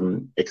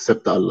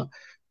except Allah.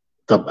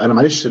 طب انا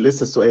معلش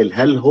لسه السؤال،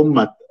 هل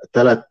هم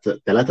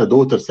ثلاثه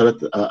دوتر،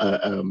 3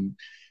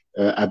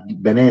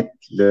 بنات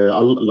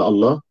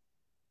لله؟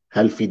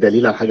 هل في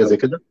دليل على حاجه زي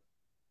كده؟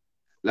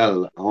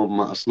 لا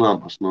هم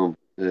اصنام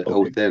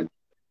اوثان.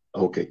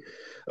 Okay,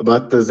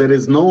 but there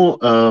is no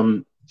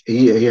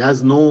he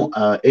has no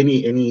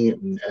any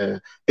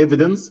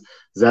evidence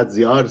that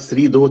they are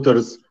 3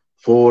 daughters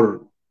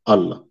for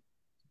Allah.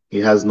 He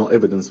has no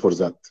evidence for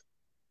that.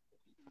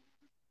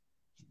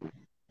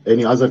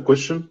 Any other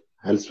question?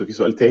 هل في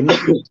سؤال تاني؟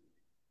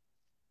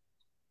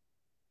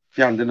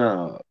 في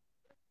عندنا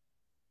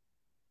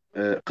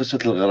قصة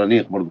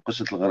الغرانيق برضو.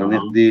 قصة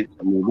الغرانيق دي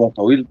موضوع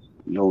طويل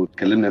لو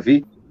اتكلمنا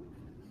فيه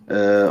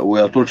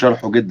ويطول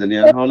شرحه جدا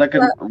يعني، ولكن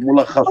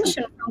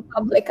ملخصه.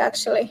 Public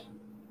actually.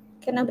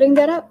 Can I bring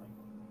that up?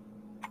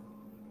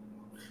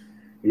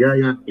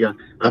 Yeah.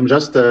 I'm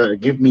just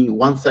give me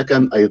 1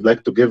 second. I'd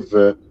like to give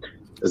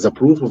the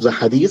proof of the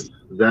hadith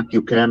that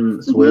you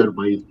can swear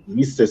by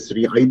these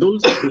 3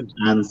 idols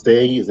and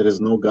say there is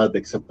no God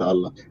except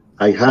Allah.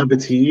 I have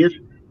it here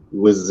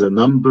with the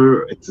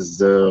number. It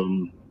is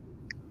I'll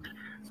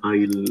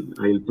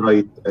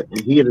try it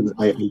here.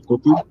 I'll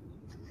copy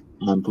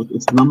and put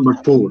it's number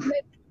 4.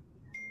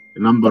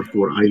 Number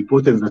 4. I'll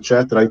put in the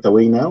chat right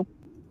away now.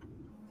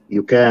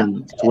 You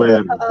can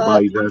swear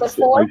by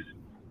that.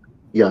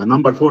 Yeah,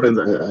 number 4, and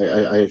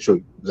I show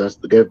you.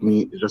 Just give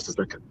me just a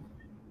second.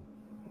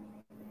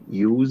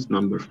 Use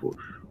number 4.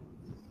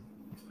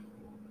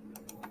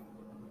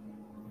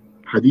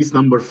 Hadith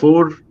number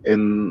 4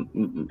 in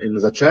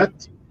the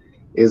chat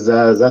is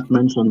that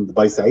mentioned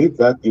by Said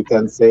that you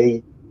can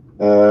say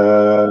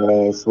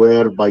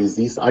swear by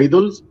these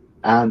idols,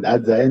 and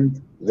at the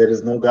end there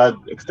is no God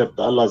except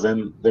Allah,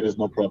 then there is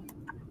no problem.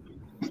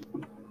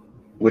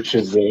 Which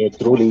is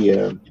truly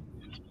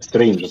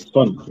strange. It's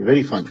fun,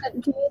 very fun.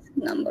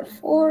 Number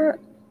 4.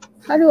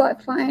 How do I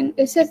find?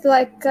 Is it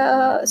like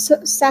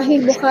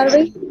Sahih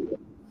Bukhari?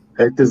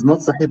 It is not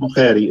Sahih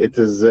Bukhari. It's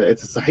a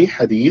Sahih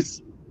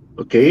Hadith,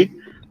 okay,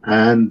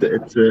 and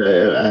it's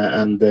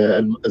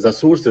the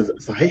source is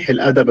Sahih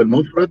al-Adab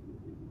al-Mufrad,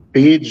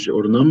 page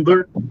or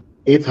number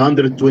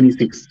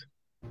 826,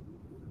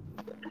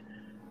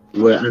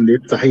 and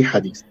it's Sahih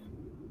Hadith.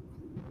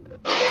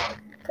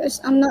 Because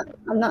I'm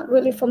not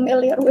really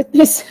familiar with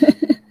this.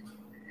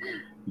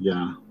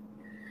 Yeah.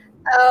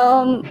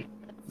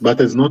 But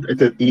it's not.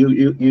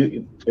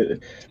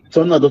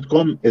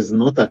 Sunnah.com is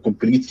not a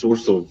complete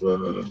source of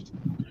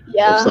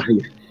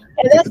Sahih.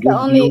 And that's the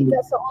only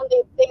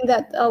thing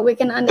that we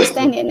can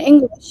understand in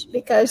English,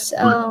 because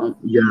yeah,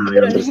 I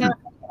understand.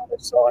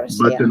 Source,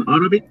 but in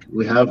Arabic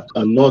we have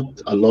a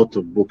lot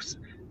of books,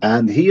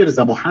 and here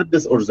the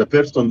muhaddis or the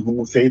person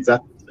who says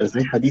that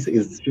Sahih Hadith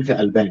is Sheikh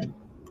Al-Albani.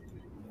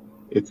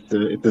 It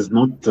is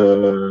not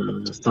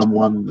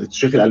someone. It's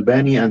Sheikh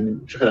Al-Albani,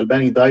 and Sheikh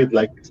Al-Albani died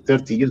like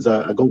 30 years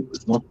ago.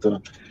 It's not.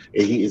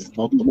 He is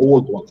not the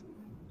old one.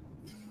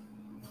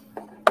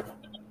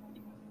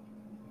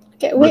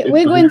 Okay,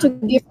 we're going to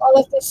give all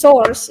of the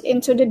source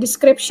into the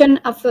description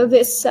after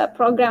this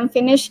program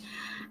finish,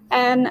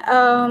 and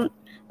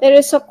there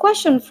is a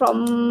question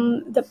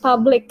from the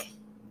public.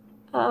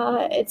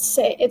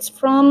 It's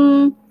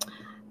from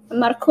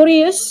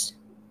Mercurius.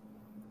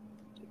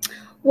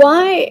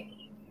 Why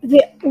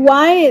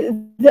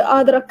the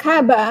other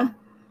Kaaba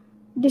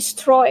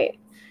destroyed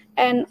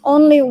and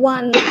only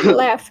one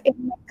left in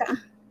Mecca?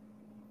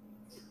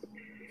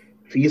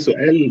 في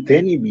سؤال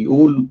تاني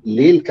بيقول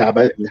ليه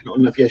الكعبة اللي احنا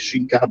قلنا فيها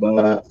 20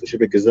 كعبة في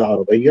شبه الجزيرة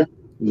العربية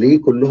ليه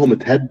كلهم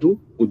اتهدوا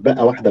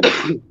واتبقى واحدة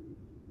بس؟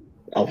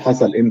 أو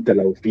حصل إمتى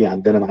لو في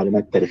عندنا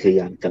معلومات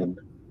تاريخية عن الكلام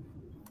ده؟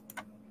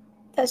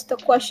 That's the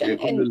question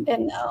in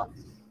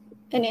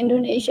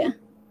Indonesia.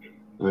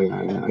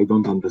 I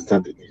don't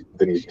understand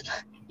Indonesian.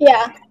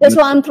 Yeah, that's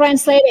why I'm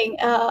translating.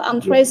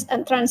 I'm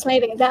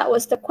translating. That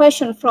was the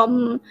question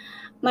from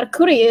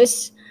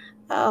Mercurius.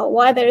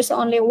 Why there is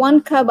only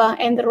one Kaaba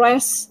and the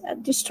rest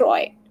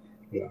destroyed.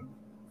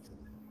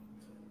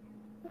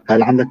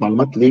 هل عندك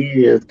معلومات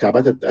ليه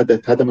الكعبات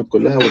اتهدمت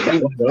كلها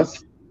واتبقى واحدة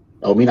بس؟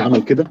 أو مين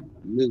عمل كده؟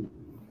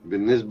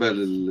 بالنسبة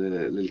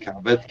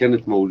للكعبات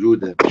كانت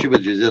موجودة في شبه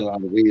الجزيرة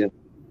العربية،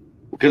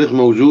 وكانت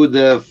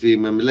موجودة في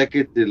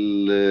مملكة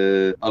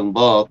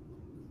الأنباط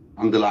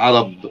عند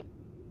العرب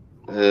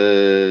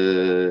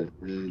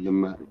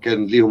لما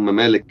كان ليهم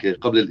ممالك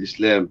قبل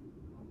الإسلام،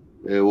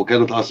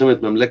 وكانت عاصمة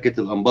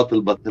مملكة الأنباط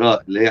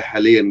البتراء اللي هي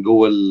حاليا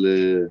جوه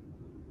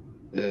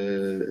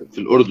في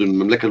الأردن،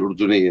 المملكة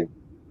الأردنية.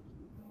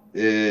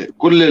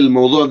 كل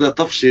الموضوع ده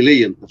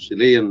تفصيليا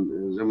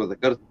زي ما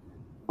ذكرت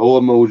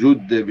هو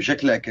موجود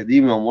بشكل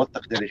أكاديمي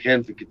وموثق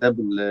تاريخيا في كتاب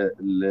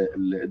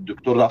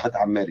الدكتور رأفت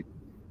عماري.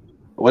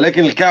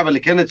 ولكن الكعبة اللي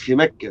كانت في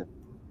مكة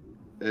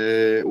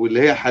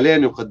واللي هي حاليا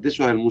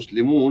يقدسها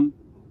المسلمون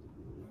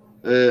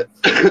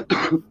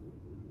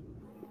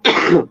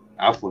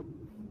عفوا،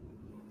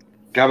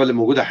 الكعبة اللي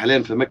موجودة حاليا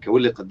في مكة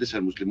واللي يقدسها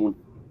المسلمون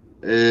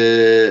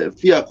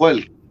في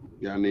أقوال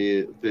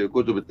يعني في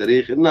كتب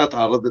التاريخ إنها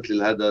تعرضت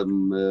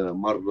للهدم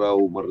مرة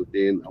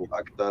ومرتين أو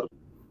أكثر،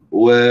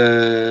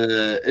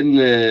 وإن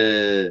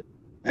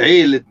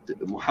عيلة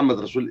محمد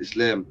رسول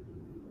الإسلام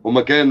هم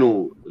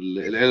كانوا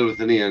العيلة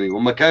الوثنية، يعني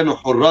هم كانوا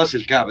حراس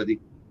الكعبة دي.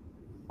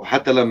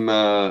 وحتى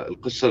لما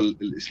القصة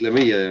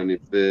الإسلامية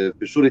يعني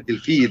في سورة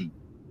الفيل،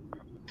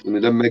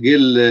 لما جه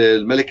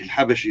الملك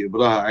الحبشي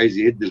إبراهة عايز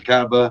يهد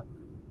الكعبة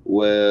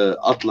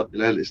وأطلق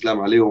إله الإسلام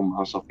عليهم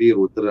عصافير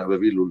وتر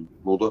أبابيل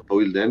والموضوع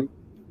الطويل ده يعني.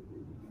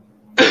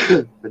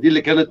 فدي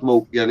اللي كانت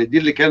دي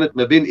اللي كانت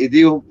ما بين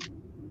إيديهم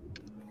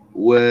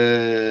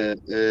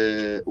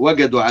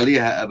ووجدوا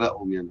عليها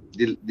آبائهم، يعني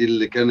دي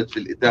اللي كانت في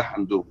الإتاحة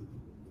عندهم.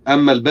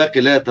 أما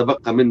الباقي لا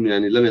يتبقى منه،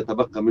 يعني لم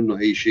يتبقى منه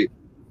أي شيء.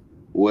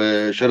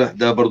 وشرح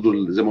ده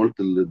برضو زي ما قلت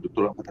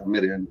الدكتور رأفت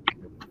عماري يعني.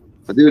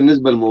 فدي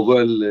بالنسبة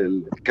لموضوع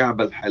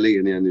الكعبة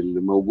حاليا يعني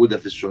اللي موجودة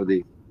في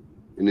السعودية،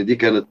 إن دي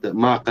كانت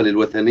معقل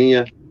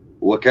الوثنية،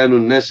 وكانوا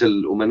الناس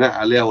الأمناء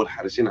عليها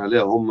والحارسين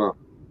عليها هم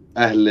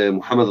أهل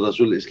محمد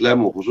رسول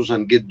الإسلام، وخصوصا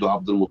جده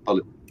عبد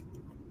المطلب.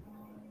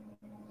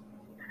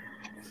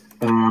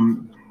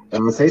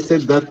 They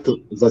said that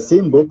the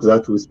same book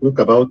that we spoke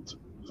about,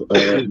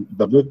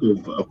 the book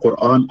of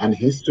Quran and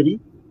history,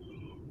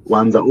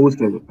 when the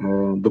author,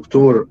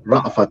 Dr.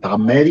 Ra'fat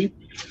Ammari,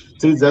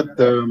 says that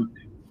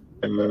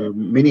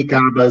many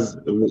Kaabas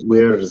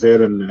were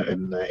there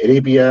in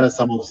Arabia.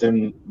 Some of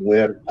them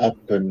were up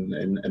in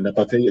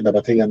the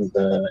Nabatean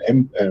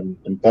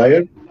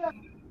Empire.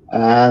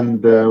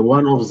 And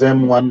one of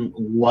them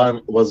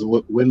was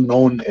well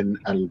known in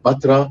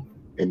Al-Batra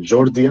in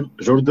Jordan.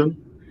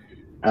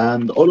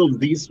 And all of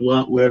these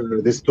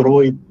were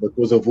destroyed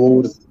because of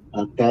wars,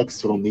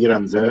 attacks from here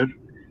and there.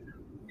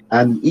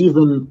 And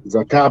even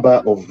the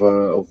Kaaba of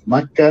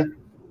Mecca,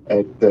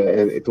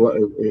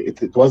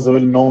 it was well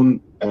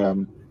known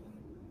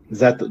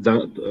that the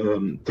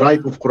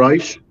tribe of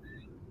Quraysh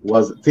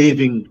was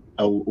saving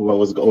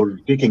or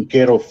taking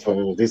care of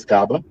this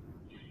Kaaba.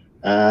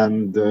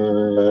 And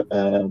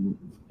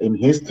in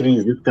history,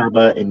 this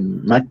Kaaba in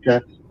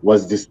Mecca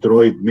was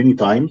destroyed many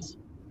times.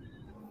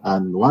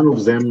 And one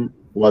of them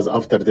was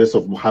after death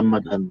of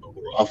Muhammad and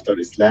after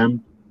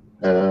Islam.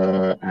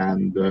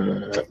 And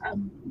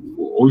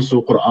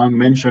also Quran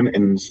mentioned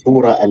in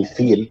Surah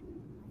Al-Fil,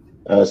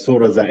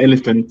 Surah the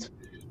elephant,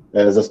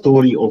 the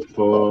story of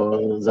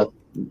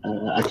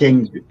a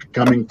king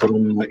coming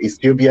from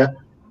Ethiopia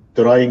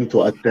trying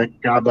to attack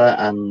Kaaba,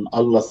 and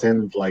Allah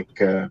sent like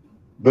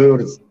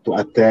birds to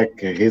attack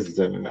his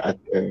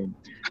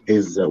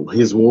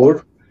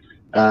war,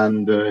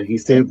 and he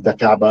saved the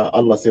Kaaba.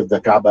 Allah saved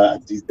the Kaaba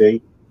at this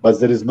day. But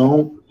there is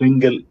no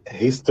single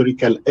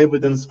historical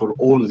evidence for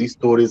all these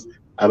stories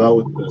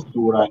about the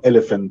Surah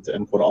Elephant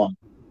in Quran,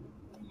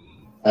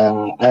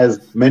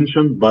 as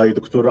mentioned by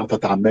Dr.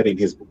 Ra'fat Ammari in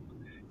his book.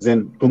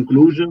 Then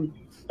conclusion,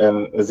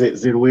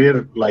 there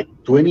were like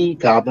 20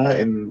 Kaaba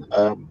in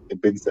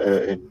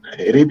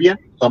Arabia.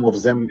 Some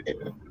of them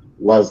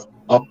was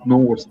up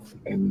north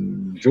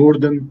in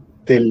Jordan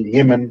till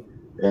Yemen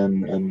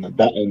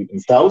in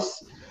south.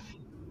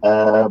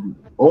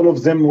 All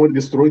of them were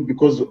destroyed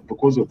because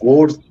of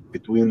wars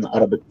between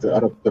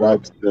Arab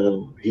tribes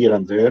here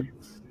and there.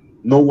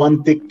 No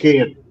one took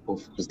care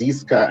of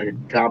these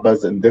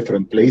Kaabas in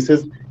different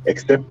places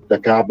except the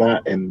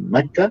Kaaba in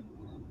Mecca,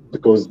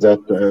 because the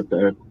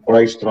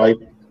Quraysh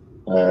tribe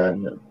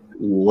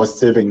was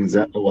saving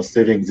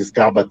this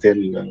Kaaba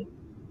till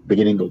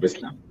beginning of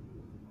Islam.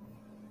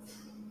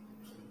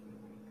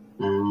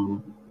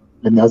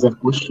 Any other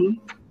question?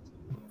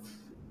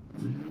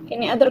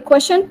 Any other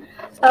question?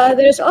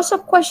 There is also a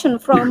question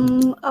from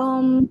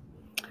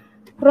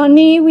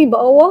Ronnie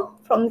Wibowo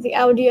from the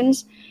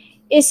audience.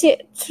 Is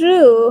it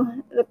true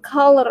the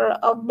color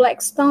of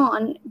black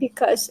stone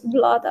because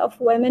blood of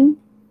women?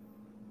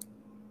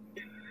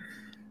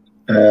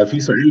 في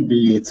سؤال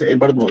بيتسأل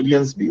برضه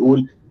اودينس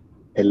بيقول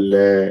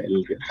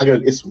الحجر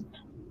الاسود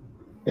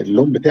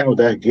اللون بتاعه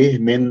ده جه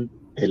من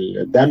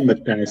الدم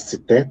بتاع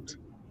الستات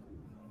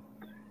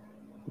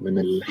من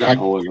الحج. لا،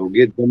 هو لو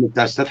جه الدم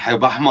بتاع الستات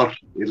هيبقى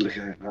احمر،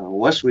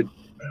 هو اسود.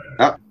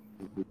 لا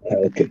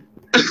اوكي.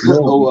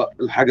 هو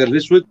الحجر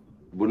الاسود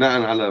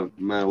بناء على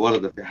ما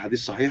ورد في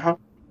احاديث صحيحه.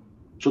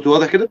 صوتي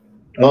واضح كده؟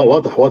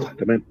 واضح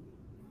تمام.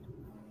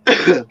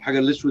 الحجر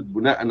الاسود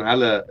بناء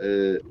على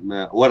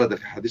ما ورد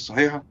في احاديث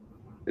صحيحه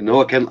ان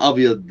هو كان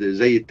ابيض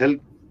زي الثلج،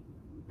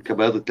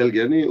 كبياض الثلج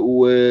يعني،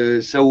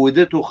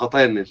 وسودته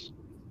خطايا الناس.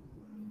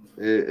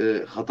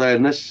 خطايا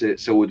الناس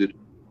سودته،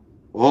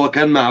 وهو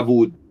كان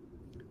معبود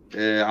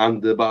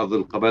عند بعض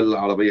القبائل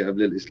العربيه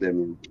قبل الاسلام،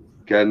 يعني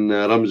كان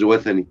رمز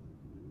وثني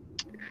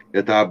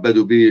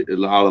يتعبدوا به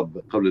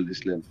العرب قبل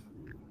الاسلام.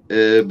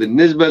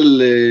 بالنسبه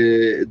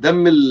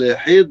لدم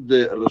الحيض،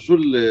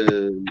 الرسول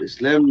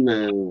الاسلام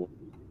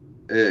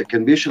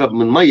كان بيشرب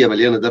من ميه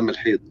مليانه دم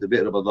الحيض في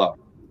بئر بضاعه،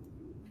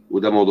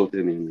 وده موضوع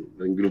تاني يعني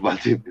هنجيله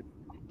بعدين،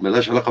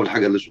 ملهاش علاقه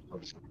بالحجر الاسود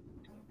خالص.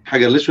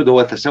 الحجر الاسود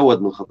هو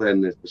تسود من خطايا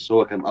الناس، بس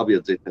هو كان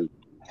ابيض زي الثلج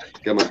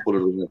كما تقول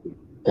الروايات.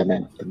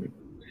 تمام.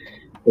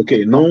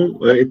 Okay, no,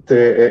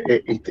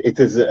 it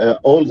is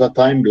all the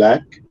time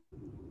black,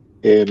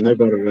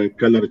 never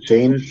color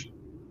change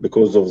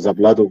because of the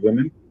blood of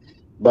women.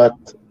 But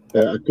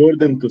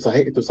according to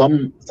some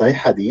Sahih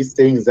hadith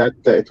saying that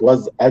it was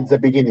at the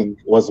beginning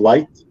was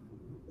white,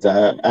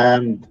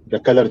 and the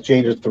color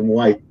changed from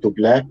white to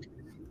black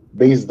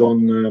based on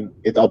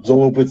it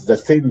absorbs the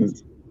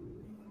sins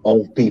of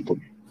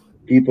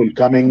people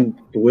coming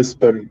to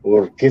whisper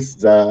or kiss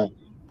the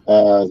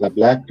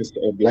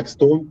black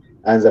stone,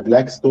 and the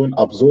black stone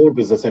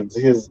absorbs the sins.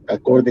 This is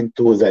according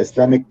to the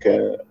Islamic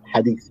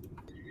hadith.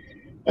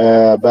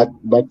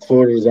 But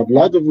for the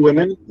blood of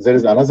women, there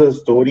is another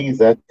story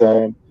that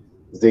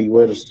they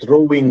were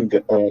throwing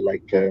the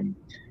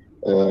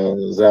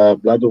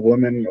blood of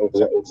women of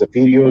the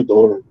period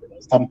or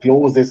some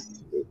clothes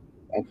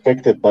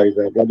affected by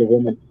the blood of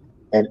women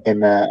in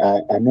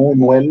a known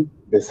well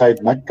beside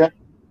Mecca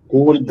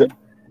called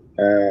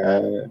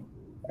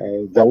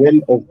the well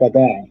of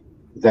Bada'.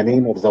 The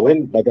name of the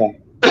well, Bada'.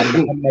 And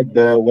Muhammad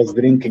was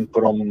drinking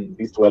from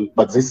this well,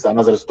 but this is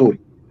another story.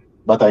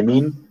 But I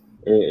mean,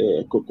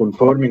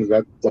 confirming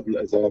that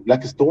the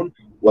black stone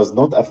was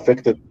not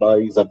affected by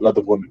the blood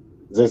of women.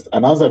 There's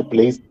another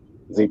place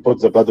they put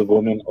the blood of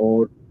women,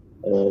 or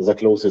the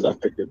clothes is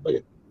affected by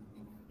it.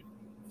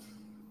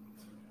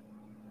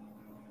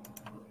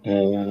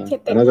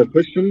 Another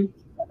question?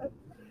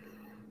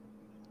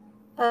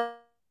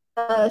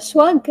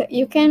 Swag,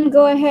 you can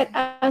go ahead,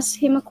 ask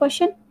him a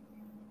question.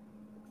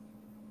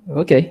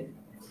 Okay.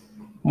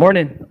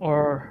 Morning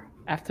or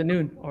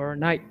afternoon or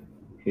night.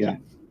 Yeah.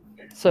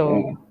 So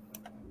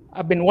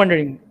I've been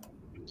wondering,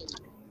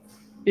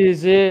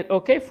 is it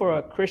okay for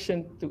a Christian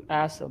to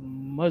ask a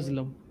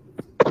Muslim,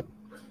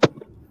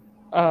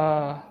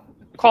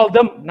 call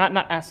them,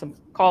 not ask them,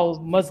 call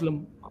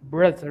Muslim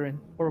brethren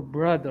or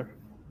brother?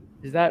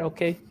 Is that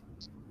okay?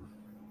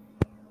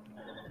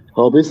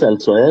 هو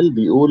بيسأل سؤال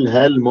بيقول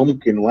هل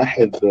ممكن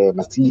واحد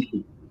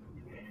مسيحي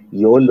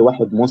يقول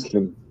لواحد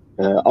مسلم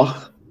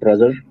أخ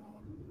brother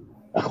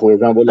أخويا،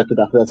 زي ما بقول لك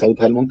كده أخويا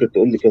سعيد، هل ممكن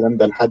تقول لي كلام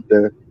ده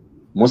لحد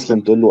مسلم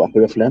تقول له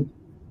أخويا فلان؟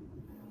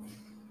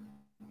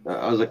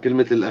 قصدك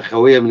كلمة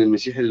الأخوية من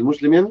المسيحي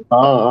للمسلم يعني؟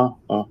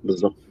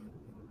 بالظبط.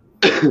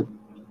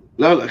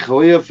 لا،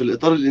 الأخوية في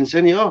الإطار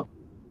الإنساني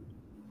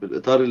في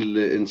الإطار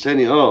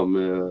الإنساني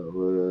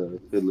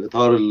في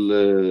الإطار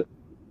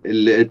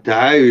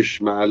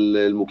التعايش مع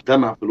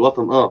المجتمع في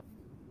الوطن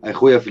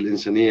أخويا في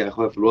الإنسانية،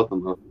 أخويا في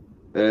الوطن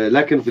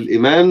لكن في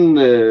الإيمان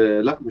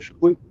لا، مش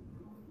أخويا.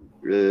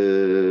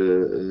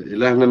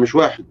 إلهنا مش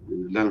واحد،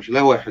 إلهنا مش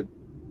إله واحد،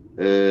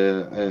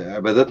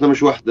 عباداتنا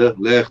مش واحدة،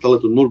 لا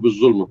يختلط النور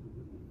بالظلمة.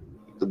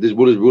 القديس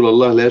بولس بيقول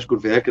الله لا يسكن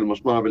في هيكل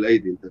مصنوع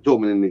بالأيدي. أنت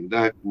تؤمن إن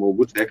إلهك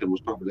موجود في هيكل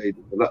مصنوع بالأيدي؟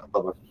 لا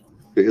طبعا.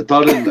 في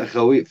إطار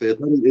الأخوية، في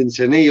إطار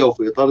الإنسانية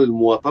وفي إطار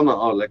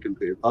المواطنة لكن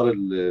في إطار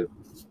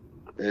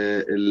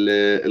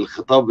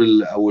الخطاب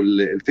أو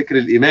الفكر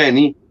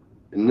الإيماني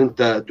إن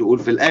أنت تقول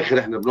في الآخر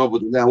إحنا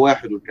بنعبد إله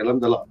واحد والكلام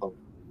ده، لا طبعا.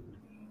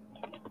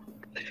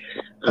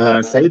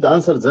 Said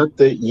answered that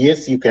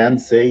yes, you can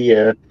say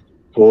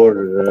for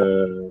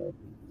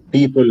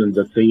people in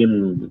the same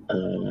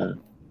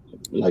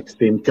like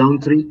same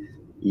country,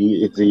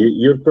 it's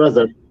your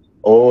brother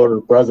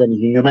or brother in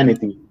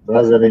humanity,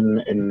 brother in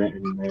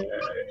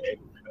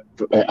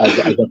as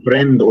a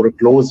friend or a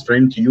close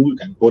friend to you, you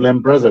can call him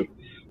brother,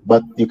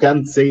 but you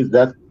can't say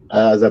that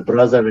as a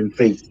brother in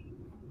faith.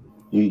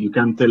 You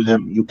can't tell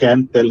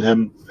him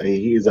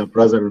he is a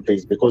brother in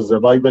faith, because the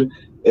Bible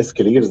is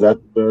clear that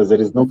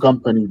there is no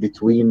company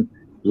between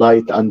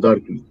light and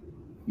darkness.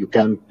 You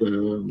can't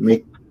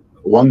make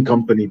one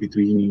company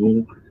between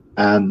you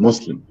and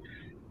Muslim.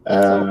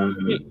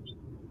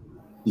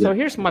 So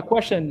here's my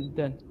question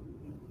then.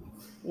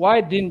 Why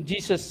didn't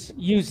Jesus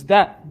use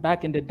that back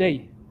in the day?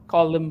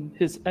 Call them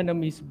his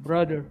enemies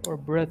brother or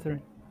brethren.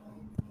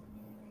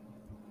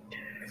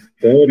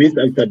 فهو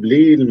بيسأل طب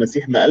ليه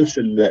المسيح ما قالش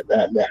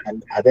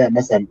الأعداء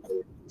مثلا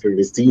في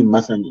الفلسطين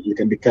مثلا اللي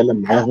كان بيتكلم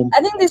معاهم؟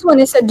 I think this one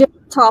is a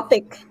different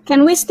topic.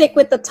 Can we stick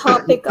with the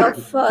topic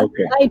of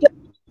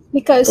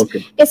because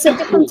it's a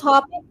different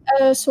topic.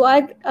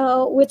 Swag,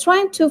 we're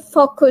trying to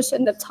focus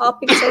on the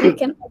topic so we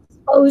can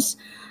expose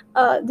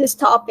this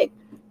topic.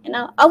 And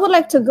I would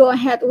like to go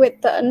ahead with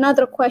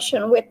another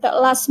question with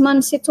last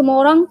month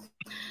Situmorang.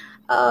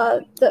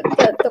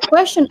 The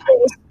question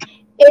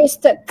is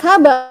the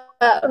Kaaba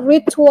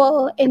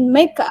ritual in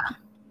Mecca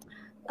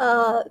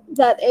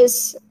that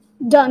is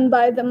done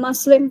by the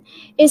Muslim,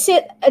 is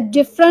it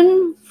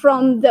different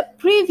from the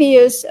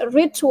previous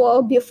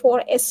ritual before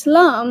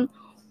Islam,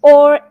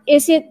 or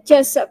is it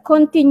just a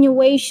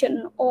continuation,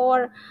 or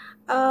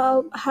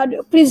how to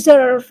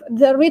preserve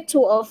the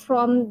ritual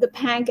from the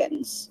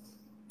pagans?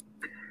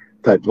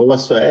 طيب هو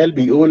السؤال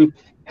بيقول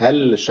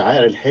هل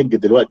شعائر الحج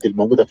دلوقتي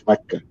الموجودة في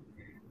مكة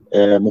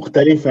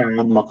مختلفة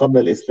عن ما قبل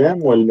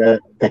الإسلام ولا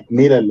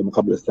تكملة لما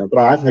قبل الإسلام؟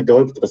 طبعا عارف انك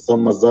جاوبت، بس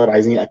هم الظاهر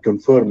عايزين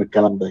يكونفيرم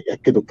الكلام ده،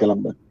 يأكدوا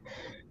الكلام ده.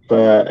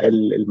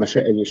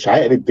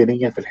 فالشعائر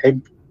الدينية في الحج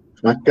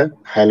في مكة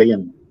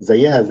حاليا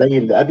زيها زي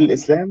اللي قبل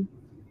الإسلام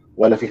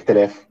ولا في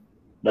اختلاف؟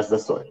 بس ده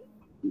السؤال.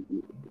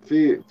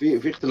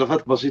 في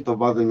اختلافات بسيطة في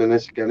بعض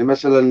المناسك. يعني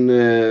مثلا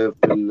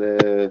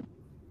في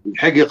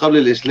الحج قبل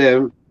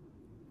الإسلام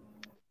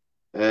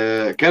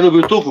كانوا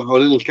بيطوفوا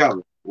حوالين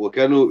الكعبة،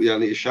 وكانوا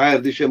يعني الشعائر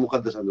دي شيء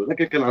مقدس عندهم،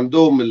 لكن كان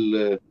عندهم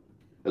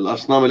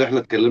الأصنام اللي احنا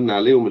اتكلمنا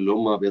عليهم اللي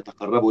هم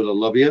بيتقربوا إلى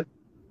الله بيها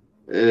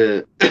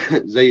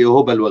زي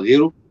هبل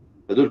وغيره،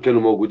 فدول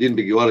كانوا موجودين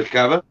بجوار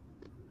الكعبة.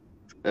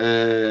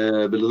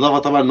 بالإضافة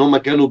طبعا إن هم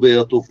كانوا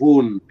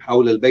بيطوفون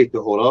حول البيت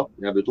عراة،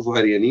 يعني بيطوفوا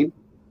عريانين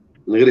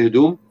من غير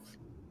هدوم.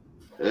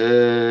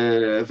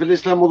 في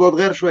الإسلام الموضوع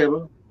اتغير شوية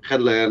بقى،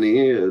 خلى يعني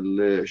إيه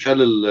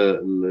شال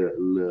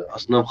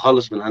الأصنام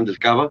خالص من عند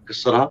الكعبة،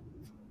 كسرها،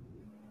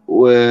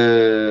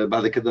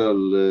 وبعد كده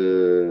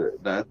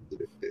بقت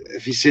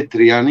في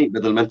ستر، يعني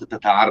بدل ما أنت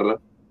تتعرى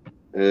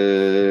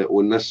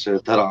والناس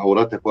ترى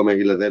عوراتك وما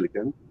إلى ذلك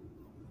يعني.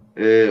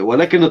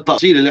 ولكن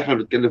التأصيل اللي احنا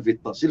بنتكلم فيه،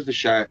 التأصيل في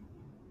الشعائر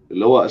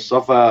اللي هو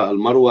الصفا،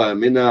 المروة،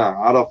 منى،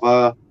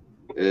 عرفة،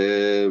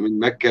 من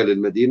مكة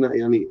للمدينة،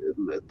 يعني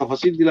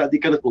التفاصيل دي لا، دي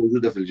كانت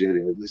موجودة في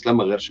الجاهلية، الإسلام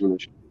ما غيرش منها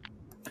شيء.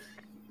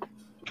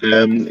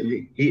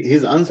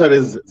 His answer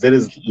is there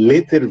is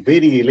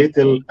very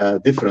little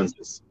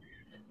differences.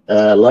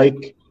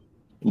 Like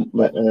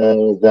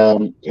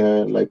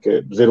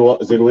there were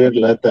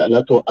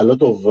a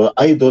lot of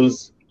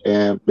idols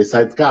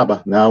besides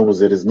Kaaba. Now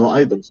there is no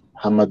idols.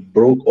 Muhammad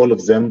broke all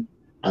of them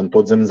and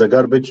put them in the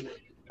garbage,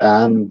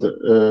 and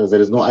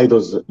there is no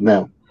idols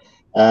now.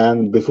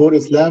 And before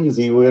Islam,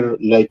 they were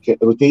like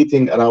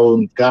rotating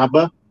around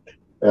Kaaba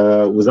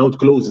without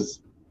clothes.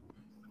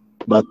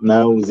 But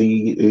now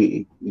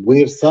they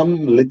wear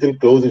some little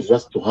clothes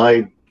just to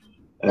hide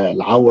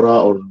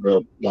al-awra, or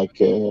the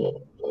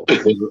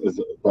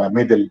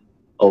middle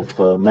of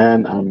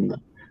man, and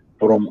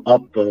from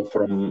up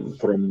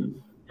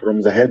from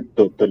the head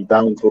to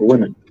down for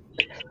women.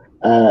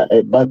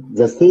 But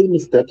the same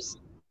steps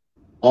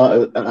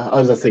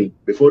are the same.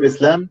 Before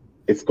Islam,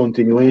 it's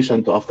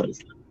continuation to after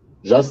Islam.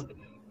 Just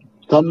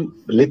some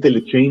little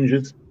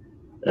changes,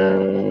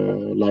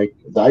 like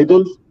the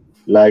idols,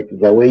 like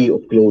the way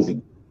of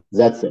clothing.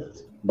 That's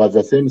it. But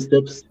the same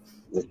steps,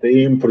 the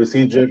same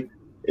procedure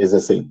is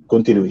the same.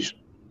 Continuation.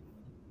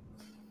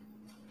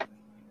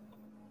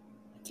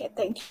 Okay,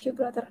 thank you,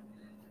 brother.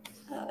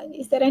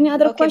 Is there any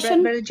other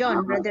question? Brother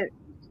John, Brother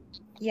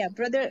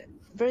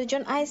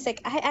John Isaac,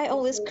 I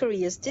always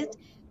curious.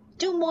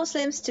 Do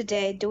Muslims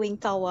today doing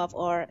tawaf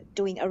or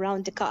doing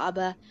around the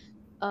Kaaba,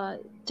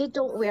 they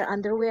don't wear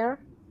underwear?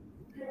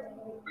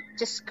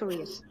 Just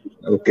curious.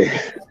 اوكي.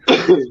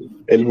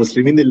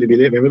 المسلمين اللي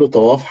بيعملوا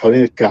طواف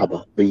حوالين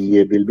الكعبة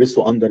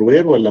بيلبسوا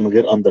اندروير ولا من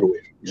غير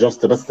اندروير؟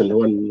 جاست بس اللي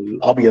هو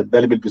الابيض ده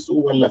اللي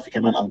بيلبسوه، ولا في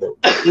كمان اندروير؟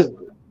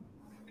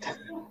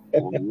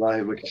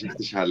 والله ما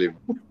كشفتش عليهم.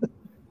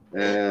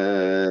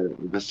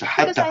 بس Because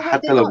حتى I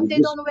heard لو they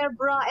بيلبسوا don't wear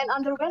bra and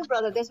underwear,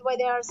 brother. That's why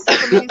they are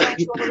committing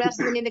sexual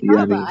harassment in the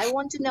Kaaba. يعني I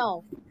want to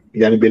know.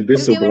 يعني Do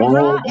بيلبسوا they wear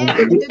برا bra and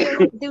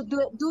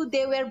do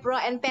they wear bra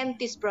and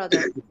panties,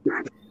 brother?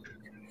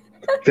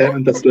 فاهم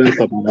انت السؤال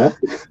طبعا، ها؟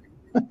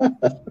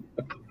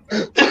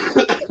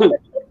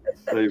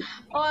 طيب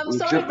Oh, I'm ما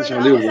sorry, كشفتش brother. I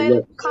عليهم was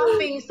والله.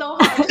 coughing so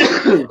hard.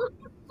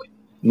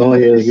 No,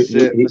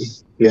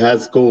 بس he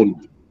has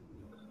cold.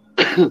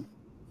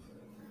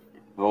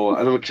 هو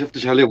انا ما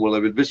كشفتش عليهم ولا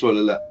بيلبسوا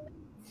ولا لا،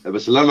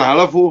 بس اللي انا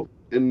اعرفه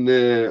ان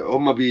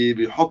هم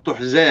بيحطوا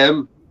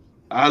حزام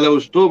على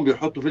وسطهم،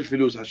 بيحطوا فيه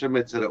الفلوس عشان ما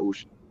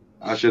يتسرقوش،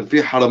 عشان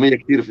في حرامية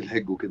كتير في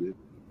الحج وكده.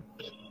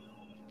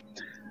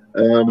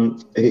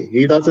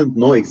 He doesn't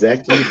know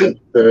exactly,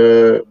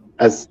 but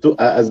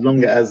as long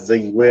as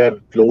they wear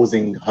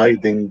clothing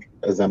hiding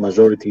the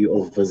majority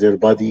of their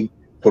body,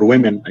 for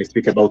women, I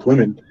speak about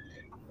women,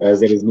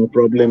 there is no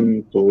problem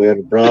to wear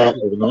bra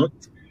or not.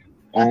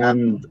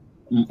 And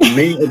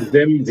many of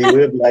them, they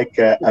wear like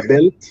a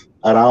belt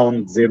around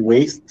their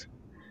waist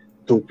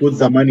to put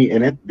the money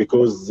in it,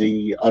 because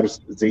there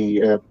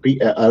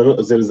are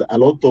a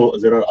lot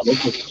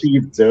of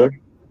thieves there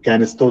can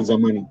steal the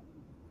money.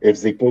 If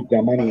they put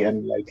the money in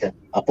like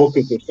a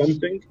pocket or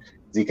something,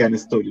 they can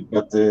steal it.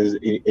 But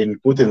they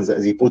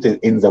put it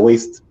in the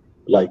waist,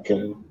 like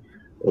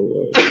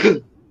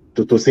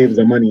to save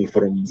the money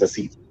from the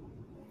thief.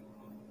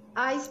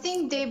 I think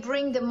they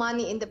bring the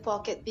money in the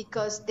pocket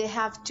because they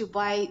have to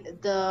buy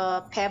the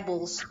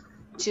pebbles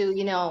to,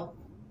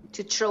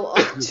 to throw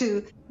up to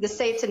the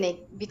satanic,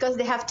 because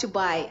they have to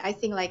buy. I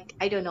think like,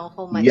 I don't know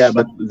how much. Yeah,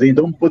 but they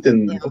don't put in.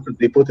 Yeah.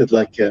 They put it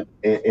like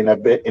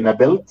in a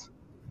belt.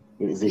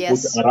 They Yes.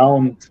 put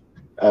around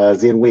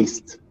their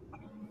waist.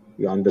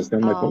 You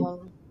understand my point?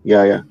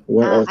 Yeah.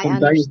 Well, I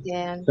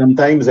understand.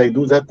 sometimes I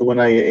do that when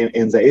I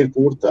in the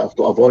airport. I have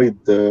to avoid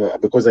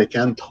because I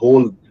can't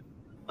hold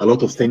a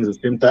lot of things at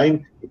the same time.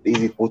 It's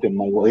easy to put in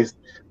my waist,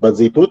 but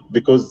they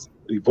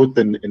put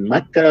in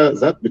Mecca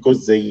that because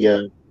they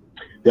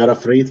are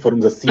afraid from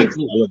the thieves.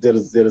 There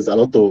is a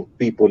lot of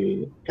people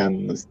can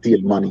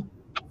steal money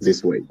this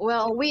way.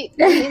 Well, we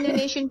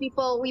Indonesian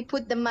people, we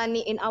put the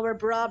money in our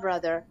bra,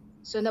 brother,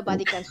 so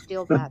nobody can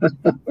steal that.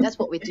 That's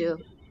what we do.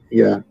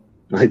 Yeah,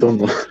 I don't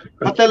know.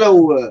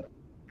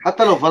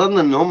 حتى لو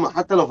فرضنا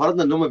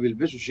ان هم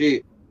بيلبسوا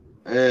شيء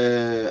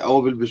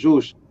او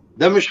بيلبسوش،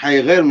 ده مش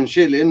هيغير من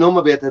شيء، لان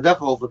هم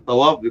بيتدافعوا في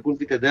الطواف، بيكون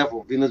في تدافع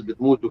وفي ناس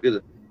بتموت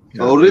وكده،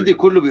 فاوريدي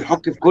كله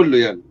بيحك في كله،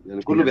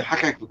 يعني كله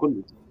بيحكك في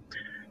كله.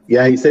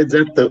 Yeah, he said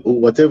that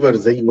whatever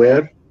they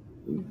wear,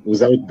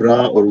 without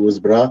bra or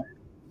with bra,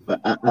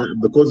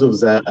 because of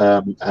the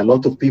a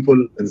lot of people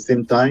at the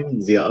same time,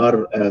 they are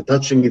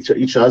touching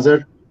each other.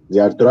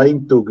 They are trying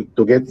to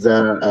get the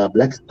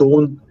black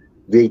stone.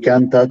 They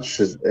can touch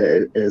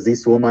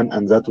this woman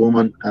and that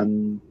woman,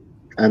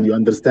 and you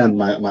understand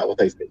what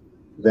I say.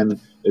 Then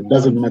it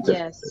doesn't matter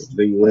if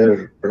they wear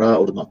bra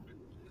or not.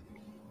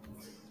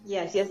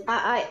 Yes.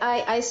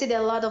 I see a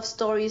lot of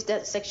stories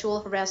that sexual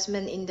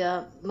harassment in the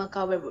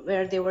Mecca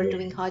where they were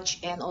doing Hajj,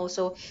 and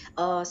also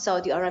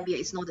Saudi Arabia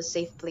is not a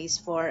safe place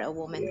for a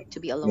woman to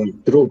be alone.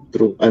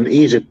 True. And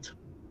Egypt,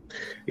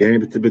 يعني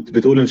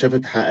بتقول ان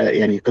شافت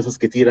يعني قصص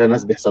كتيره،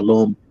 ناس بيحصل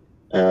لهم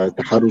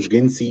تحرش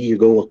جنسي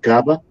جوه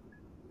الكعبه،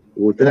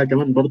 وطلع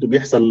كمان برضو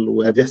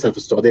بيحصل في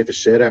السعوديه في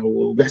الشارع،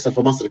 وبيحصل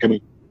في مصر كمان.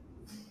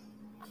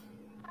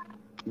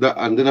 لا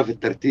عندنا في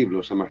الترتيب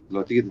لو سمحت،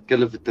 لو تيجي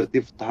تتكلم في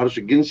الترتيب في التحرش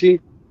الجنسي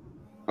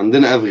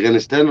عندنا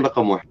أفغانستان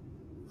رقم 1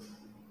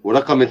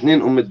 ورقم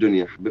 2 أم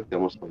الدنيا حبيبتي يا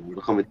مصر،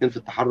 ورقم 2 في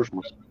التحرش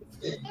مصر.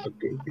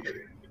 Okay.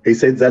 He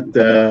said that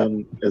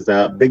the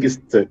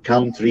biggest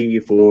country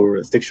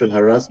for sexual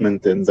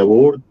harassment in the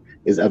world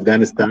is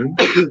Afghanistan.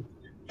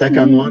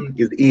 Second one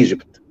is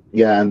Egypt.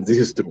 Yeah, and this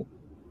is true.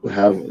 We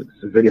have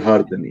very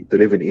hard to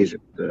live in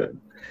Egypt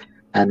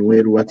and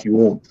wear what you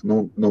want.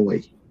 No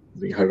way.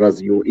 They harass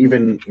you.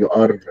 Even you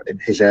are in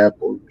hijab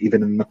or even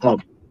in niqab,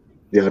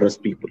 they harass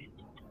people.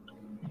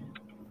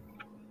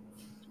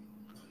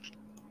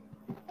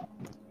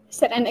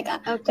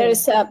 There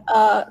is a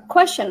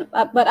question,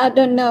 but I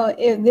don't know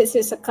if this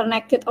is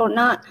connected or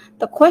not.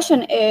 The question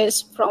is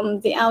from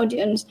the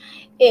audience: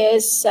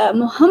 is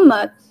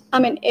Muhammad? I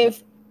mean,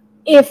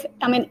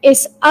 is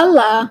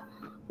Allah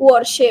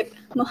worship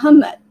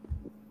Muhammad?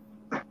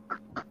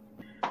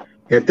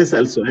 هي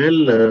بتسأل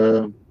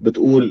سؤال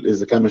بتقول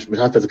إذا كان مش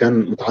عارفة إذا كان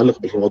متعلق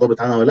بالموضوع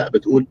بتاعنا ولا لا.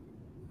 بتقول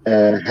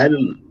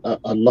هل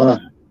الله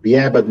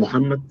بيعبد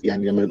محمد؟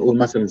 يعني لما نقول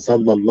مثلا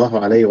صلى الله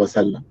عليه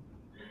وسلم،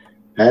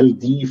 هل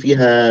دي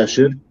فيها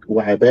شرك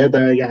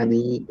وعبادة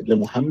يعني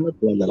لمحمد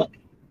ولا لا؟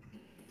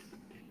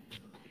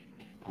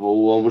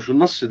 هو مش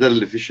النص ده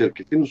اللي فيه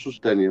شرك، في نصوص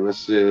تانية،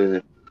 بس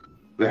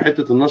في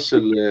حتة النص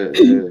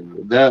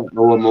ده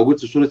هو موجود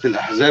في سورة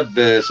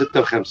الأحزاب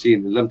 56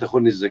 إن لم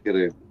تخن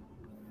الذاكرة.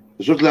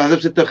 في سورة الأحزاب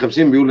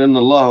 56 بيقول إن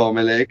الله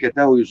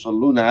وملائكته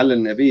يصلون على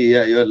النبي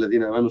يا أيها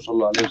الذين آمنوا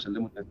صلوا عليه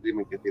وسلموا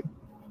تسليما كثيرا.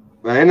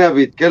 فهنا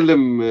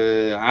بيتكلم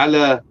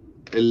على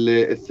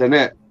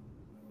الثناء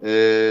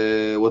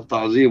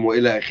والتعظيم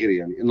والى اخره،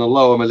 يعني ان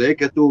الله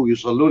وملائكته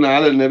يصلون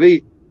على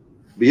النبي،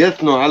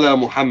 بيثنوا على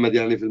محمد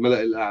يعني في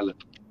الملأ الاعلى.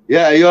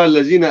 يا ايها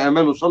الذين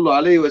امنوا صلوا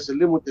عليه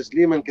وسلموا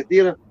تسليما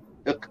كثيرا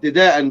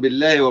اقتداء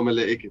بالله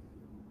وملائكته.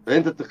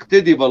 فانت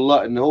تقتدي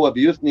بالله ان هو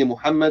بيثني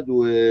محمد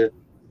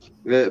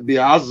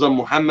وبيعظم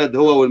محمد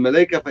هو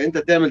والملائكه، فانت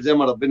تعمل زي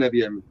ما ربنا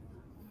بيعمل.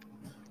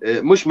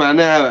 مش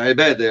معناها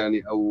عباده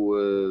يعني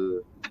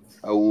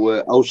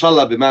او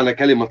صلاه بمعنى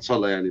كلمه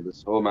صلاه يعني،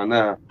 بس هو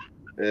معناها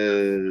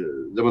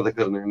زي ما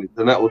ذكرنا يعني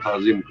ثناء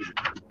وتعظيم وكده.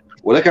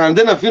 ولكن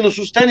عندنا في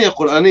نصوص تانية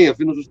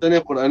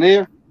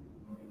قرآنية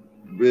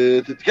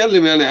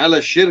بتتكلم يعني على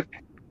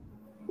الشرك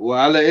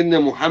وعلى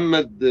ان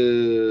محمد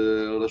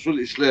رسول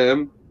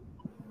الاسلام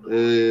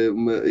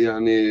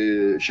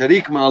يعني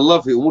شريك مع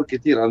الله في امور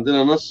كتير.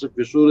 عندنا نص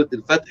في سورة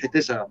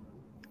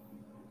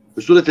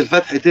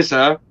الفتح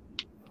 9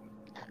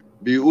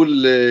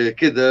 بيقول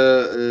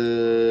كده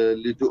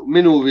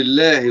لتؤمنوا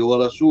بالله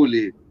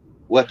ورسوله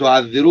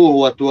وتعذروه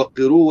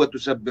وتوقروه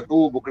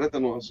وتسبحوه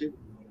بكرة وأصيلا.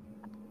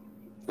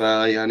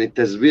 فيعني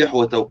التسبيح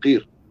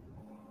وتوقير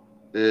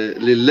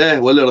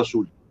لله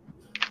ولرسوله.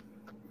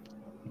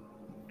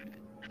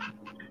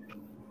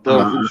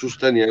 طبعا في نصوص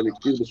ثانيه يعني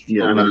كتير، بس مش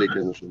أنا عليك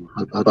يعني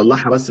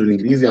هطلعها بس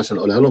بالانجليزي عشان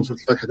اقولها لهم سورة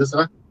الفتح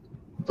 9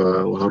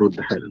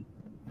 وهرد حالا.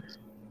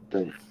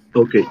 طيب.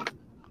 اوكي.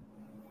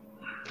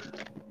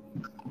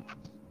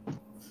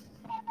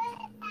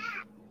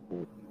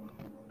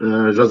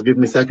 Just give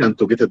me a second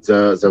to get it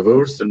the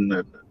verse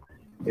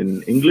in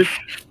English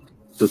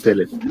to tell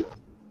it.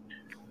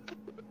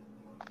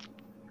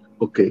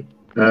 Okay.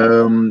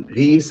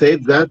 He said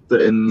that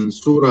in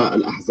Surah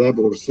Al-Ahzab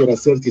or Surah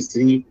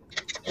 33,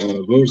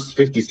 verse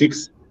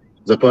 56,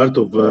 the part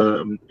of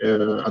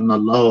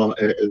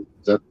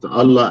that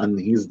Allah and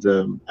His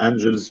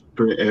angels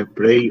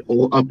pray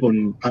upon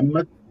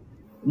Muhammad.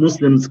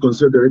 Muslims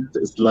consider it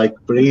as like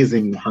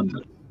praising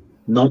Muhammad,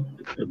 not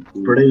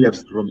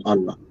prayers from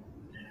Allah.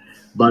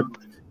 But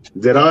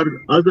there are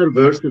other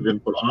verses in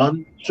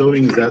Quran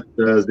showing that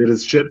there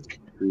is shirk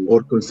or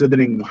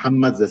considering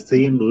Muhammad the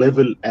same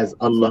level as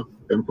Allah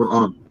in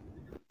Quran.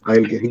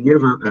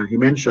 He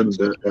mentioned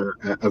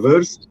a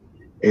verse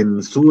in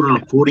Surah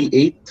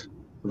 48,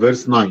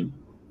 verse 9.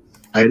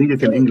 I read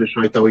it in English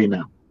right away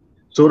now.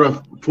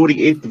 Surah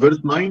 48,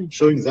 verse 9,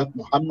 showing that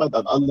Muhammad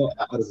and Allah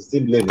are the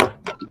same level.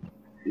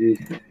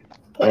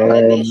 I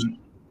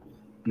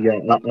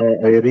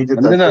read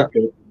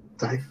it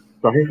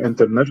Sahih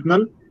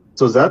International,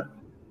 so that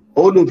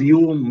all of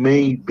you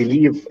may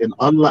believe in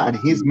Allah and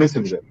His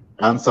Messenger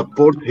and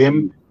support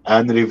Him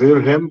and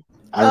revere Him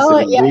and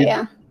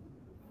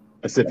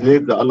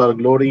celebrate the Allah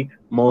glory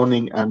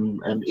morning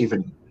and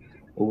evening,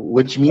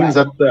 which means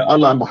that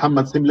Allah and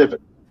Muhammad same level.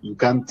 You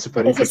can't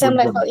separate. It's the same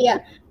level, yeah.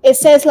 It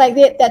says like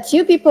that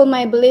you people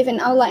might believe in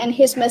Allah and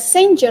His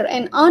Messenger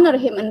and honor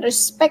Him and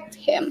respect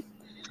Him,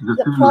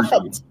 the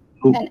Prophet,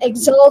 and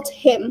exalt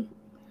Him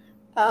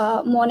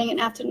morning and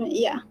afternoon.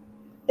 Yeah.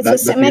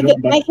 It's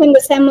make him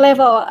the same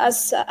level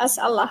as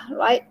Allah,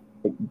 right?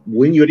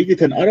 When you read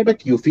it in Arabic,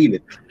 you feel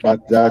it, but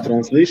the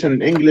translation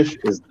in English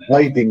is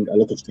hiding a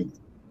lot of things.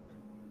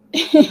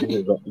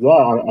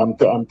 Yeah,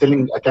 I'm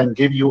telling. I can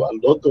give you a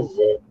lot of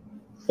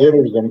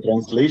errors in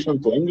translation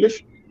to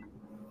English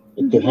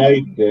to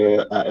hide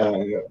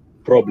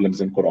problems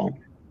in Quran.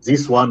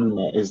 This one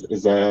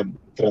is a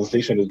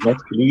translation is not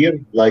clear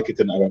like it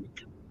in Arabic.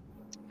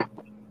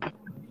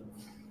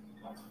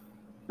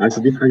 عايز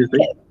تضيف حاجة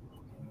تانية؟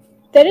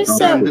 There is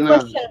a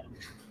question.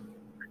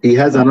 He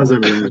has another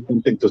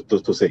something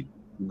to say.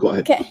 Go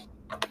ahead. Okay,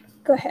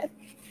 go ahead.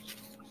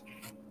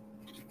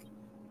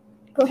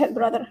 Go ahead,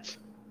 brother.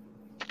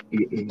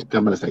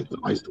 كمل يا سيد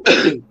عايز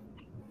تقول.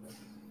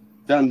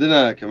 في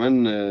عندنا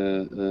كمان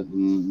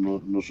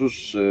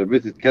نصوص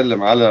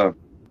بتتكلم على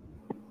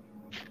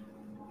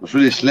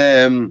رسول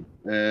الإسلام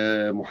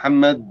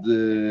محمد،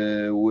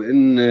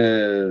 وإن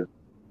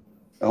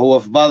هو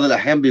في بعض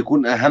الأحيان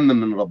بيكون أهم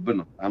من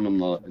ربنا، أهم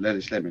من الإله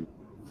الإسلامي.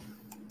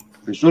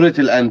 في سورة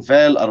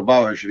الأنفال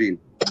 24: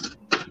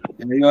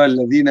 يا أيها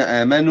الذين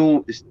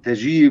آمنوا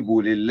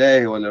استجيبوا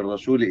لله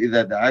وللرسول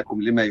إذا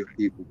دعاكم لما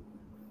يحييكم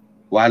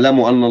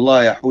واعلموا أن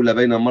الله يحول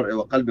بين المرء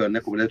وقلبه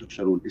وأنكم لا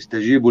تحشرون.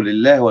 استجيبوا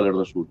لله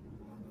وللرسول.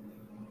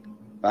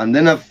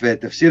 عندنا في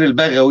تفسير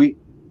البغوي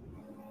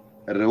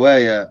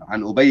الرواية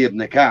عن أبي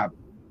بن كعب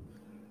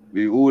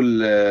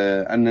بيقول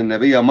أن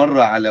النبي مر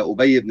على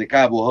أبي بن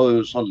كعب وهو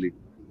يصلي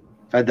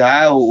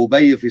فدعاه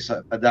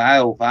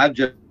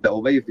فعجل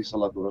أبي في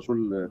صلاته.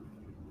 الرسول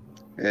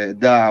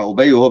دعا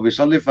أبي وهو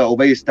بيصلي،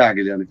 فأبي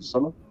استعجل يعني في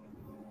الصلاة.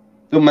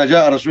 ثم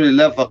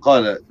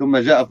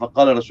جاء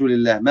فقال رسول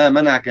الله: ما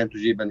منعك أن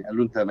تجيبني؟ قال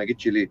له: أنت ما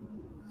جيتش ليه؟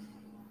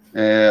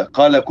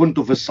 قال: كنت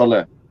في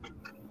الصلاة.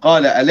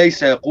 قال: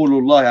 أليس يقول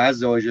الله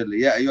عز وجل: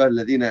 يا أيها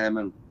الذين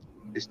آمنوا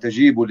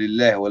استجيبوا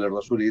لله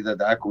وللرسول إذا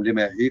دعاكم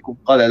لما يحييكم؟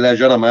 قال: لا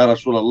جرم يا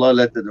رسول الله،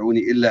 لا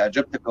تدعوني إلا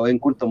أجبتك وإن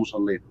كنت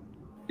مصليا.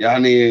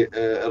 يعني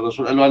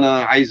الرسول قال له: أنا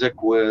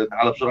عايزك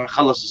وتعالى بسرعة،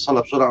 خلص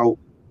الصلاة بسرعة.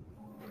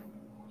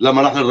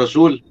 لما راح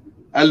للرسول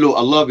قال له: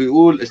 الله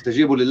بيقول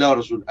استجيبوا لله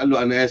والرسول. قال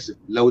له: أنا آسف،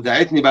 لو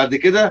دعيتني بعد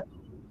كده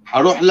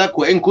هروح لك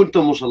وإن كنت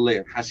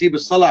مصليا، هسيب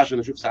الصلاة عشان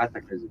أشوف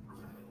سعادتك هذه.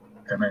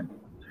 تمام.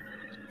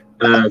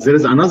 There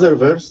is another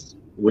verse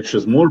which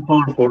is more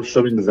powerful,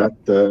 showing that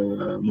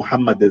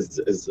Muhammad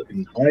is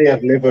in higher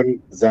level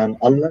than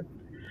Allah.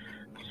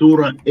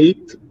 Surah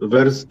 8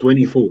 verse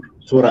 24.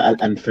 Surah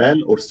Al-Anfal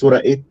or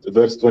Surah 8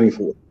 verse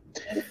 24.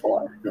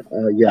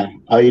 Yeah,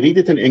 I read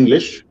it in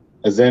English,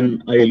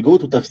 then I'll go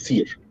to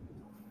Tafsir,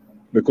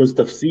 because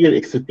Tafsir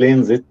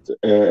explains it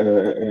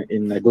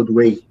in a good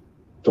way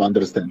to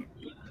understand.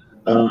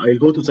 I'll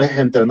go to Sahih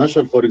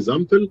International, for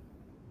example.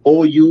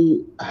 All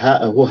you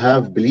who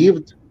have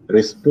believed,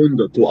 respond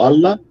to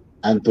Allah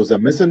and to the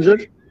messenger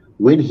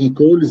when he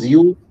calls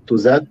you to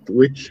that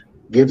which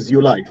gives you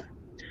life,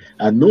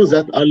 and know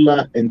that Allah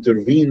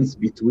intervenes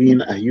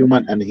between a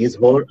human and his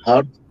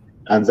heart,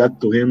 and that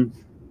to him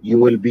you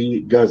will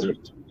be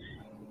gathered.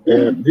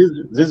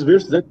 This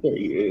verse that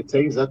it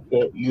says that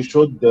you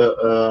should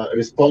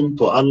respond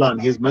to Allah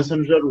and his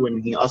messenger when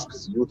he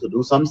asks you to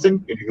do something.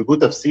 If you go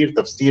Tafsir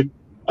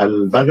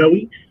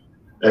al-Baghawi,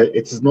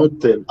 it is not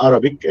in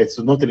Arabic, it's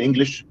not in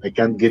English. I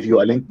can't give you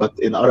a link, but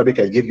in Arabic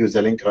I'll give you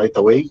the link right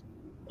away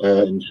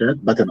in chat.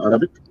 But in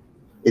Arabic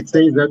it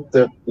says that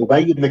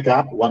Ubay ibn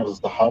Ka'b, one of the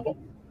Sahaba,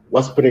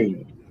 was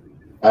praying,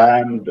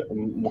 and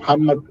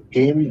Muhammad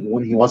came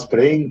when he was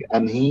praying,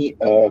 and he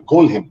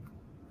called him,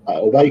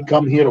 Ubay,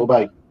 come here,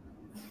 Ubay.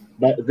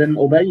 But then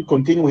Ubay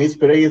continued his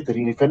prayer till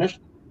he finished.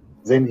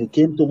 Then he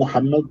came to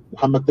Muhammad.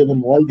 Muhammad told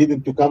him, why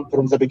didn't you come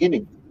from the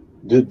beginning?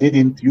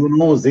 Didn't you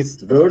know this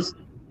verse,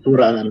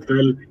 Surah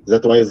Al-Anfal,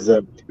 that was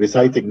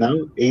reciting now,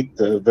 8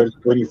 verse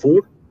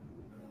 24?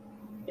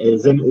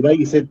 Then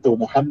Ubay said to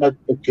Muhammad,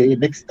 okay,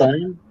 next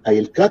time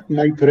I'll cut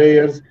my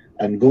prayers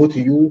and go to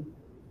you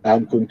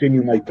and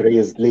continue my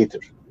prayers later.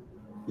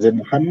 Then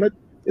Muhammad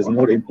is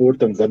more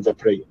important than the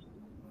prayer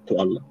to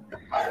Allah.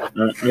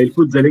 I'll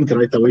put the link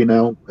right away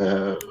now.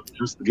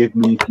 Just give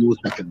me a few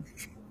seconds.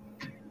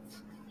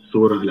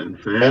 Surah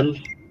Al-Anfal.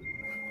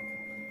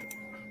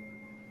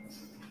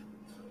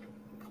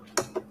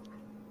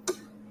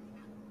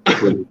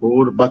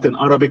 But in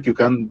Arabic you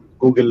can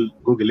Google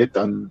it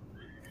and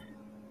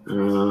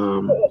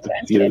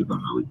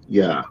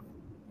yeah.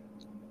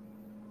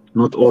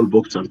 Not all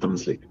books are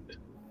translated.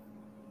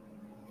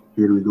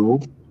 Here we go.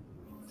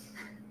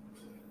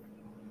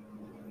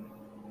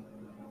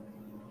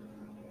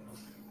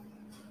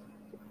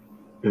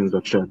 In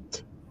the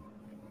chat.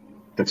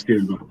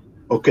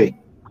 Okay.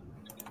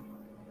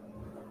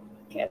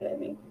 Okay, let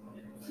me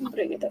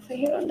bring it over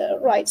here on the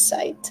right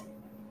side.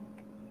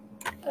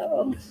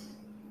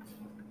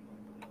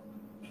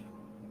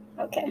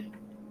 Okay.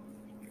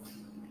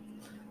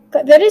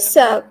 There is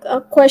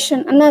a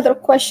question, another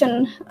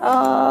question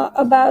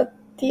about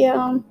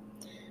the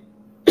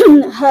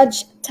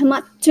Hajj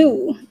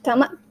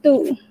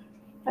Tamattu,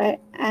 right?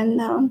 And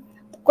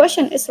the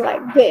question is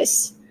like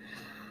this.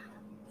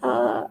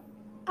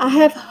 I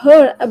have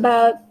heard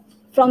about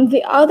from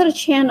the other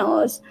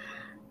channels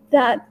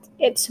that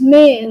it's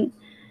mean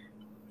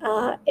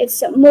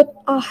it's a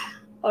mut'ah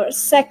or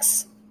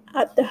sex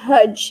at the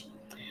Hajj.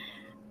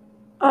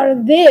 Are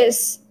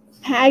this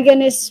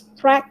paganist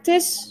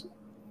practice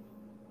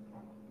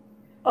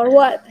or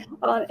what?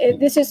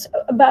 This is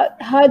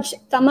about Hajj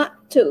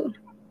Tamattu.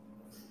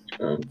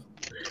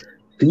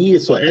 في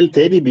سؤال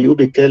تاني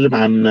بيتكلم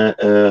عن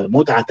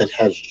متعة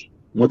الحج،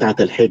 متعة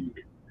الحج.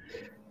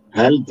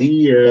 هل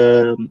دي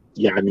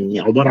يعني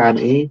عباره عن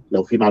ايه؟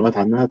 لو في معلومات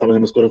عنها، طبعا هي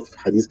مذكوره في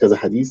حديث كذا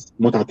حديث،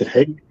 متعه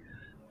الحج،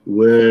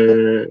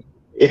 وايه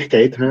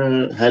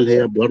حكايتها؟ هل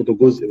هي برضه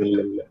جزء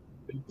من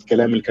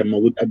الكلام اللي كان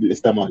موجود قبل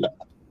الاسلام ولا لا؟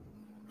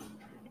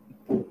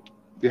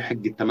 في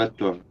حج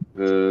التمتع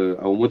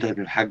او متعه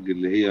الحج،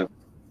 اللي هي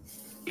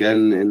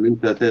كان ان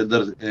انت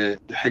تقدر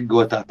تحج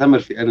وتعتمر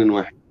في ان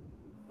واحد،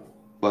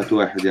 وقت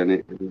واحد،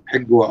 يعني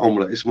حج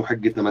وعمره، اسمه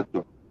حج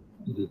تمتع.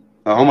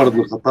 فعمر بن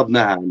الخطاب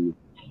نهى عنه.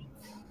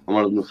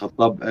 عمر بن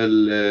الخطاب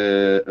قال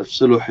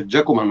افصلوا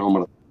حجكم عن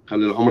عمرة،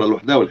 خلي العمرة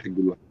لوحدها والحج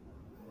لوحده.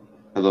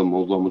 هذا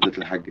موضوع مدة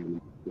الحج يعني.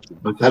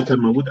 بس هل كان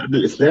موجود قبل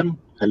الاسلام؟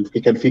 هل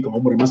كان في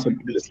عمره مثلا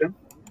قبل الاسلام؟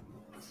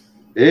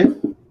 ايه؟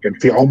 كان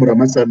في عمره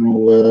مثلا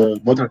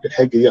ومتعه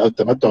الحج دي او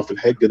التمتع في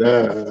الحج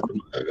ده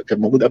كان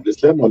موجود قبل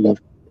الاسلام ولا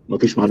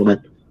مفيش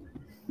معلومات؟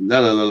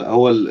 لا لا لا،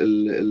 هو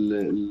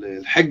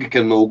الحج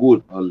كان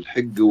موجود،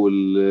 الحج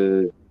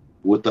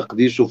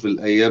وتقديسه في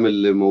الايام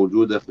اللي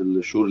موجوده في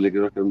الشهور اللي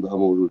كده كان ده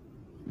موجود.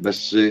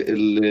 بس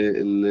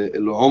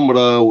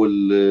العمره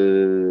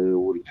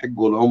والحج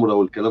والعمره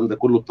والكلام ده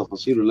كله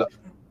التفاصيل لا،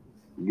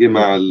 جه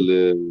مع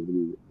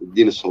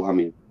الدين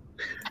الصلحاني.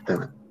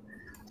 تمام.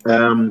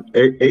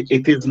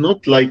 It is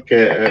not like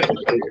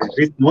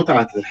this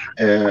متعة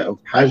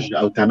الحج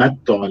أو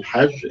تمتع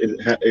الحج.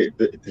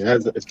 It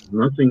has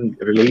nothing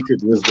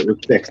related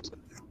with text.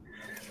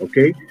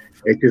 Okay,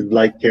 it is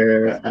like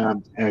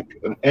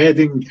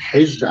adding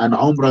Hajj and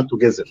Umrah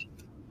together.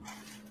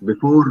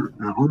 Before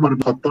Umar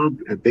bin Khattab,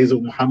 at days of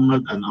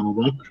Muhammad and Abu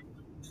Bakr,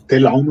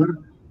 till Umar,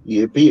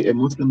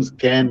 Muslims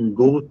can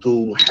go to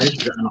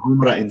Hajj and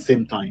Umrah in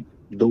same time,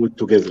 do it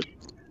together.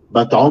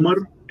 But Umar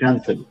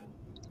canceled.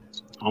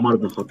 Umar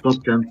bin Khattab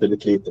canceled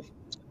it later.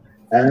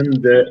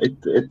 And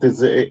it is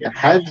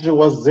Hajj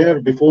was there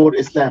before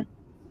Islam.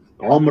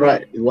 Umrah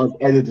was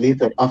added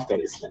later after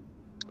Islam.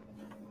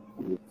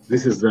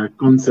 This is the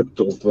concept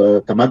of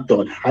تمتع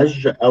الحج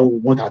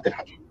أو متعة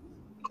الحج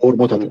or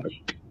متعة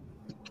الحج.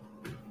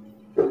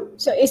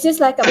 So is this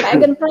like a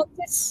pagan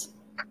practice?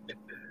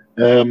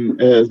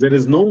 There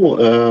is no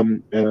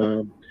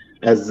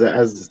as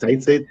Said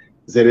said,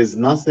 there is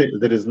nothing,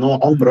 there is no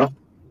Umrah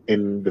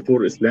in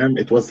before Islam.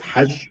 It was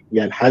Hajj.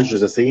 Yeah, Hajj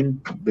is the same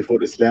before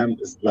Islam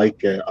is like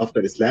after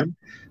Islam,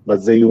 but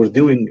they were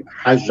doing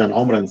Hajj and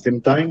Umrah at the same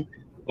time.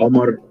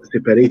 Umar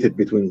separated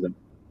between them.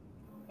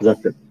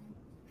 That's it.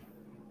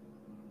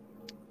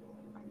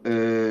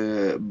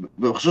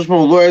 بخصوص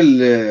موضوع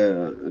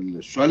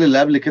السؤال اللي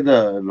قبل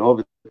كده اللي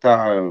هو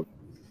بتاع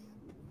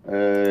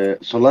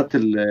صلاة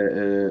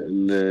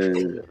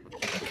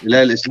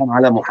إله الإسلام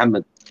على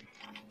محمد،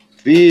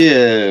 في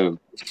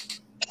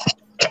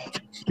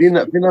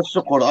نص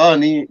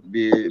قرآني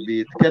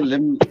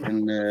بيتكلم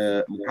إن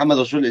محمد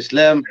رسول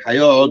الإسلام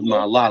هيقعد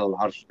مع الله على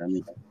العرش،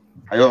 يعني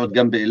هيقعد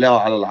جنب إلهه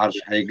على العرش،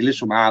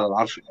 هيجلسوا معاه على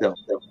العرش بتاعه.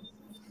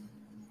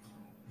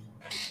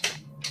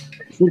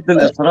 سورة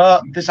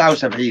الإسراء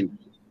 79،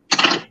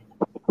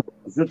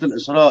 سورة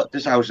الإسراء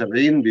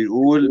 79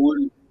 بيقول: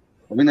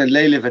 ومن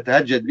الليل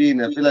فتهجد به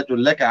نافلة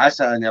لك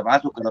عسى أن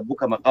يبعثك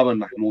ربك مقاما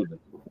محمودا.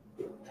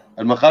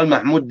 المقام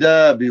المحمود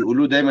ده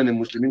بيقولوه دايما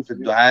المسلمين في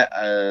الدعاء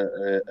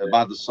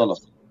بعد الصلاة،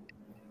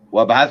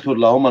 وابعثه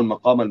اللهم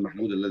المقام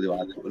المحمود الذي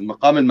وعدته.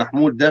 المقام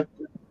المحمود ده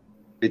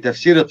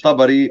بتفسير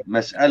الطبري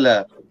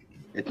مسألة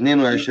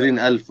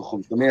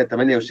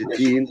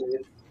 22568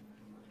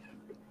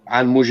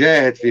 عن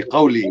مجاهد في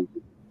قوله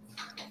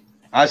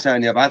عسى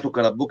أن يبعثك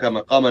ربك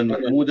مقاما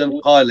محمودا،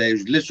 قال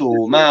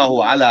يجلسه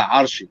معه على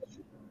عرشه.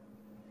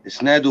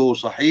 إسناده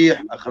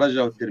صحيح،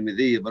 أخرجه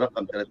الترمذي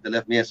برقم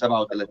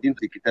 3137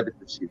 في كتاب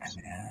التفسير.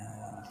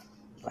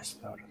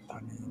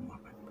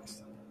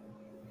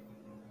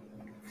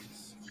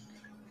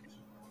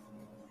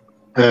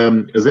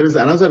 There is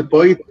another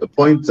point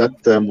that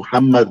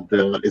Muhammad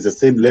is the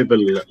same level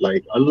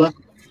like Allah.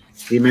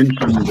 He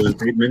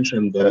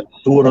mentioned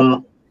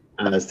Surah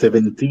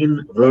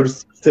 17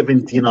 verse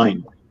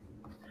 79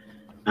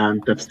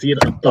 and تفسير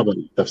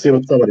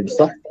الطبري مش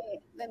صح؟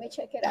 Let me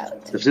check it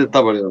out. تفسير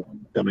الطبري.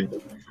 تمام.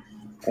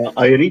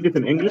 I read it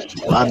in English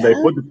and I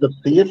put the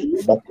tafsir,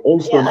 but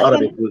also in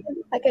Arabic.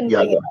 I can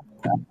read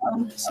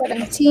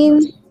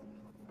 17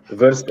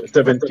 verse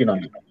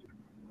 79.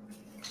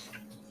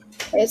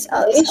 It's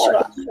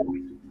Al-Isra.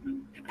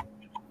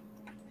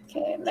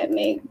 Okay, let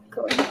me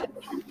go ahead.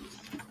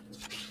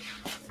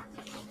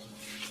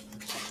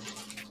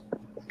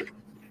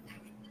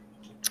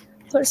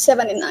 Verse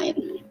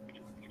 79.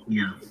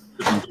 Yeah,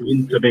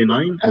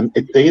 79, and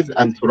it says,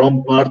 and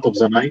from part of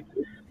the night,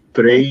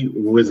 pray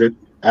with it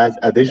as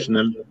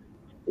additional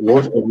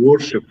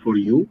worship for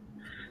you,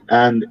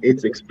 and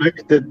it's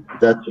expected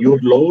that your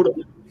Lord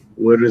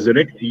will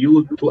resurrect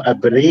you to a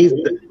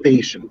praised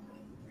station.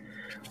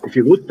 If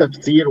you would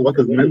tafsir what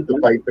is meant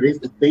by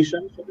praised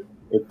station,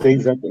 it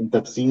says that in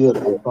tafsir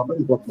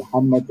al-Tabari that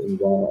Muhammad in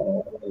the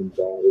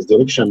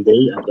resurrection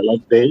day and the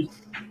last day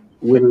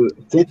will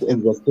sit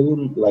in the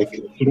same like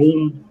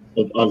throne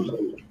of Allah.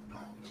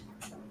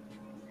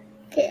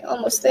 Okay,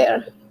 almost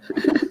there.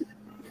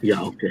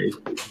 Yeah, okay.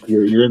 You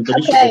didn't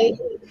finish? Okay.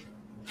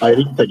 I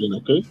read it again,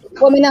 okay?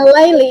 ومن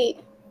الليل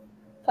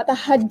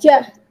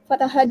فتهجد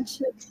فتهجد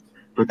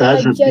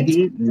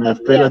به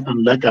نافلة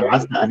لك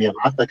عسى أن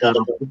يبعثك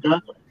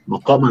ربك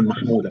مقاما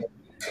محمودا.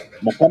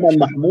 مقاما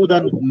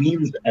محمودا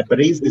means a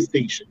praised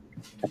station,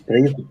 a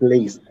praised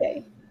place.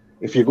 Okay.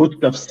 If you go to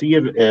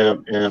Tafsir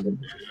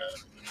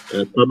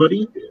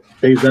Tabari,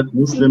 says that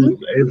Muslims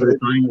every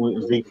time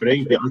they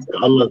pray, they ask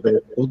Allah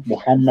to put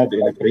Muhammad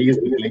in a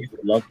praised place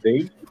last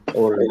day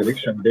or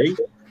resurrection day.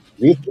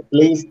 This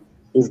place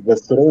is the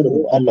throne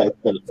of Allah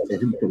itself,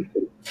 himself.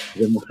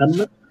 Then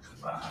Muhammad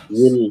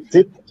will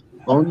sit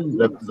on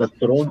the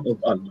throne of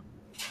Allah.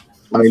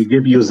 I'll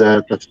give you the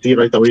tafsir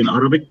right away in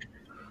Arabic.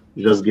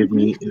 Just give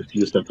me a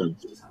few seconds.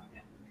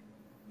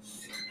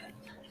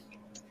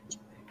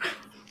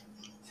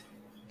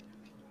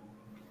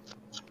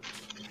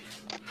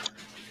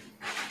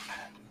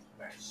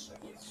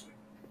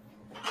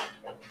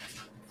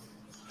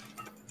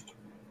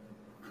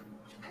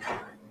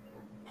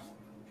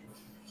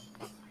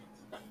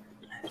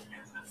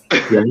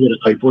 Yeah, here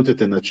I put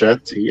it in the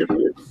chat here.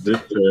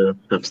 This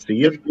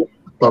tafsir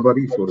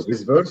Tabari for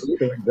this verse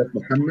saying that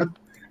Muhammad,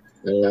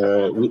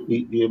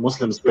 we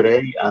Muslims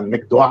pray and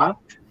make dua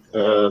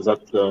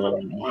that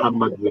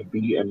Muhammad will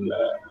be in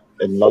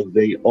last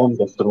day on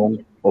the throne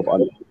of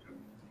Allah.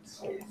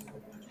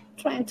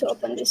 Trying to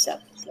open this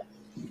up.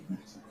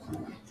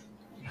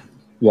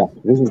 Yeah,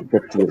 this is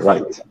exactly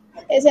right.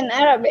 It's in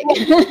Arabic.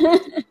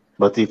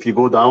 But if you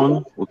go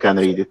down, we can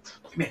read it.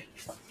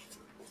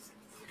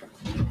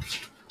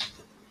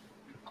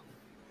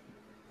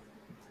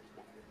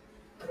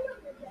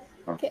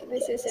 Okay,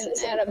 this is in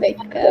Arabic.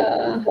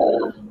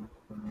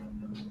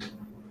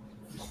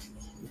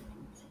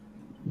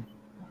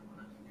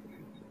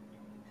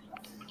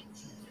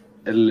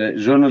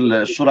 جون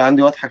الصورة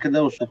عندي واضحة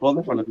كده والصوت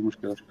واضح ولا في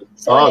مشكلة؟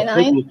 الصورة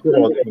واضحين.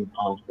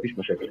 مفيش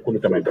مشاكل، كله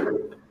تمام.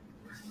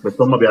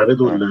 بس هم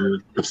بيعرضوا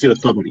التفسير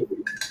الطبري.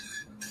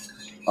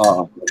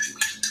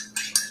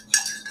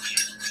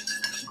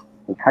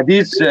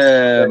 الحديث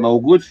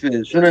موجود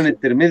في سنن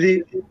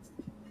الترمذي.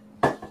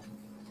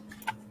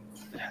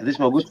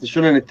 الحديث موجود في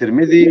سنن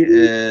الترمذي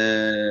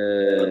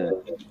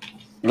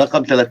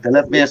رقم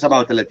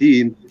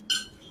 3137،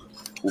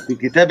 وفي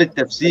كتاب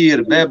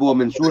التفسير باب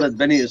ومن سورة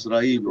بني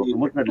إسرائيل، وفي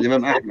مسند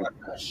الإمام أحمد،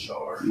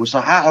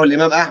 وصححه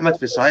الإمام أحمد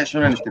في صحيح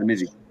سنن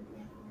الترمذي.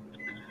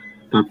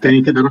 طب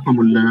تاني كده رقم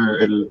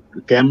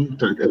كام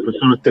في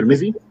سنن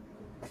الترمذي؟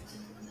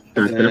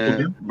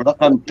 3000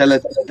 رقم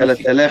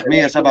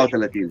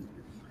 3137.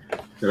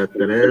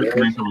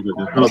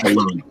 3137 خلاص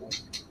الله عليك.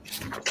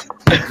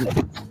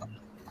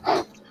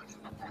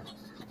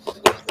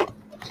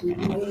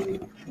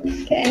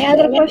 Okay, any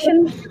other question?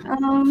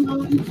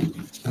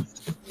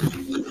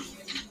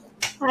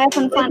 I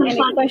haven't found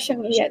any question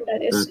yet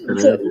that is good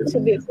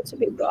to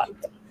be brought.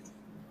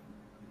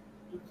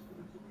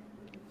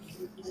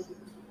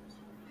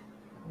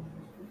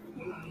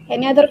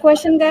 Any other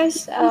question, guys?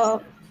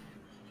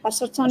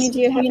 Pastor Tony, do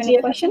you have any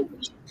question?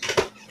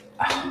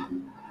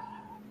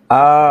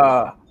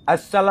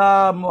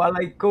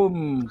 Assalamualaikum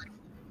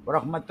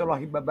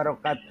warahmatullahi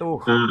wabarakatuh.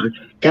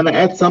 Can I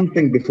add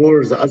something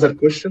before the other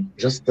question?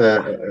 Just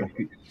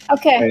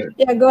okay,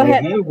 yeah, go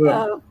ahead.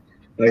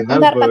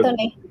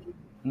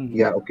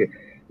 Yeah, okay.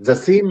 The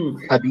same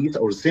hadith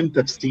or same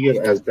tafsir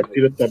as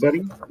tafsir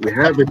al-Tabari, we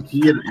have it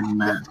here in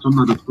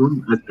Sunnah.com,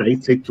 as Said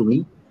said to me,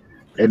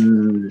 in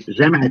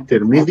Jami'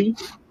 al-Tirmidhi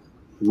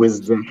with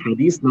the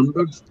hadith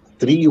numbers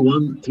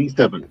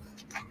 3137.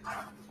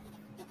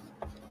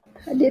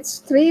 Hadith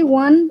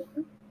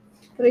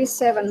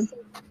 3137.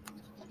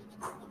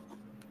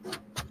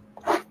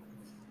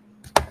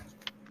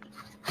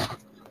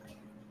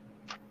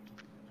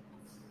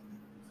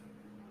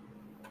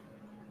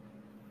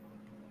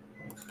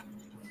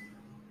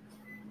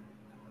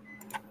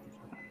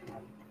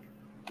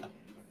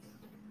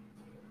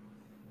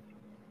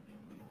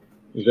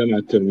 جامع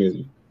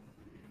الترمذي.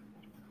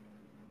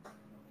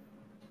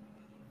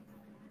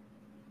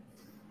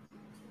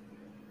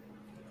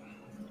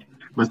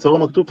 بس هو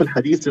مكتوب في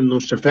الحديث انه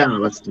الشفاعة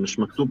بس، مش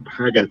مكتوب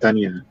حاجة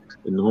تانية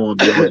ان هو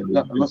لا،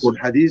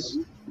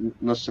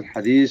 نص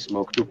الحديث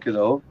مكتوب كده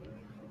اهو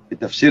في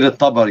تفسير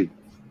الطبري.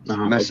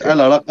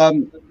 مسألة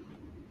رقم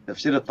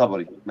تفسير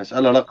الطبري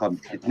مسألة رقم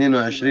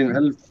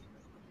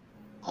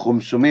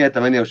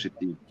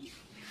 22568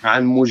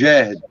 عن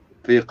مجاهد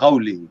في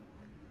قوله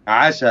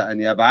عسى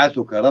أن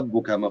يبعثك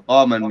ربك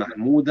مقاما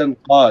محمودا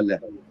قال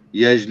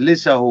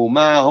يجلسه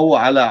معه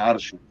على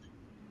عرشه.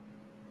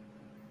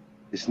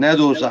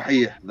 إسناده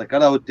صحيح،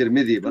 ذكره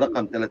الترمذي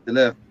برقم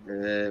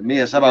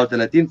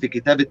 3137 في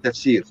كتاب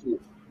التفسير،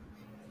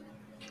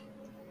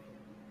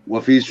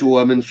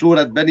 ومن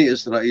سورة بني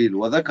إسرائيل،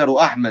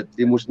 وذكروا أحمد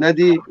في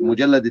مسنده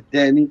المجلد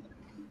الثاني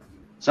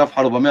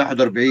صفحة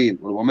 441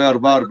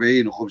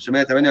 و444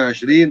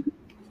 و528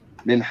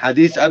 من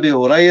حديث أبي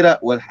هريرة،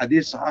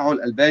 والحديث صححه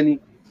الألباني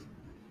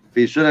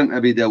في سنن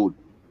أبي داود.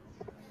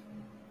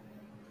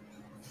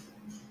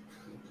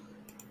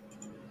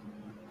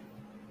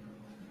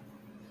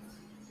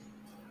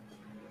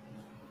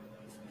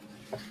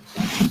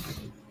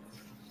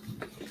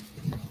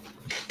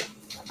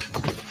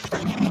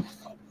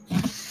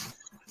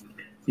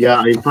 Yeah,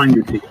 I find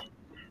it here.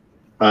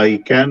 I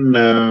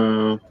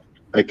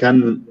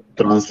can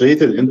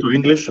translate it into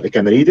English. I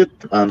can read it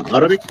in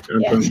Arabic and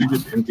translate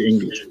it into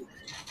English.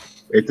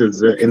 It is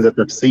in the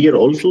tafsir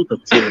also,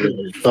 tafsir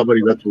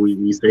الطبري that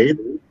we said.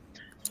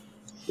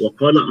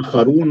 وقال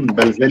آخرون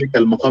بل ذلك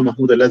المقام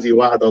محمود الذي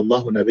وعد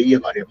الله نبيه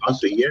أن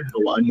يبعثه إياه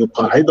هو أن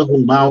يقعده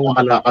معه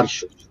على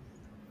عرشه.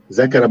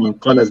 ذكر من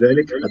قال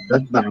ذلك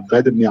حدثنا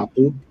عباد بن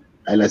يعقوب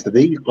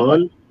الأسدي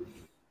قال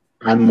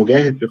عن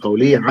مجاهد في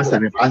قوله عسى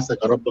أن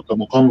يبعثك ربك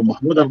مقاما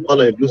محمودا قال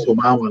يجلسه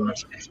معه على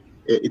عرشه.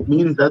 It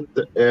means that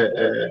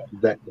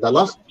the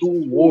last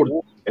two words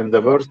in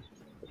the verse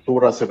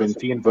Surah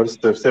 17 verse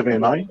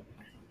 79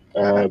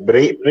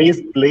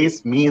 praise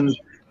place means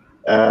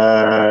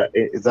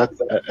that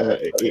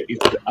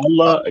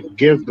Allah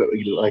give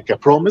like a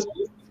promise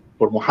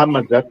for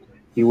Muhammad that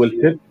he will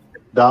sit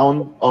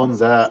down on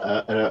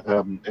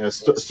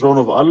the throne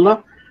of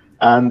Allah,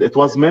 and it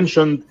was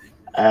mentioned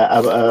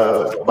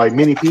by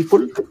many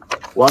people.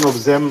 One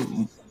of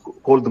them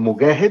called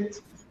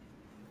Mujahid,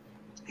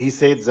 he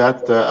said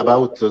that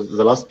about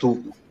the last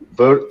two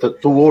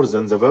words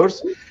in the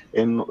verse,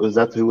 in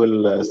that he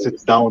will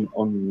sit down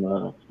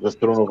on the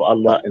throne of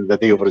Allah in the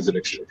day of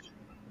resurrection.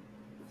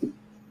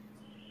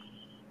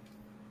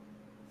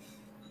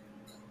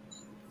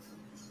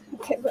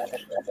 Okay, brother.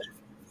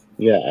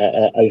 Yeah,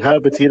 I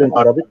have it here in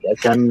Arabic. I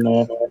can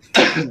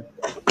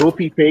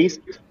copy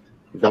paste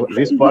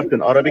this part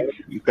in Arabic.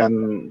 You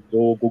can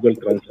go Google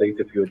Translate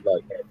if you'd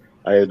like.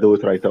 I do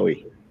it right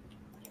away.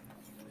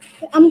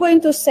 I'm going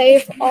to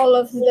save all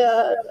of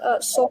the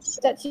sources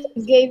that you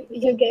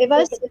gave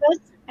us,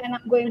 and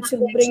I'm going to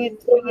bring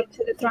it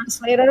to the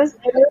translator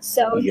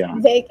so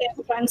they can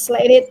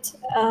translate it,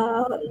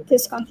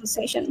 this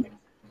conversation.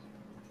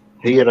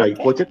 Here I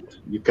put it.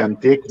 You can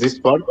take this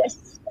part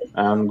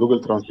and Google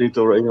Translate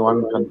or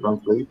anyone can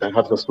translate. I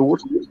have the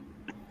source.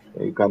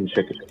 You can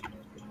check it.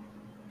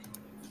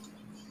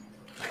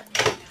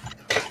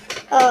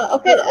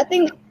 Okay,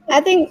 I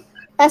think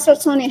Pastor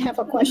Tony have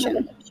a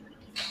question.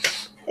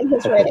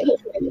 He's ready.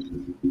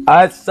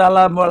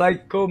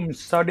 Assalamualaikum,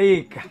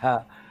 Sodik.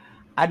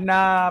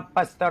 Ana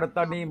Pastor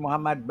Tony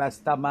Muhammad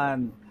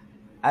Bastaman.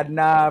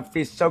 Ana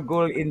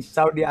Fisogul in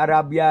Saudi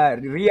Arabia,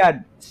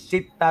 Riyadh,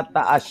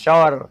 Sittata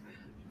Ashar.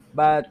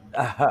 But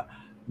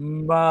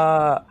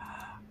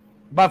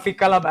Mafi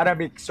kalam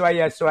Arabic,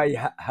 swaya.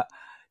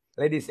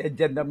 Ladies and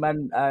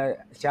gentlemen,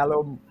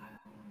 shalom.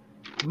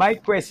 My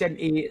question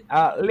is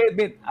a little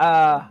bit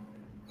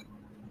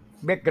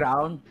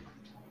background.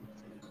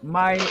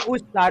 My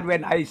ustad,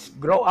 when I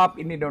grow up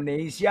in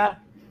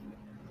Indonesia,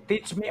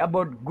 teach me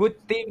about good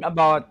thing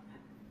about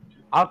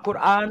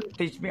Al-Quran,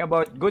 teach me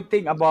about good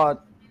thing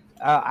about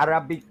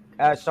Arabic,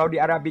 Saudi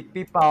Arabic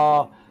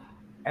people.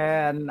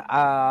 And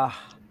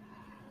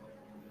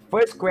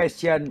first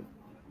question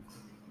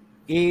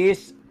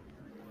is,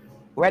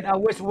 when I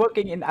was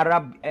working in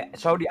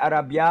Saudi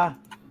Arabia,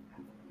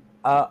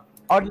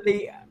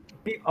 only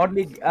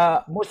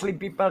Muslim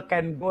people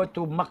can go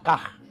to Mecca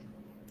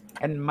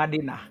and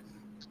Medina.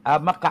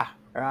 Mecca,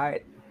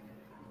 right?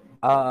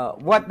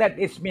 What that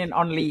is mean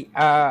only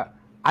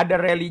other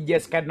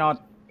religions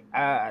cannot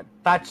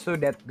touch to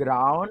that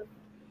ground.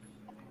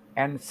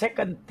 And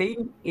second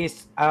thing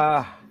is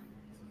I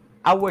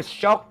was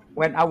shocked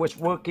when I was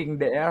working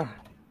there.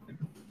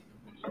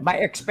 My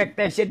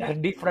expectations are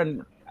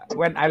different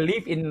when I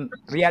live in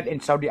Riyadh in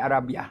Saudi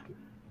Arabia,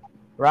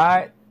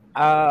 right?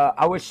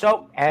 I was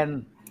shocked,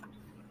 and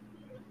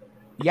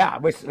I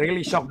was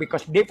really shocked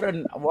because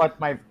different what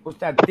my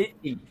ustad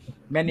teaching.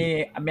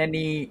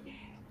 Many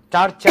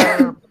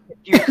torture,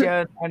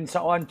 persecution, and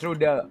so on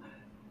through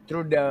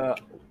the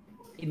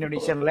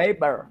Indonesian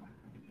labor.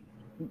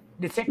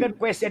 The second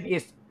question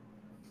is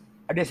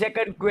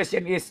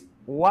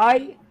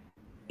why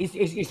is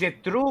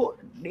it true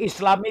the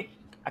Islamic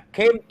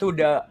came to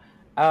the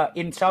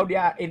in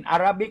Saudi in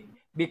Arabic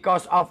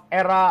because of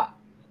era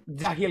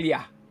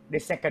Jahiliyah? The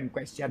second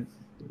question.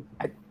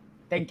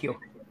 Thank you.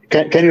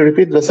 Can you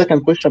repeat the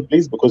second question,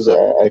 please? Because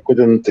I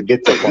couldn't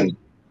get the point.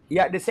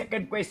 Yeah, the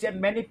second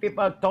question, many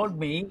people told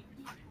me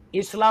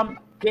Islam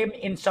came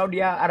in Saudi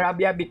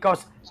Arabia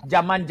because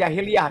Zaman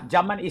Jahiliyah.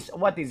 Zaman is,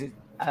 what is it?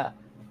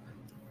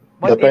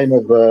 The time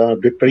of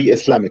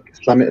pre-Islamic.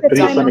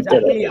 Pre-Islamic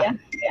Jahiliyah.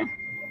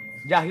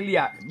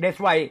 Jahiliyah. That's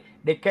why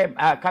they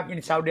come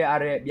in Saudi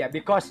Arabia,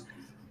 because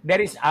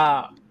there is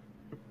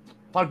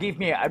forgive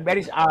me, there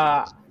is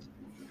a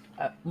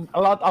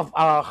lot of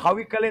how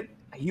we call it,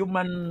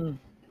 human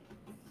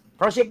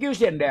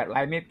prosecution there,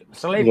 like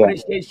slavery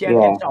station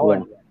and so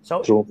on.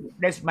 So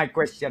that's my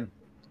question.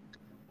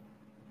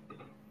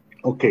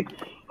 اوكي،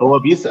 هو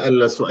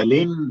بيسأل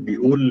سؤالين،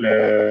 بيقول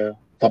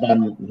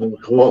طبعا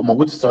هو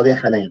موجود في السعودية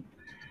حاليا.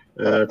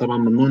 طبعا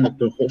ممنوع انك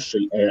تخش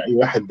اي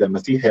واحد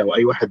مسيحي او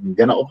اي واحد من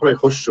ديانة اخرى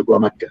يخش جوه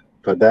مكة.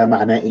 فده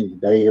معناه ايه؟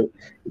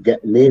 ده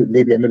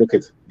ليه بيعملوا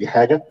كده؟ دي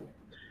حاجة.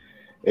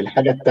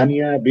 الحاجة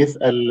الثانية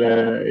بيسأل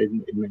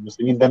ان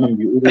المسلمين دايما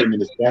بيقولوا ان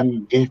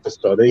الاسلام جه في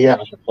السعودية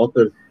عشان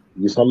خاطر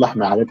يصلح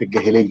من عادات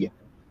الجاهلية.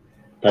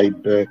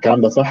 طيب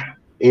الكلام ده صح؟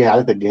 ايه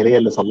عادات الجاهليه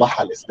اللي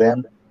صلحها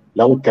الاسلام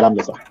لو الكلام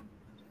ده صح.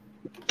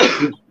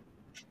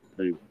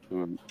 طيب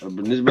تمام.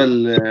 بالنسبه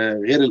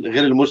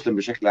غير المسلم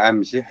بشكل عام،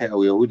 مسيحي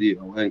او يهودي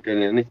او ايا كان،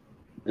 يعني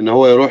ان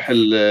هو يروح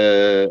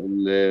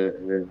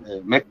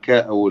مكه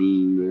او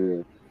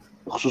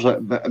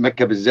خصوصا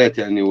مكه بالذات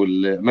يعني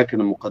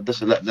والاماكن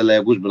المقدسه، لا ده لا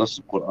يجوز بنص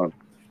القران.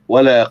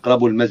 ولا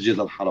يقربوا المسجد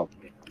الحرام،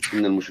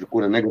 ان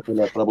المشركون نجس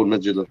لا يقربوا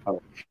المسجد الحرام.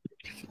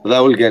 ده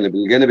اول جانب.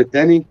 الجانب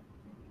الثاني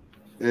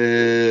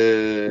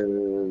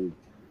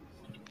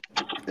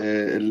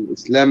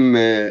الاسلام،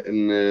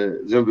 ان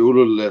زي ما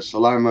بيقولوا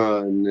الصلاعمه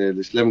ان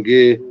الاسلام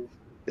جه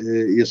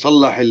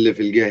يصلح اللي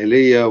في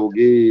الجاهليه،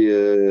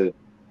 وجه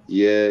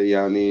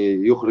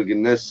يعني يخرج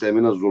الناس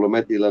من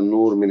الظلمات الى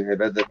النور، من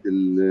عباده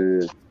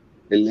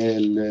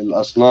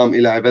الاصنام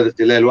الى عباده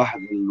الله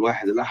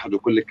الواحد الاحد،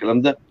 وكل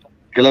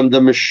الكلام ده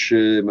مش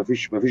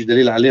مفيش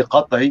دليل عليه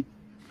قطعي.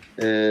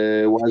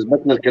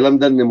 واثبتنا الكلام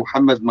ده ان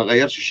محمد ما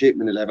غيرش شيء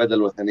من العباده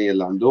الوثنيه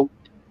اللي عندهم،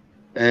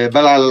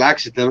 بل على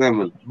العكس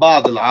تماما.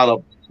 بعض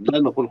العرب، لا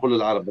نقول كل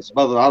العرب، بس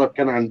بعض العرب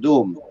كان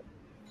عندهم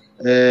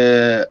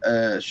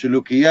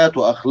سلوكيات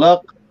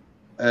واخلاق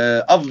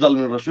افضل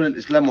من رسول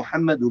الاسلام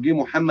محمد، وجي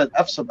محمد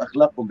افسد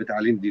اخلاقهم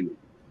بتعليم دينه.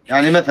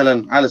 يعني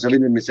مثلا على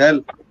سبيل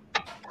المثال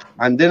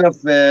عندنا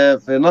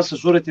في نص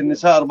سوره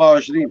النساء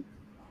 24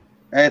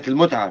 آية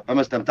المتعة،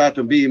 فما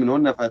استمتعتم به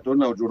منهن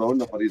فاتوهن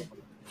أجورهن فريضة،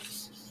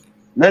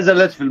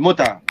 نزلت في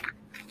المتعة.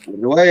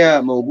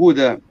 والرواية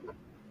موجودة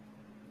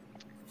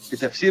في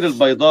تفسير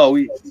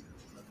البيضاوي،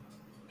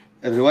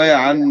 الرواية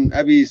عن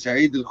أبي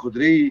سعيد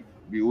الخدري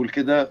بيقول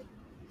كده: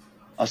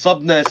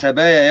 أصبنا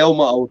سبايا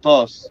يوم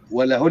أوطاس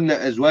ولهن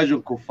أزواج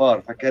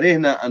كفار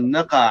فكرهنا أن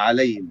نقع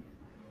عليهم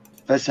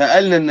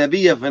فسألنا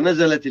النبي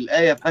فنزلت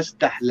الآية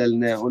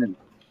فاستحللناهن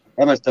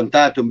فما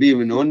استمتعتم به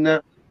منهن،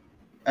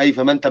 أي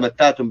فمن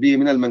تمتعتم به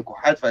من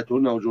المنكوحات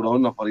فأتوهن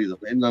أجورهن فريضة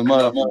فإن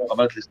المهر في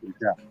مقابلة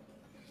الاستمتاع.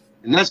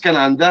 الناس كان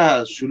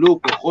عندها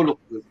سلوك وخلق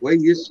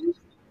كويس،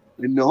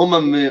 ان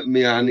هم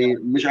يعني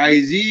مش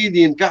عايزين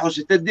ينكحوا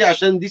الستات دي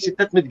عشان دي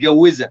ستات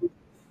متجوزه،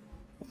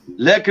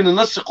 لكن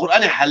النص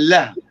القرآني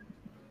حلها،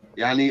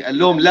 يعني قال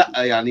لهم لا،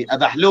 يعني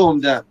اباح لهم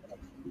ده.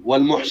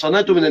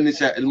 والمحصنات من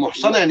النساء،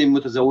 المحصنه يعني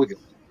متزوجه،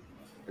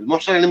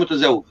 المحصن يعني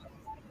متزوج،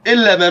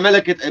 الا ما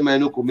ملكت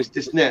ايمانكم،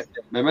 استثناء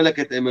ما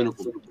ملكت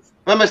ايمانكم،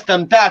 فما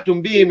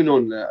استمتعتم به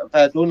منهن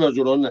فاتوهن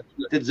اجورهن،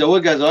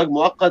 تتزوجها زواج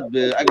مؤقت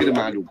باجر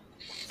معلوم.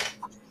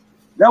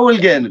 ده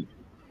اول جانب.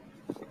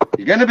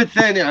 الجانب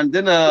الثاني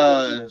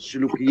عندنا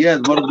سلوكيات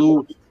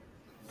برضو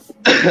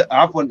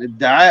عفوا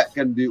ادعاء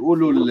كان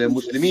بيقولوا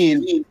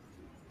المسلمين،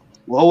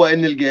 وهو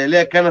ان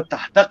الجاهليه كانت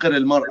تحتقر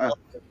المراه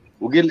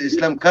وجه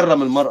الاسلام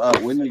كرم المراه،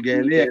 وان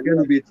الجاهليه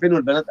كانوا بيدفنوا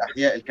البنات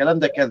احياء. الكلام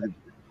ده كذب،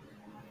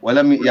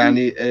 ولم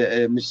يعني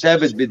مش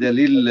ثابت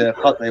بدليل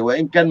قطعي،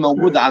 وان كان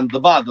موجود عند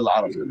بعض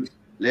العرب،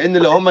 لان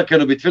لو هم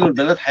كانوا بيدفنوا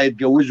البنات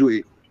هيتجوزوا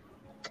ايه؟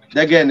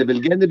 ده جانب.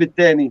 الجانب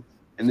الثاني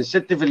ان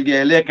الست في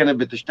الجاهليه كانت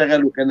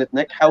بتشتغل وكانت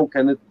ناجحه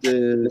وكانت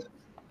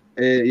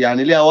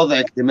يعني ليها وضع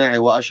اجتماعي،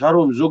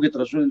 واشهرهم زوجة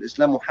رسول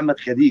الاسلام محمد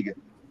خديجه.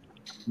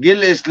 جه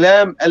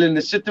الاسلام قال ان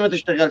الست ما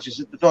تشتغلش،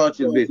 الست تقعد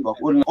في البيت،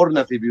 وقلنا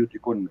قرنا في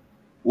بيوتكن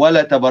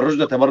ولا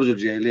تبرجنا تبرج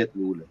الجاهليه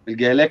الاولى. في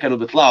الجاهليه كانوا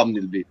بيطلعوا من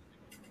البيت،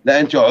 لا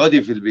انت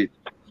اقعدي في البيت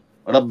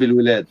ربي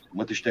الولاد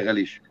وما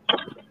تشتغليش.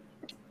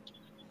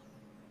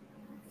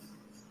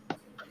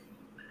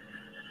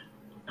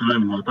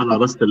 تمام. هطلع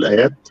بس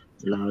الايات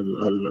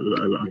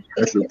اللي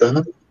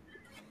قلتها.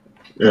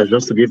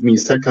 Just give me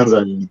seconds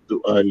and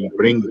I'll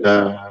bring the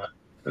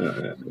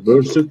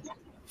verses.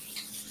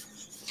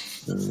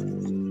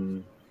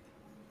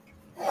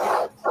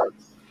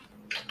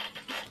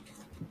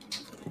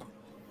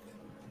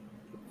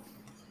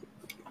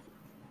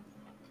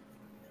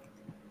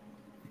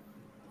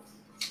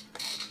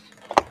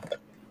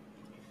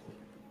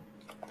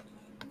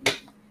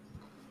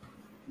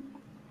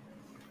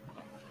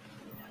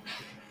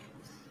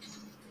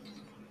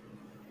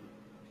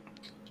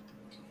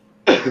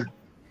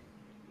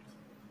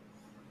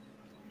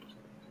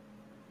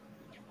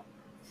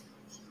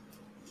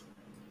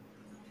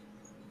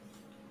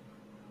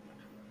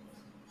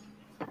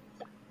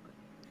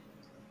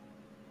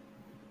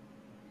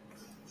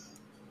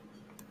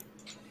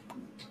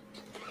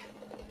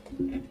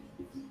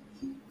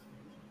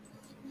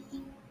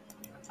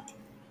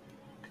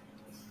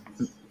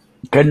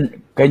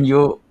 Can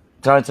you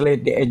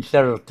translate the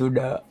answer to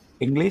the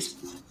English?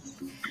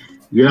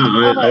 Yeah,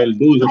 I'll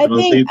do the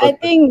translate. I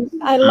think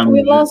we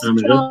lost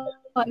John.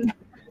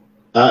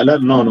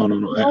 No.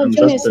 I'm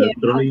John just is here.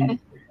 trying.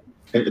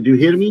 Okay. Do you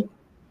hear me?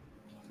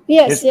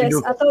 Yes, Yes, we do.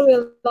 I thought we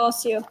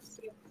lost you.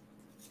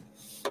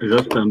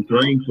 Just I'm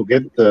trying to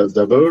get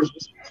the verse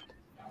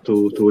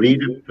to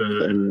read it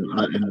in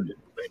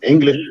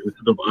English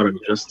instead of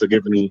Arabic. Just to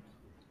give me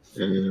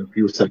a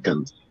few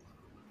seconds.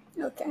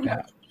 Okay.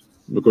 Yeah.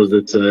 Because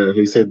it's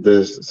he said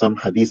there's some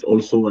hadith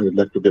also. I'd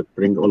like to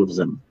bring all of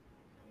them.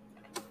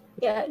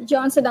 Ya,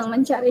 John sedang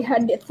mencari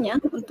haditsnya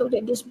untuk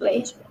di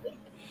display.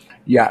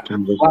 Yeah.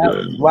 I'm just,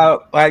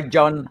 While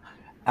John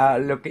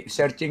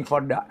searching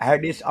for the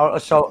hadith,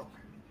 also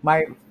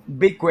my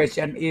big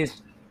question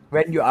is,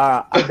 when you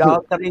are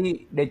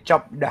adultery, they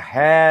chop the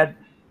head.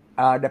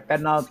 The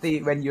penalty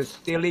when you're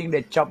stealing,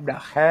 they chop the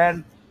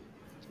hand.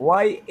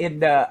 Why in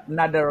the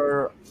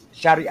another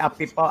Sharia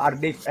people are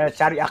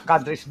Sharia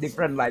countries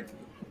different? Like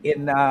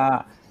in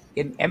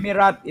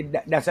Emirat, it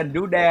doesn't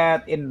do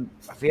that. In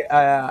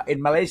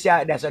Malaysia,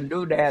 it doesn't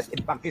do that.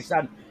 In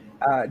Pakistan,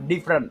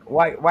 different.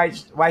 Why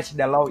is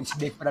the law is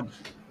different?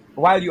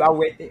 While you are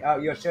waiting,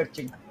 you're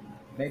searching.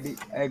 Maybe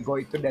go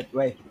into that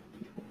way.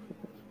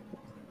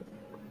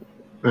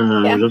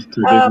 Ya, Just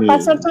give me.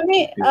 Pastor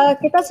Tony,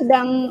 kita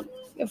sedang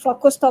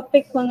fokus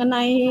topik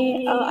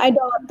mengenai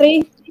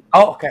idolatry.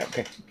 Oh, okay.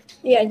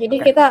 Ya,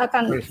 jadi kita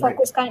akan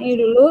fokuskan ini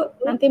dulu.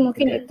 Nanti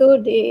mungkin itu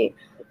di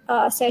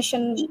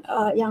session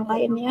yang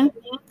lainnya.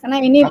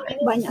 Karena ini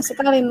banyak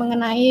sekali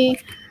mengenai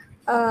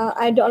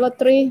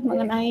idolatry,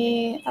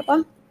 mengenai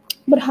apa?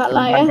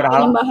 Berhala ya,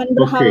 penyembahan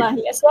berhala.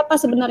 Ya, siapa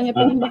sebenarnya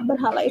penyembah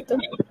berhala itu?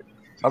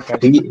 Okay.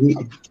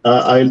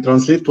 I'll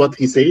translate what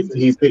he said.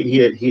 He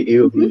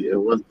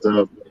was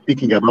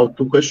speaking about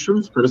two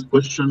questions. First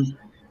question,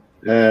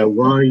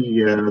 why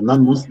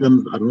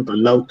non-Muslims are not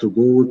allowed to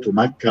go to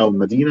Mecca or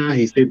Medina.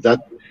 He said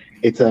that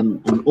it's an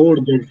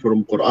order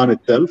from Quran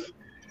itself,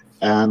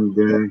 and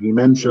he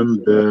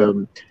mentioned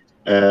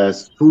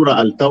Surah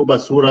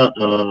Al-Tawbah, Surah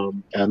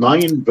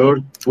 9,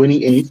 verse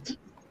 28.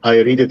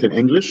 I read it in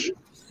English.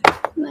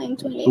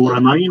 9:28.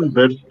 Surah 9,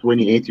 verse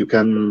 28. You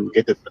can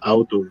get it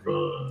out of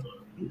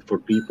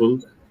for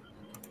people,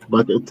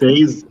 but it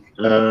says,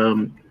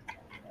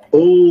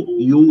 "Oh,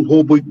 you who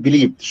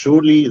believed,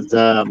 surely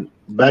the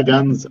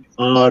pagans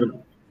are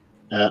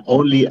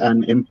only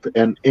an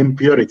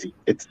impurity.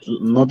 It's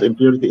not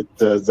impurity.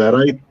 It's the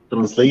right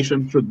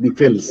translation should be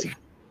filthy."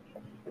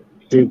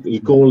 He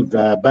called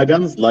the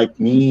pagans, like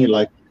me,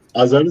 like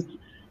others,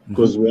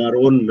 because we are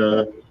all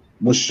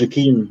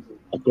mushrikeen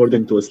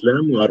according to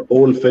Islam. We are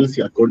all filthy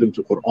according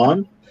to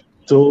Quran.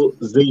 So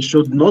they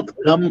should not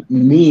come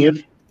near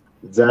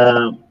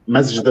the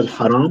Masjid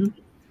al-Haram.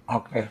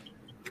 Okay.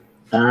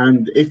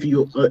 And if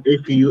you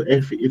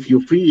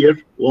fear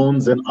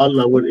once, then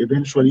Allah will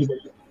eventually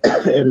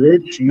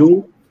enrich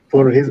you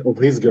for his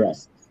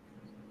grace.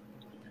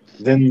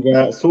 Then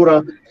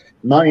Surah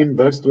 9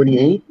 verse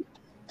 28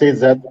 says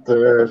that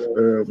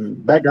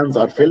pagans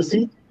are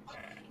filthy.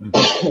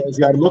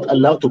 They are not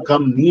allowed to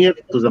come near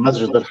to the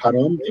Masjid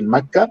al-Haram in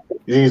Mecca.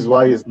 This is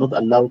why it's not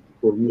allowed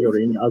for me or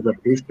any other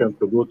Christian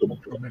to go to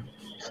Mecca.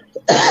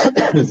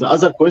 The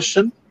other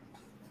question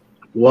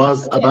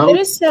was about. There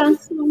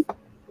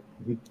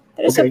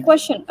is a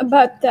question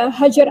about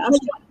Hajar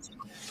Aswad.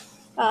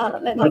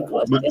 Let me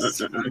close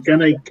this.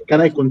 Can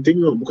I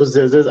continue, because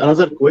there's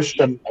another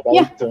question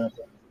about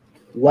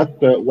what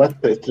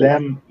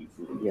Islam.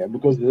 Yeah,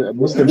 because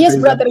Muslims. Yes,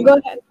 brother,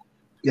 go ahead.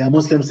 Yeah,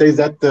 Muslim says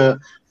that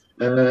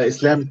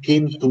Islam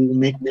came to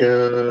make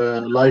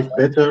life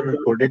better,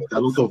 correct a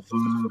lot of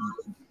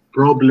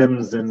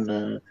problems in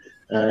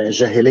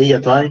Jahiliyyah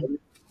time.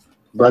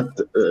 But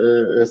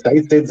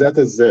Said said that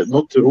is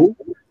not true,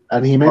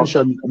 and he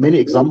mentioned many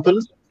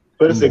examples.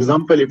 First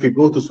example, if you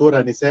go to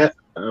Surah Nisa,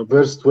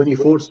 verse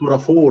 24, Surah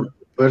 4,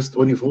 verse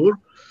 24.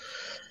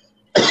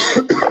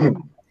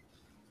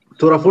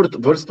 Surah 4,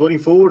 verse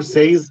 24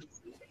 says,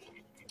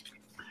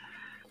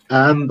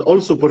 "And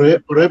also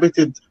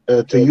prohibited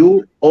to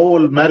you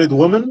all married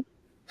women."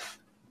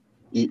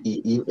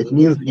 It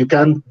means you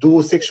can't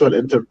do sexual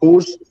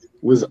intercourse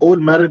with all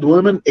married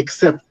women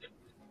except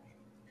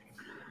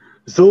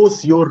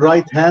those your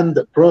right hand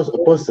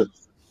possesses.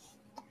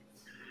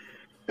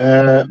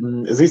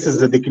 This is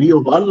the decree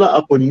of Allah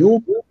upon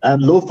you,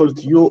 and lawful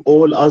to you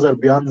all other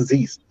beyond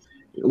these,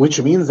 which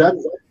means that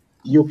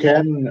you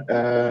can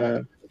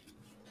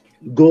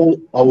go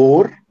a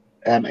war,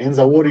 and in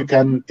the war you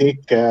can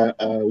take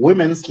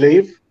women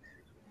slave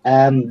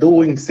and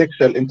doing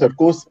sexual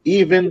intercourse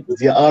even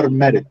they are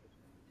married,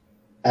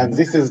 and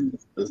this is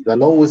the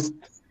lowest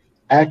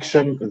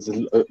action. It's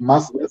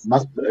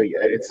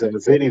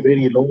very,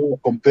 very low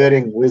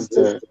comparing with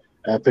the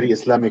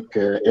pre-Islamic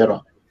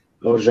era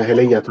or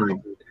Jahiliyyah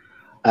time.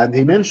 And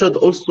he mentioned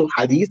also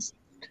hadith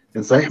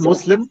in Sahih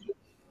Muslim,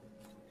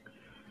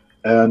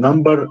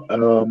 number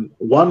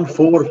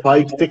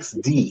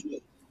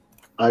 1456D.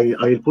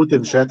 I'll put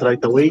in chat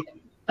right away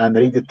and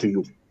read it to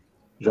you.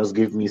 Just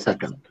give me a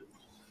second.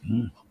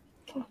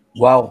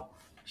 Wow.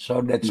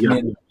 So that's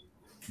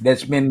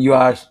mean you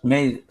are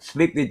may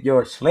sleep with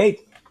your slave.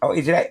 Oh,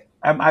 is that?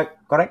 Am I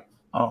correct?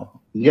 Oh.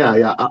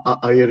 Yeah.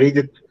 I read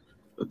it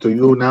to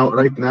you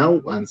right now,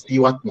 and see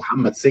what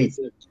Muhammad says.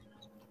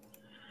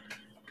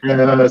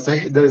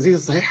 This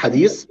is Sahih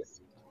Hadith,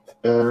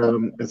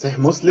 Sahih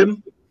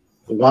Muslim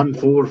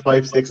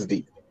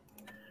 1456D.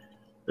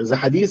 The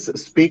Hadith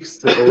speaks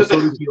the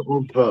authority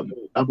of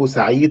Abu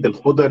Sa'id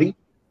al-Khudri,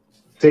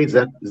 says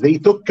that they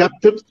took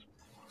captive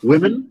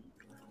women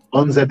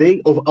on the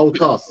day of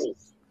Autas.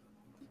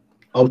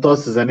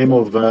 Autas is the name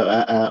of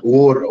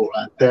war or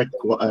attack,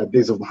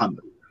 days of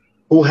Muhammad,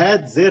 who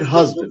had their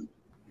husband.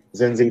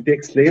 Then they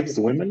take slaves,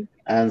 women,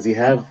 and they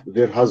have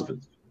their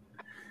husbands.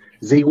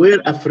 They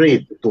were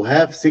afraid to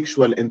have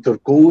sexual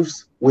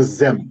intercourse with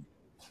them.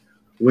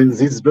 When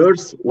this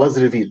verse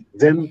was revealed,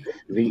 then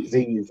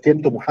they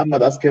came to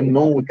Muhammad, asked him,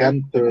 no, we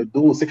can't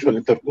do sexual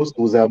intercourse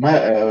with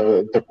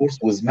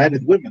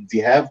married women. They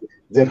have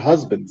their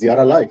husbands, they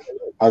are alive.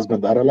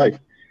 Husbands are alive.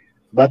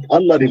 But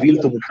Allah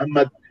revealed to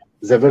Muhammad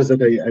the verse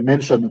that I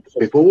mentioned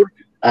before,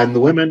 and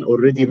women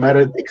already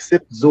married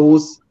except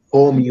those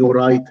whom your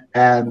right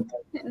hand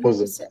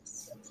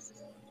possesses.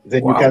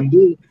 Then you can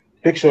do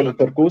sexual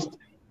intercourse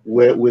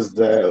with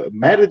the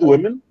married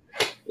women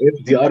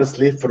if they are a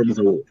slave from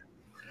the war.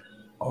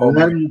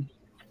 And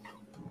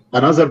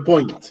another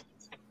point.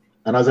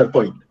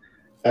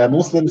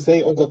 Muslims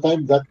say all the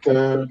time that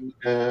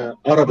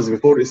Arabs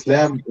before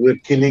Islam were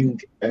killing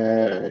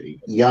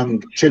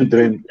young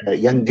children,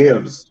 young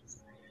girls,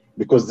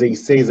 because they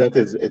say that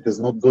it is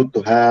not good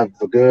to have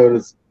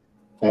girls,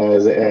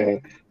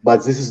 but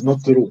this is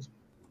not true.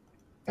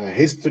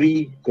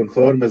 History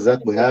confirms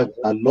that we have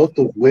a lot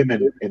of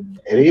women in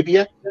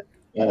Arabia.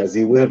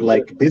 They were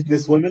like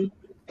business women.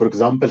 For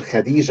example,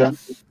 Khadija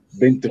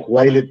bint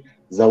Khuwailid,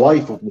 the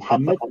wife of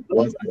Muhammad,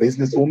 was a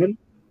businesswoman.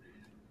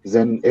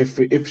 Then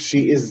if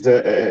she is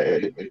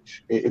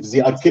if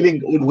they are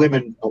killing all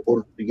women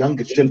or young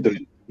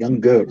children, young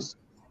girls,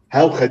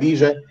 how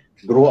Khadija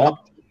grew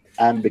up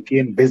and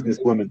became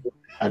businesswoman,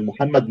 and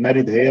Muhammad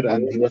married her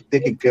and he was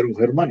taking care of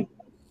her money.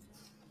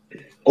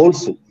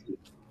 Also,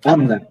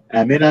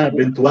 Amina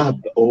bint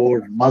Wahb,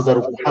 or mother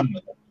of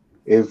Muhammad,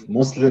 if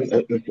Muslim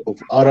of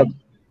Arab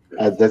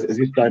at this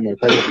time of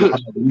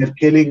Muhammad were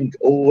killing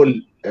all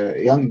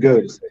young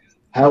girls,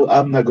 how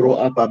Amna grew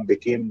up and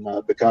became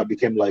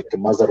like a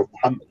mother of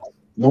Muhammad?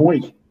 No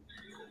way.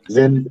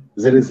 Then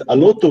there is a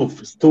lot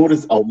of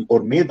stories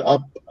or made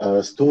up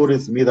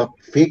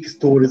fake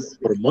stories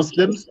for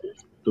Muslims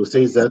to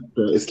say that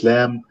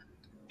Islam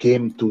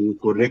came to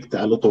correct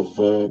a lot of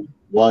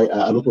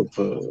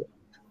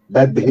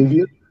bad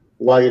behavior,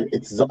 while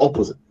it's the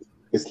opposite.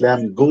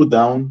 Islam go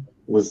down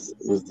with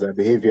the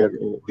behavior,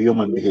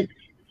 human behavior.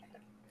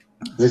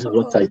 This is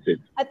what I said.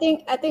 I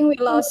think we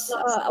lost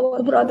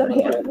our brother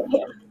here.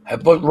 He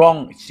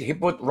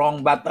put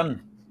wrong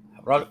button.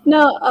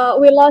 No,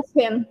 we lost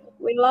him.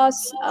 We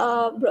lost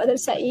brother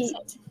Saeed.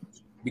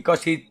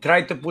 Because he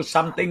tried to put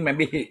something,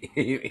 maybe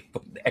he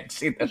put the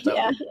exit or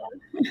something.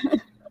 Yeah.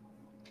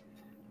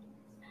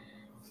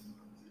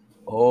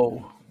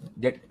 Oh,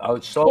 that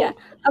also. Yeah.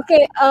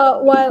 Okay.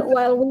 While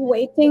we're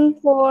waiting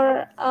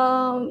for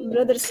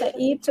brother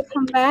Saeed to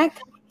come back,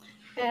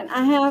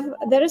 and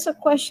there is a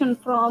question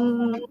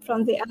from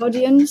the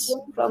audience,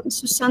 from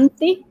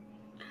Susanti.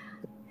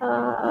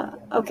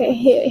 Okay,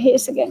 he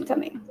is again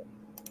coming.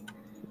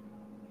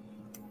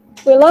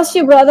 We lost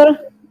you, brother.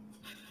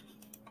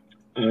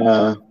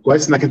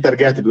 كويس انك انت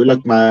رجعت. بيقول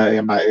لك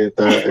ما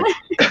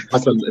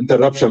حصل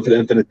interruption في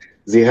الانترنت.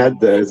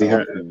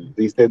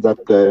 They said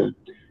that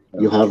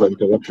you have an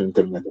interruption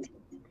internet.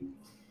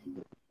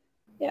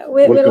 Yeah,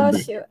 we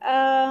lost you.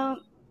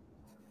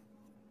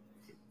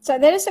 So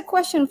there is a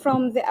question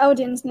from the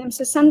audience named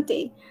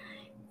Susanti.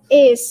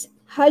 Is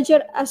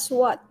Hajar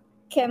Aswad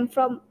came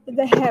from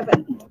the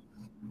heaven?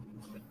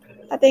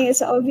 I think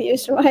it's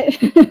obvious, right?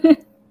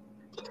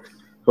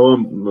 هو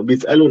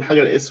بيسألوا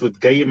الحجر الأسود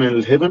جاي من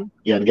الهيفن،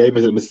 يعني جاي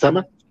من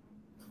السماء؟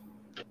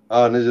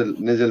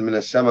 نزل من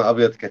السماء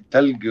أبيض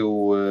كالثلج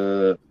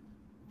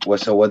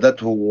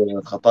وسودته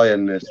خطايا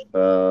الناس،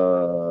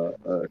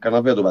 فكان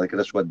أبيض وبعد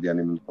كده اسود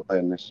يعني من خطايا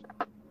الناس.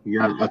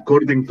 Yeah,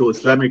 according to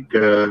Islamic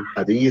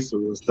hadith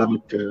or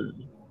Islamic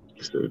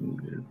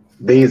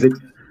basics,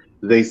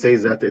 they say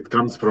that it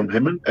comes from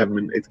heaven. I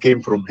mean, it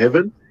came from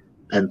heaven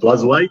and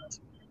was white,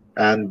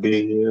 and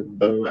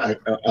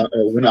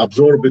when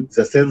absorbed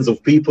the sins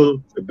of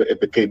people,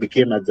 it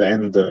became at the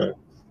end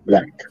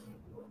black.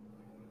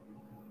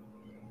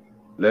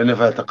 لأن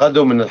في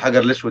اعتقادهم إن الحجر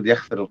الأسود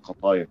يغفر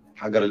الخطايا،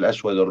 الحجر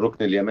الأسود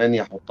الركن اليماني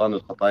يحطان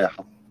الخطايا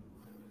حط.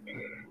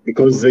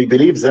 Because they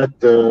believe that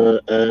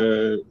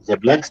the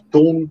black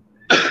stone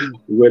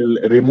will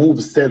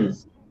remove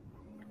sins.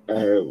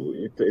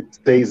 It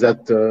says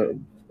that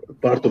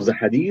part of the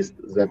hadith,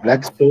 the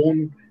black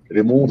stone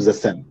removes the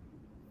sin.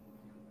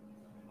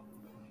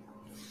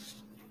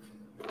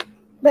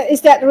 But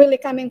is that really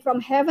coming from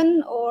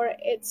heaven, or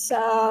it's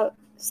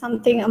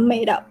something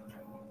made up?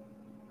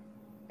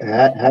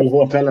 هل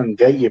هو فعلا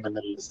جاي من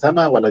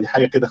السماء ولا دي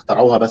حاجة كده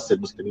اخترعوها بس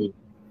المسلمين؟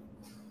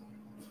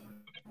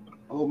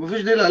 هو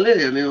مفيش دليل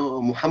عليه، يعني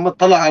محمد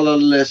طلع على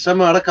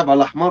السماء، ركب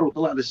على حمار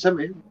وطلع للسماء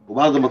يعني،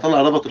 وبعد ما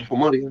طلع ربط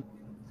الحمار يعني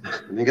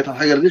جت على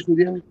الحجر الاسود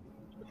يعني.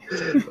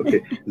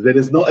 Okay, there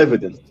is no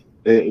evidence.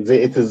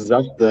 It is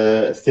just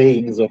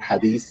sayings or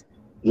hadith,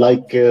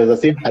 like the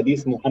same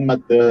hadith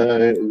Muhammad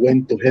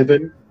went to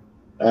heaven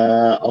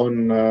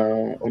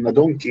on a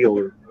donkey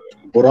or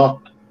buraq.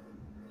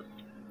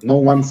 No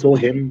one saw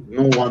him.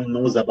 No one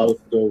knows about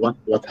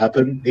what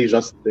happened. He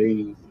just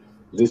say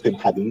this in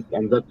hadith,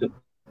 and that's it.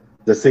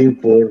 The same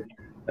for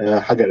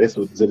Hajar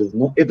Aswad. There is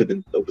no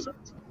evidence of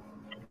that.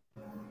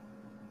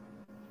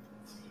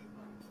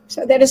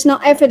 So there is no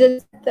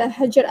evidence that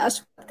Hajar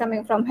Aswad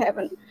coming from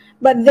heaven,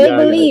 but they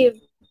believe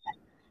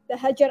the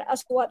Hajar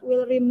Aswad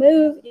will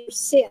remove your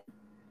sin.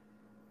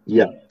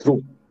 Yeah,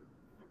 true.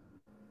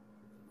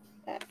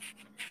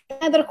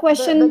 Another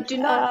question, but do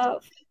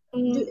not,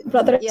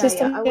 brother and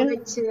sister.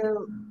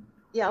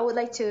 I would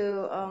like to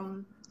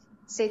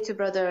say to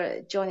Brother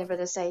John and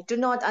Brother Sai, do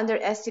not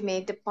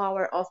underestimate the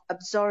power of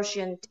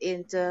absorption in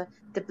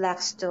the black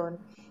stone.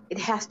 It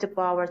has the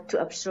power to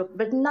absorb,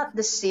 but not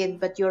the sin,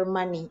 but your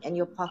money and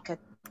your pocket.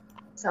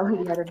 Sorry,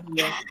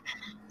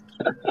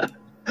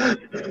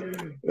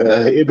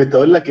 ايه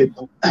بتقول لك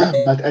انه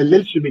ما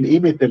تقللش من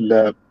قيمه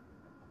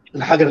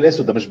الحجر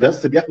الاسود ده. مش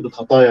بس بياخد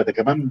الخطايا ده،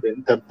 كمان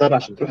انت مضطر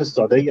عشان تروح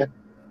السعوديه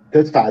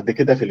تدفع قد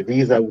كده في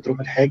الفيزا وتروح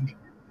الحج،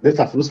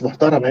 تدفع فلوس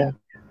محترمه يعني.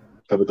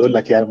 فبتقول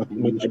لك يعني ما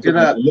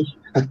تقللش.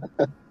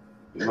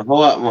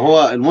 ما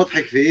هو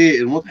المضحك في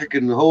ايه؟ المضحك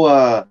ان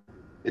هو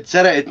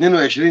اتسرق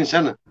 22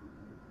 سنه.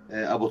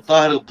 ابو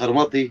الطاهر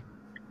القرمطي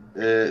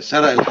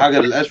سرق الحجر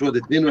الاسود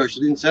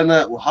 22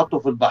 سنه وحطه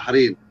في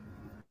البحرين،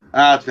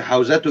 قعد في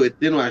حوزته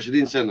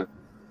 22 سنه.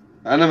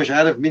 انا مش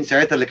عارف مين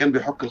ساعتها اللي كان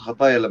بيحك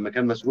الخطايا لما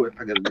كان مسروق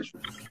الحجر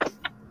الاسود.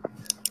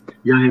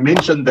 Yeah, he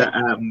mentioned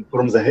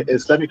from the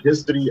Islamic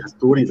history a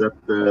story that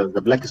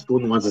the black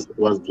stone was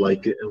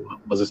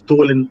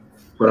stolen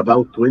for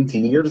about 20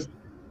 years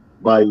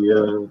by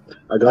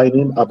a guy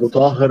named Abu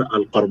Tahir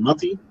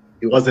al-Qarmati.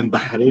 He was in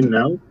Bahrain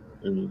now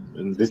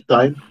in this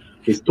time.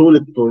 He stole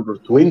it for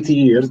 20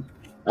 years,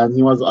 and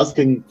he was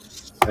asking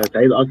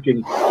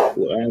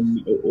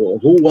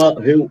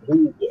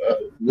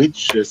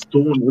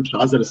which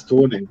other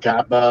stone in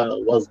Kaaba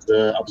was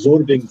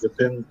absorbing the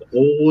sins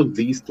all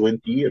these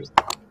 20 years.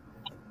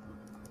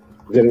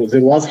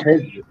 There was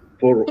Hajj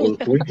for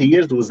 20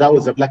 years without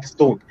the black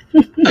stone.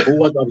 Who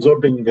was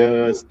absorbing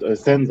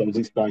sins all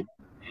this time?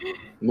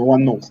 No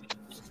one knows.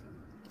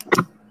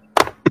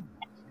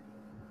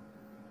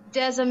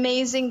 That's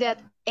amazing that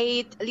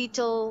 8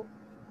 little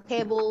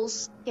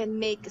pebbles can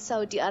make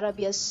Saudi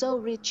Arabia so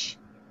rich.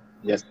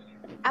 Yes.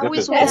 I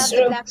wish we have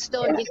the black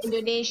stone in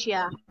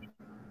Indonesia.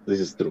 This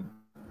is true.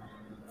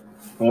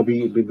 هو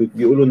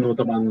بيقولوا انه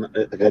طبعا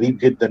غريب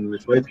جدا ان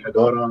شويه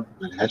حجاره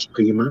ملهاش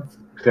قيمه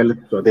خلت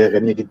السعوديه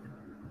غنيه جدا.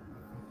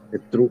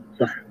 It's true.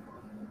 صح.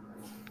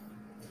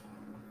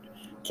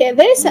 Okay,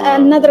 there is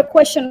another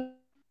question.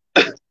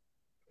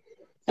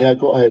 Yeah,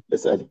 go ahead.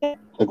 اسألي.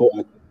 Go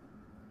ahead.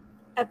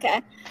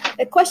 Okay,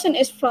 the question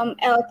is from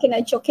Elkina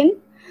Jokin.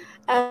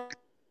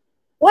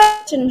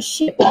 What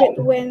relationship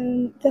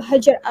between the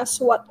Hajar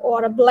Aswad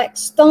or a black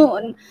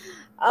stone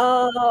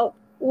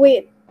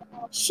with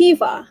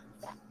Shiva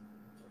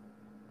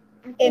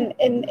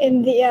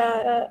in the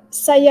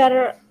Sayar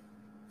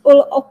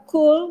ul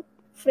Okul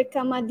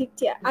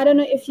Frikamaditya? I don't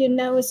know if you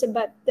know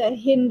about the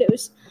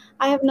Hindus.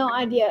 I have no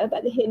idea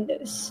about the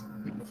Hindus.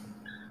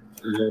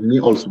 Me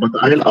also, but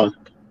I'll ask.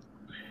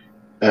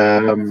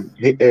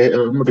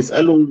 هم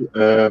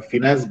بيسألوا في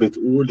ناس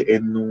بتقول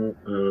انه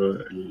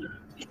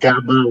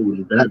الكعبة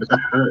والبناء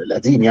بتاعها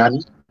القديم يعني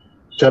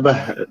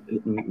شبه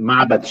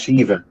معبد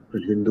شيفا في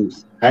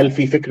الهندوس. هل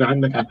في فكرة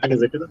عندك عن حاجة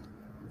زي كده؟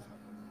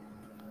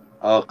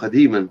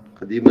 قديما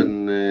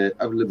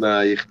قبل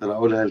ما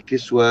يخترعوا لها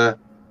الكسوة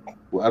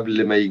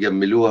وقبل ما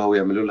يجملوها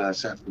ويعملوا لها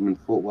سقف من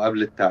فوق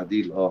وقبل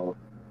التعديل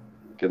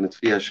كانت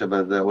فيها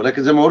شبه ده.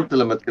 ولكن زي ما قلت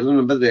لما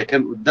اتكلمنا من بدري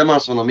كان قدامها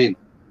صنمين،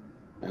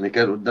 يعني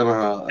كان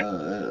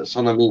قدامها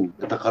صنمين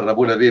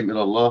يتقربون بهم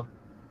الى الله.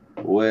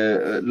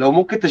 ولو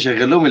ممكن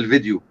تشغل لهم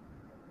الفيديو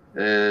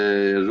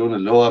جون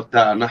اللي هو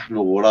بتاع نحن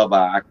غرابة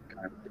عك،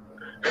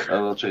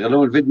 تشغل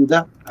لهم الفيديو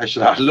ده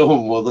هيشرح لهم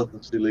الموضوع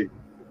تفصيليا.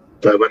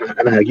 طيب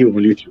انا هجيبه من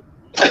اليوتيوب.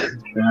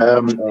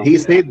 He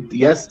said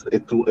yes,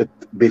 it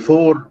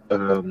before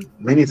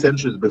many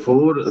centuries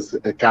before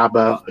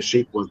Kaaba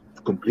shape was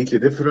completely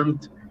different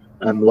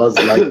and was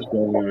like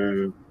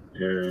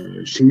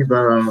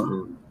Shiva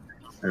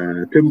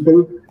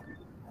temple.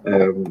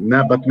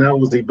 But now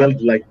they build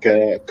like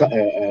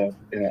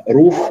a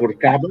roof for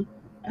Kaaba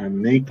and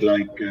make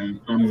like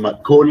some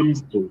columns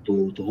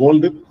to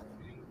hold it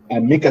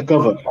and make a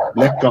cover,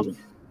 black cover.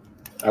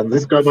 And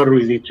this cover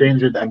we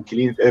change it and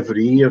clean it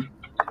every year.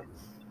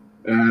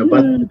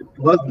 But it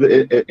was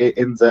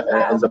in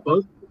the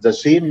past the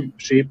same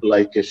shape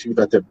like a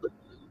Shiva temple.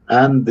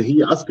 And he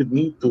asked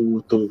me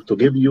to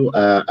give you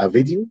a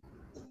video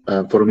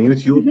from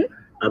YouTube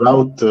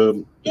about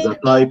the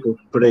type of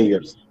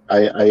prayers.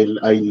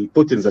 I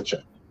put in the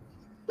chat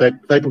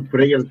type of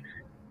prayers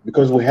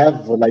because we have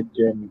like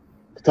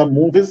some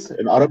movies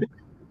in Arabic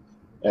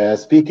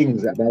speaking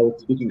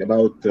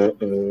about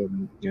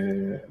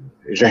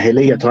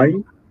Jahiliyyah time.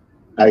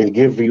 I'll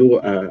give you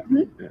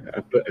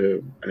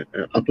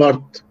a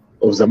part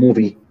of the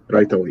movie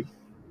right away.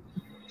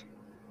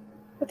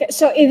 Okay,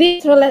 so there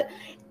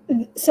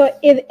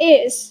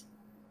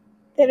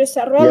is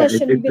a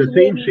relation it's between the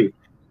same shape.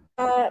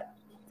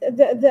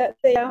 The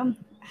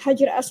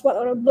Hajar Aswad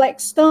or a black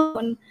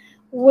stone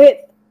with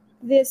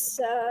this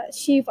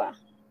Shiva.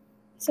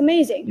 It's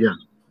amazing.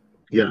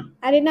 Yeah.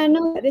 I did not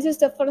know that. This is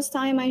the first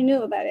time I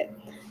knew about it.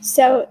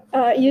 So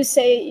you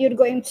say you're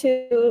going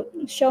to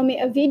show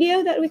me a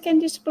video that we can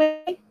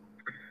display?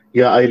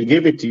 Yeah, I'll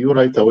give it to you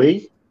right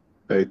away.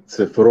 It's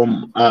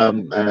from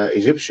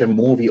Egyptian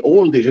movie,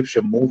 old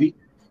Egyptian movie.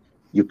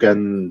 You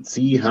can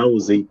see how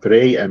they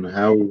pray and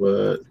how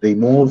they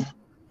move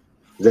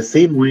the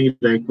same way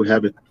like we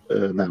have it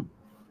now.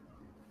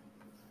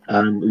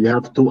 And we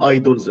have two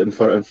idols in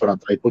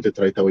front. I put it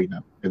right away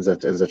now in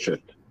the chat.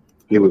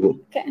 Here we go.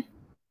 Okay,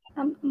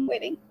 I'm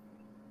waiting.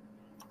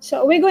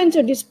 So we're going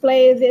to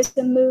display this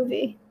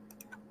movie.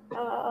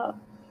 Okay,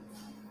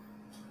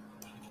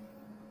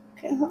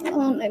 hold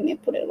on. Let me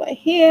put it right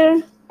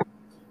here.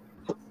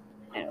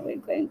 And we're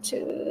going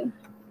to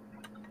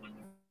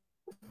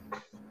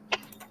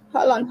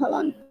hold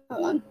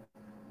on.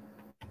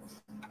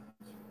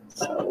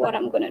 So what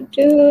I'm gonna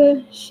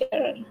do,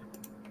 share.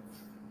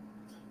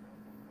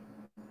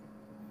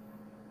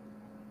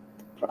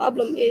 The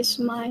problem is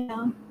my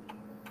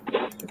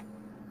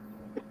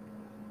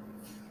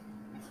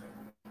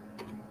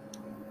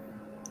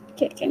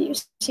okay, can you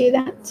see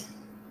that?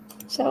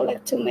 So I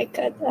like to make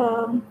it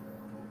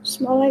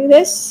small like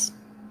this.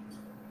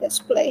 Let's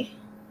play.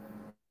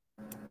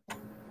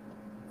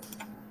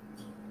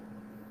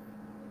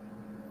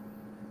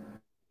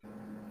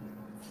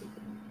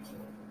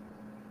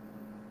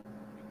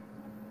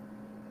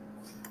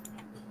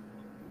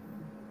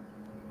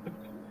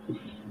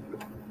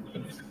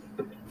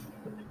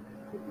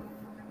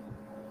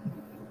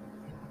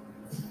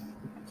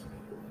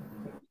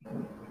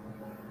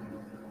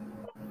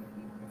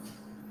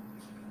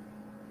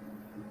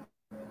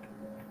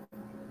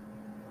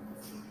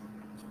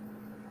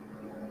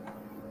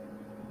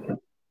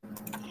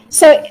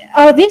 So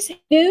are these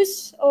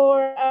Hindus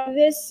or are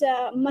these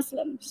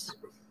Muslims?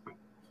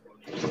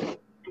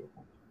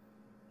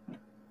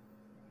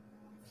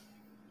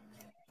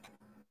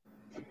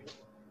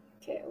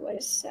 Okay, what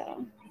is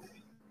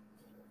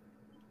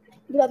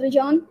Brother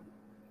John?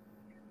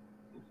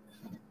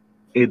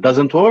 It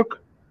doesn't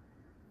work?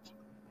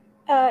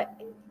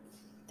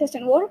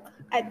 Doesn't work.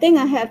 I think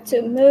I have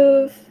to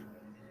move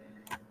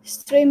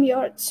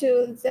StreamYard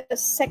to the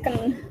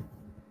second.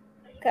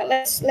 Okay,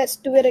 let's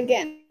do it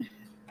again.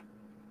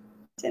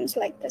 Seems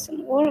like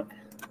doesn't work.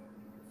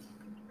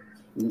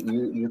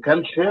 You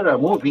can share a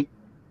movie.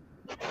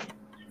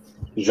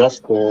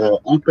 Just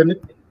open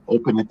it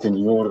in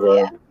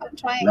your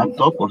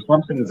laptop or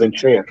something, then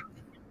share.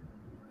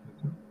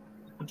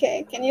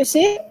 Okay, can you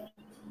see it?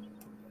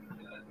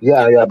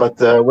 Yeah, but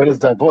where is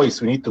the voice?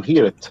 We need to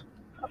hear it.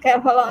 Okay,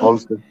 hold on.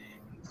 Also.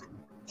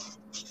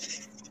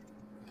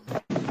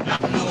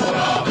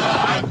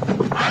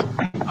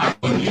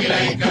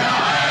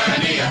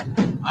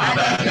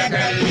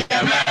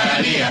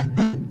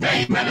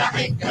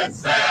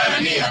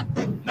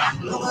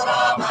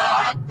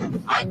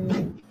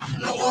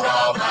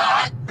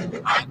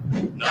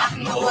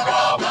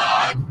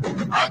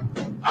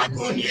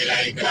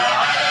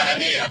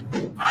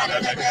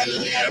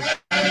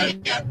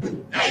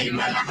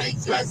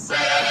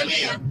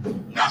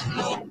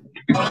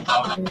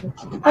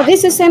 Are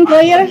this the same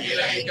player?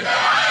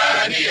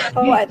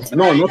 Or what?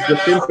 No, not the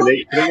same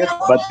prayer,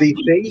 but they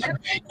say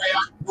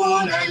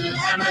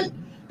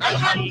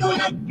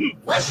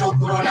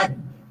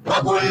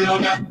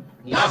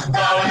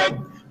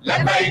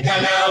لبيك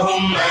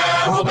اللهم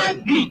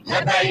هبل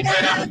لبيك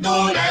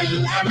نحدون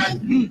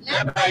الأمل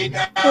لبيك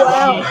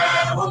اللهم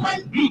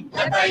هبل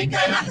لبيك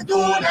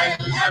نحدون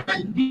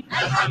الأمل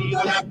الحمد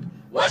لك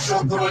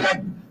والشكر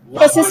لك.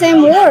 It's the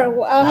same word.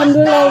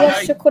 Alhamdulillah wa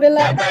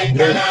shukrillah.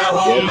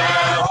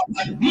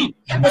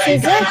 It's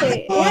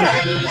exactly,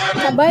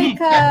 yeah.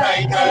 Tabaika.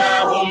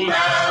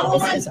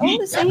 It's all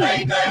the same.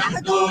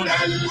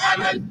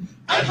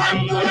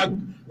 الحمد لك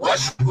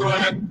والشكر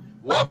لك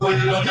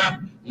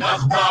وكلنا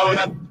نخضع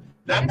لك.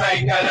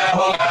 لبيك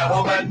اللهم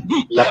هبل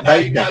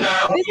لبيك.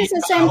 This is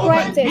the same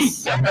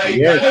practice.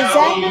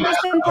 Exactly the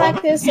same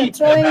practice of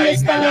throwing the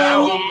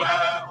stone.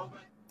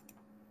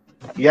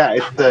 Yeah,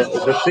 it's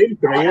the same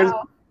prayers.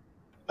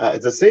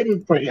 It's the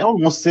same prayer,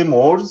 almost same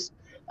words,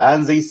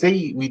 and they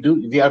say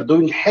we are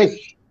doing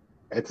Hajj.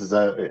 It's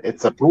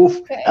a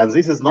proof, and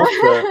this is not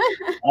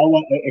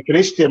a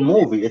Christian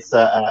movie. It's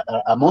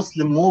a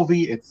Muslim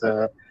movie. It's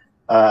a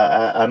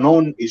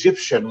known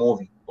Egyptian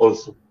movie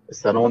also.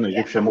 It's a known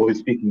Egyptian movie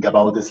speaking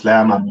about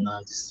Islam and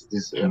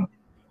this.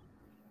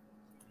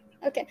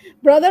 Okay,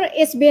 brother,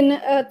 it's been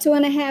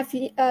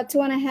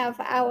 2.5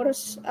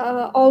 hours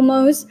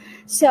almost.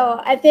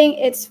 So I think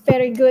it's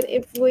very good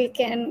if we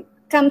can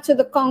come to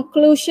the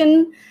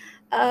conclusion.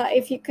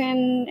 If you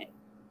can,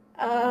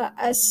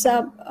 as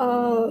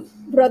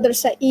Brother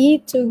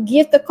Saeed, to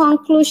give the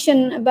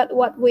conclusion about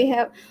what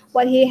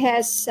he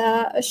has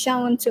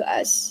shown to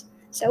us.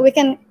 So we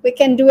can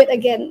do it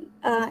again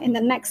in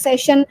the next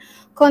session,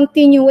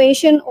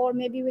 continuation, or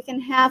maybe we can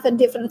have a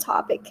different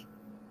topic.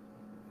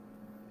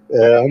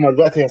 هما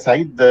دلوقتي يا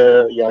سعيد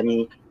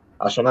يعني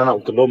عشان انا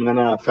قلت لهم ان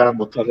انا فعلا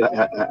مضطر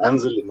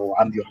انزل انه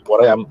عندي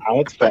ورايا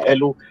ميعاد،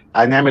 فقالوا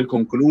هنعمل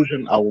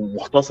كونكلوجن او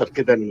مختصر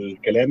كده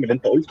للكلام اللي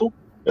انت قلته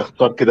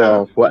اختار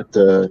كده في وقت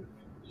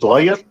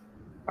صغير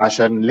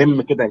عشان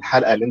نلم كده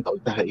الحلقه اللي انت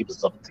قلتها ايه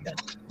بالظبط، يعني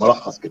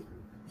ملخص كده.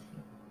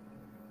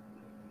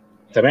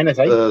 تمام يا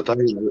سعيد؟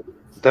 طيب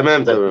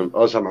تمام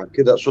سامعك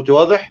كده، صوتي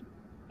واضح؟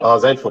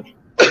 زي الفل.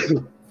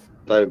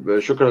 طيب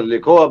شكرا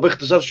لك. هو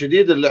باختصار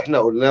شديد اللي احنا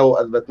قلناه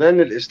واثبتناه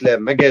ان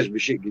الاسلام ما جاش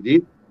بشيء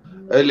جديد.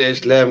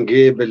 الاسلام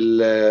جه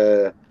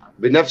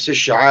بنفس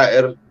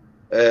الشعائر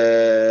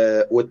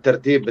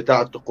والترتيب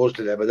بتاع الطقوس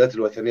للعبادات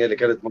الوثنيه اللي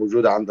كانت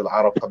موجوده عند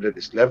العرب قبل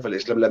الاسلام،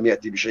 فالاسلام لم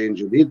ياتي بشيء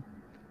جديد.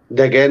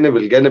 ده جانب.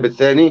 الجانب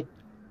الثاني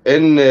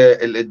ان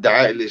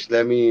الادعاء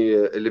الاسلامي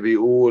اللي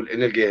بيقول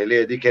ان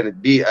الجاهليه دي كانت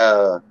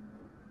بيئه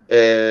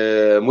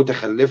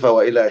متخلفه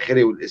والى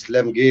اخره،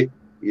 والاسلام جه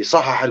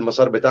يصحح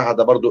المسار بتاعها،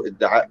 ده برضو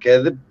ادعاء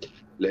كاذب.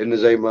 لان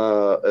زي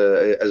ما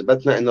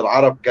اثبتنا ان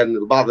العرب كان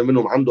البعض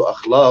منهم عنده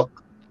اخلاق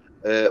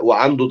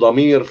وعنده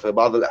ضمير في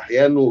بعض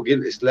الاحيان، وجه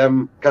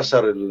الاسلام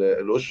كسر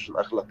الاسس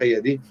الاخلاقيه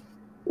دي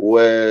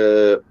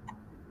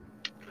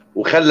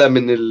وخلى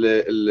من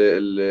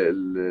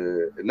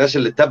الناس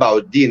اللي اتبعوا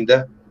الدين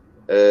ده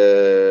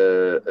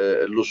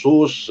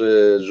اللصوص،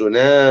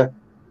 زناه،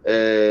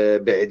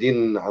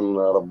 بعيدين عن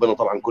ربنا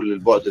طبعا كل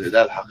البعد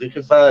لله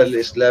الحقيقي.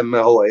 فالإسلام ما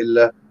هو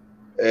إلا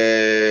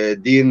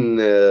دين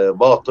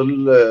باطل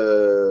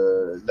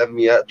لم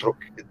يترك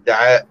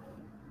ادعاء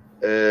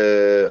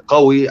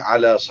قوي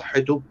على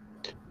صحته.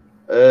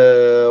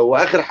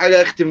 وآخر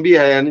حاجة أختم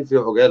بيها يعني في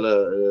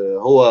عجالة،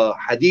 هو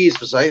حديث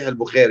في صحيح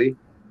البخاري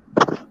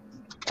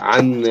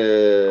عن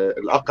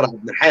الأقرع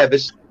بن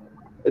حابس،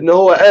 إن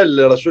هو قال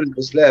لرسول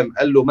الإسلام،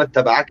 قال له ما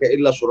اتبعك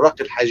إلا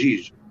سراق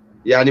الحجيج،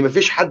 يعني ما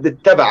فيش حد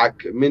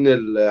اتبعك من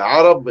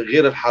العرب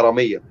غير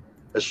الحرامية،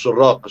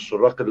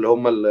 السراق اللي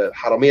هم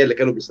الحرامية اللي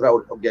كانوا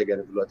بيسرقوا الحجاج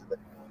يعني في الوقت ده.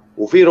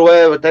 وفي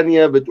رواية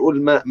تانية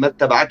بتقول ما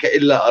اتبعك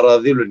إلا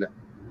أراذلنا،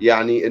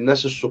 يعني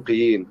الناس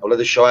السوقيين أولاد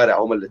الشوارع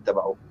هم اللي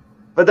اتبعوه.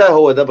 فده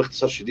هو ده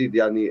باختصار شديد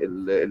يعني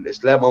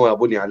الإسلام وما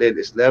بني عليه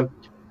الإسلام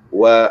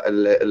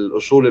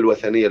والأصول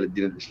الوثنية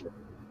للدين الإسلامي.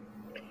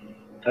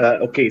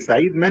 Okay,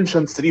 Saeed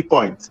mentioned 3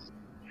 points.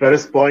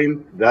 First point,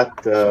 that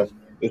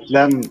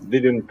Islam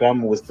didn't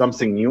come with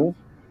something new.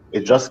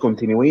 It's just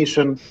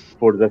continuation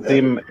for the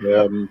same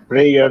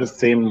prayers,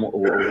 same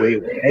way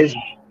of Hajj,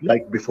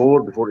 like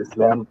before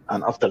Islam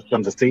and after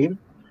Islam the same.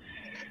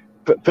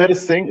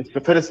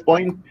 First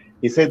point,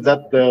 he said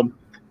that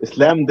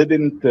Islam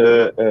didn't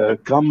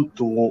come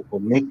to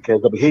make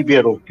the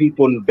behavior of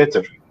people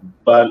better,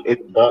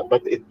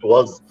 but it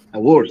was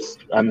worse.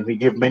 And he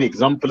gave many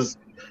examples,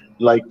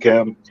 like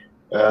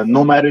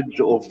no marriage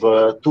of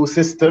 2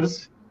 sisters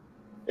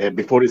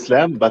before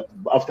Islam, but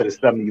after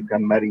Islam you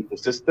can marry 2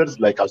 sisters,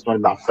 like Osman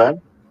ibn Affan.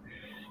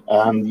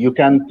 And you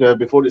can't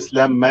before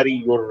Islam marry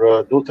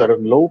your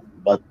daughter-in-law,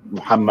 but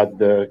Muhammad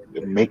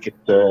make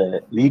it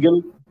legal.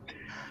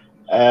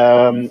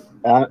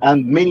 And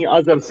many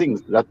other things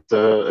that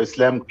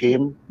Islam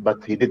came, but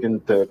he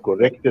didn't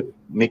correct it,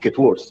 make it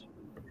worse.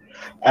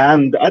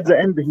 And at the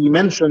end, he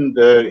mentioned,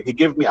 he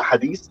gave me a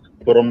hadith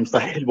from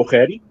Sahih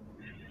al-Bukhari.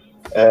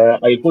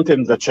 I put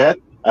in the chat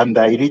and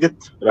I read it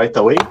right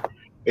away.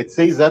 It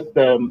says that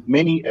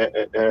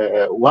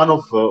one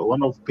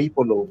of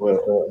people of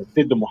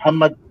Sayyidina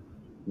Muhammad,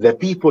 the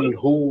people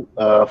who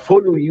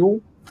follow you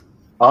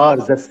are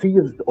the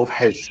seers of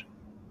Hajj.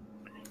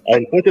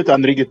 I put it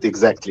and read it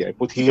exactly. I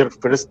put here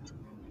first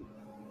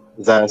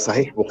the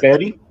Sahih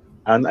Bukhari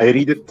and I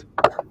read it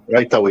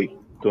right away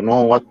to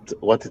know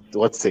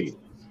what say.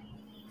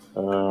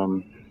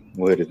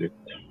 Where is it?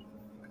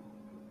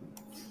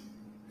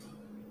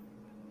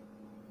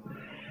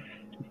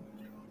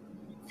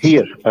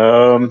 Here,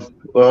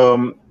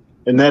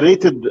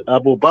 narrated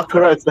Abu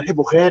Bakr at Sahih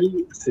Bukhari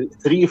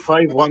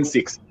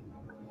 3516.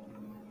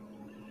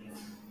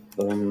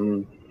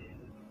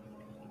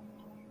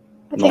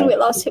 I think we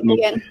lost him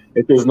again.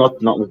 It is not.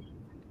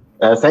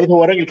 سعيد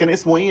هو الراجل كان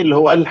اسمه ايه اللي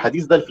هو قال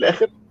الحديث ده في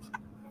الاخر؟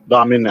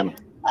 ضاع مني انا.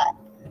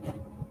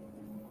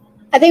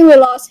 I think we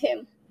lost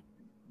him.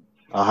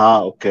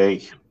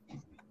 Okay.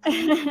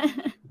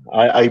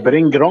 I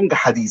bring wrong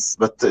hadith,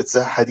 but it's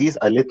a hadith.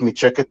 Let me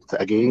check it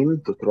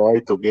again to try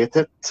to get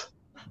it.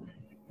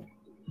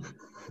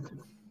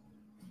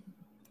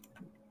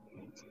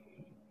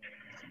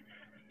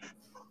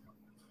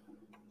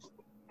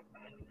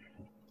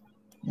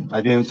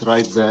 I didn't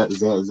write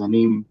the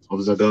name of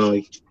the guy.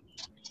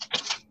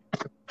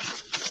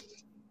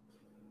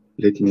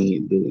 Let me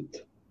do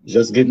it.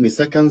 Just give me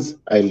seconds.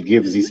 I'll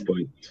give this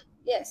point.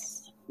 Yes.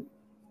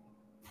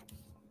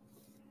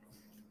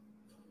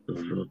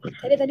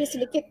 Jadi tadi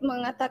sedikit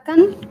mengatakan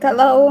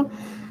kalau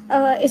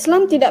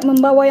Islam tidak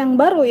membawa yang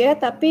baru ya,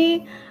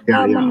 tapi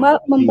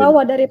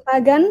membawa dari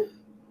pagan,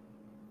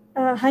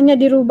 hanya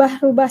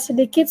dirubah-rubah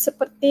sedikit,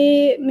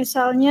 seperti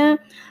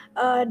misalnya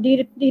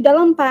di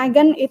dalam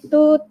pagan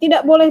itu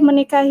tidak boleh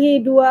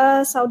menikahi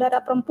 2 saudara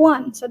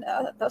perempuan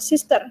atau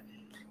sister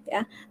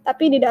ya,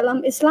 tapi di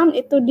dalam Islam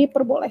itu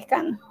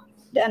diperbolehkan.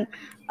 Dan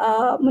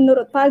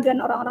menurut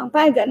pagan, orang-orang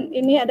pagan,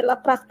 ini adalah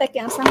praktek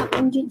yang sangat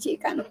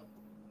menjijikkan.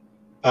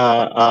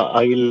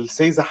 I'll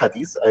say the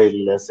hadith.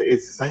 I'll say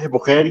it's Sahih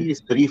Bukhari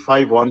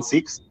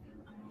 3516.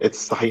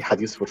 It's Sahih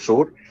hadith for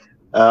sure.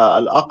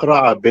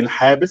 Al-Aqra' bin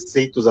Habis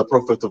said to the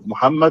Prophet of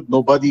Muhammad,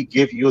 nobody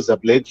gave you the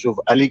pledge of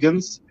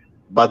elegance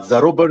but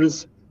the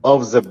robbers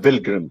of the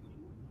pilgrim.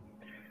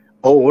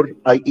 Or,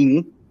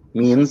 i.e.,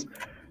 means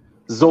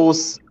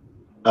those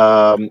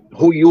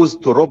who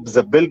used to rob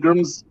the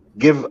pilgrims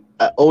give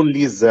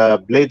only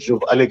the pledge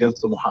of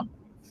elegance to Muhammad.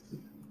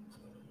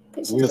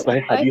 This is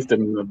Sahih hadith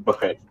in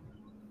Bukhari.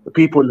 The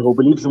people who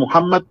believe in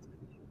Muhammad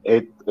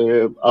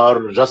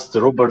are just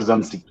robbers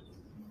and thieves.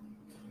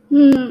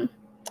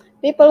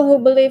 People who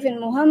believe in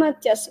Muhammad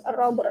just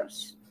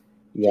robbers.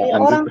 Yeah, jadi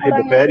and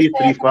orang-orang yang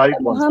percaya kepada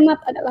Muhammad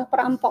adalah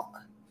perampok.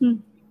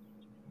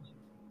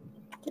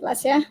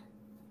 Jelas ya?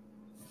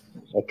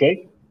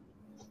 Okay.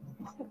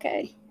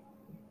 Okay.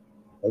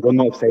 I don't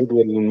know if Said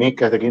will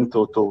make it again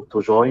to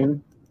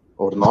join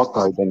or not.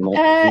 I don't know.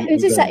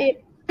 This is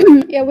Said.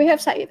 Yeah, we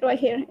have Said right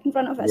here in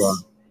front of us.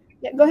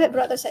 Yeah, go ahead,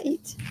 brother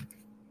Said.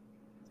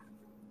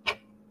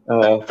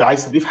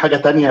 فعايز تضيف حاجة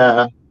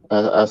تانية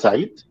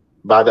سعيد؟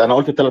 بعد أنا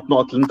قلت الثلاث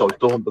نقط اللي أنت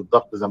قلتهم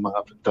بالضبط زي ما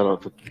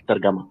في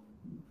الترجمة.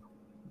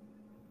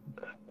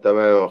 تمام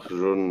يا أخ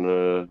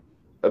جون.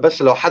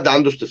 بس لو حد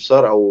عنده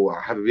استفسار أو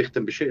حابب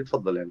يختم بشيء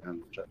اتفضل يعني.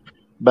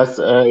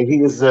 بس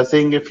he is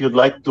saying if you'd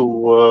like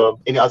to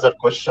any other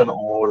question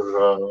or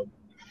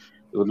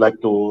you would like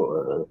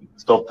to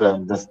stop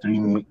the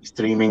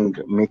streaming,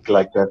 make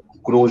like a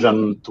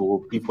conclusion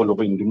to people of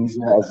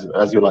Indonesia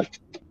as you like.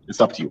 It's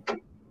up to you.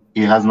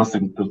 He has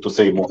nothing to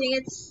say more.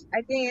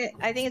 I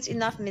think it's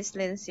enough, Miss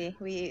Lindsay.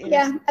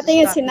 I think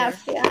it's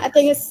enough. Yeah, I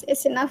think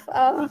it's enough.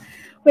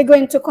 We're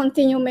going to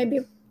continue. Maybe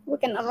we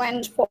can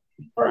arrange for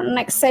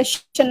next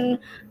session.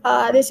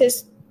 This is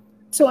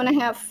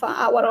 2.5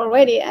 hours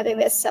already. I think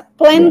there's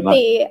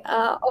plenty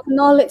of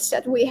knowledge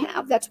that we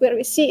have, that we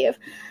receive.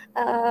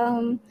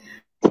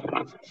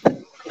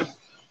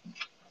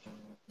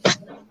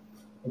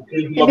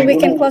 Maybe we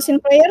can close in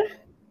prayer.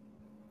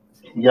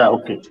 Yeah,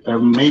 okay.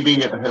 Maybe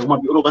هما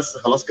بيقولوا بس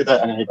خلاص كده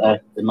يعني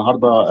هيبقى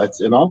النهارده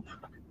it's enough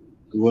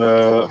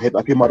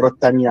وهيبقى في مرات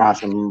تانية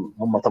عشان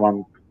هم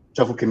طبعا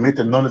شافوا كمية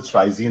النولج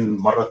فعايزين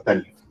مرات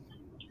تانية.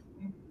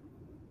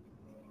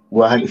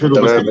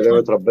 وهنقفله بس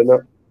بنعمة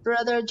ربنا.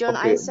 Brother John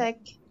Isaac,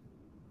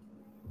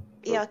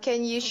 yeah,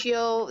 can you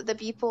show the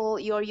people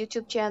your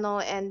YouTube channel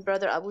and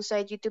Brother Abu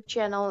Said YouTube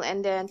channel, and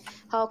then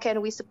how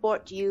can we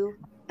support you?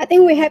 I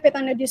think we have it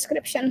on the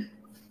description.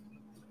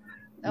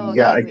 Oh,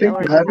 yeah, okay, I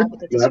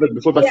think you have it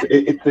before, but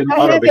it's in Arabic.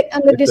 I have it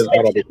on the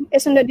description.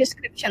 It's in the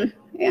description.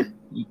 Yeah.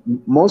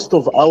 Most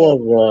of our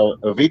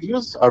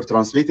videos are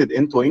translated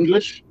into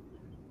English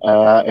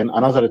in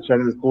another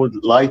channel called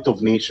Light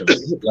of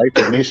Nations. Light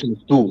of Nations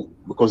 2,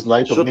 because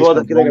Light of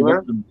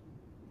Nations.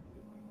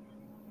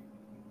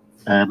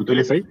 بتقول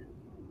ايه سيد؟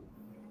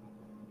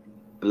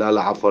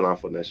 لا عفوا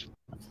اسف.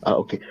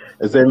 Okay.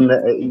 Then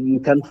you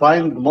can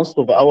find most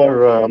of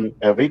our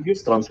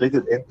videos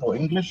translated into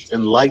English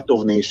in Light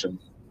of Nations.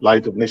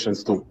 Light of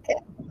Nations 2. Okay.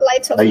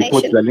 Light of Nations. I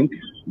put the link.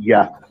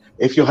 Yeah.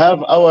 If you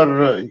have our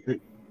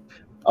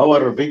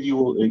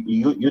video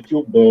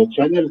YouTube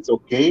channel, it's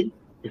okay.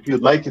 If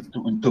you'd like it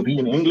to be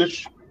in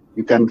English,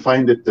 you can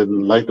find it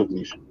in Light of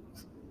Nations.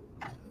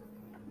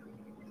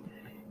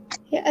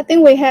 Yeah, I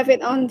think we have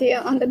it on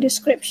the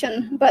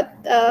description, but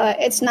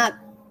it's not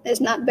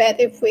bad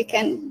if we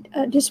can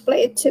display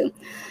it too.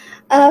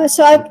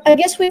 So I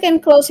guess we can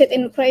close it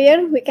in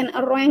prayer. We can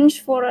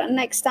arrange for a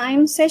next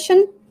time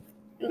session,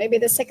 maybe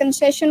the second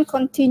session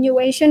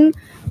continuation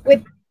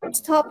with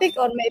this topic,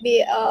 or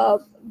maybe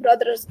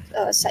Brother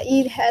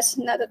Said has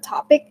another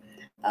topic.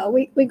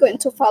 We're going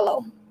to follow.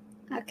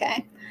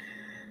 Okay.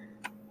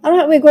 All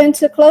right, we're going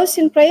to close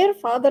in prayer.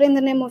 Father, in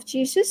the name of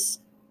Jesus,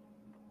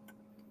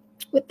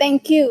 we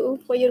thank you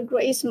for your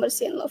grace,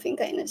 mercy, and loving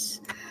kindness.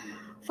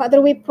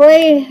 Father, we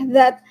pray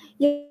that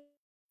you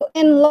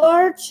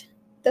enlarge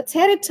the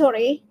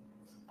territory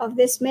of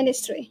this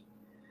ministry.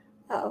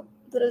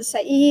 Brother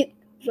Said,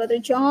 Brother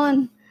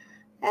John,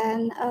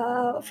 and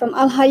from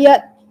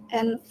Al-Hayat,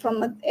 and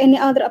from any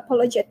other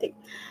apologetic.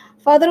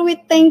 Father, we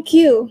thank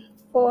you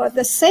for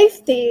the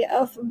safety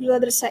of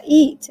Brother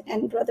Said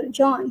and Brother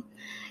John.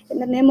 In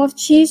the name of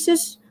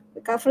Jesus,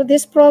 we cover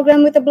this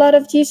program with the blood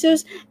of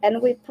Jesus,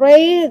 and we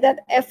pray that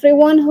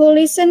everyone who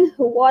listens,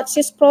 who watches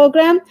this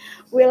program,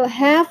 will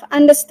have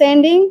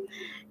understanding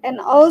and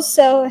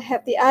also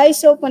have the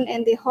eyes open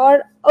and the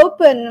heart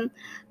open.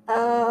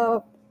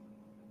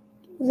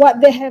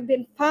 What they have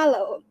been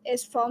followed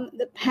is from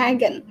the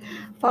pagan.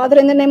 Father,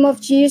 in the name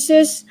of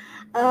Jesus,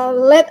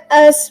 let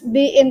us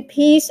be in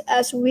peace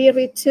as we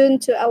return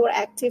to our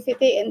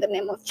activity in the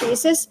name of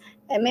Jesus.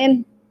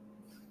 Amen.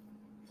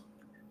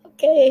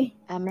 Okay.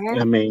 Amen.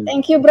 Amen.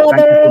 Thank you,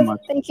 brother.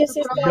 Thank you,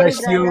 sister. God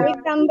bless you. We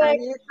come back.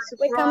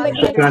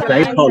 شكرا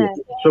سعيد خالص.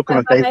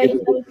 شكرا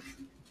سعيد.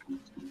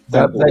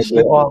 God bless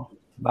you all.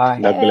 Bye.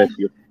 God bless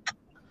you.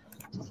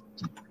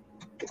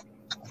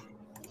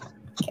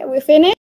 Okay, we finish.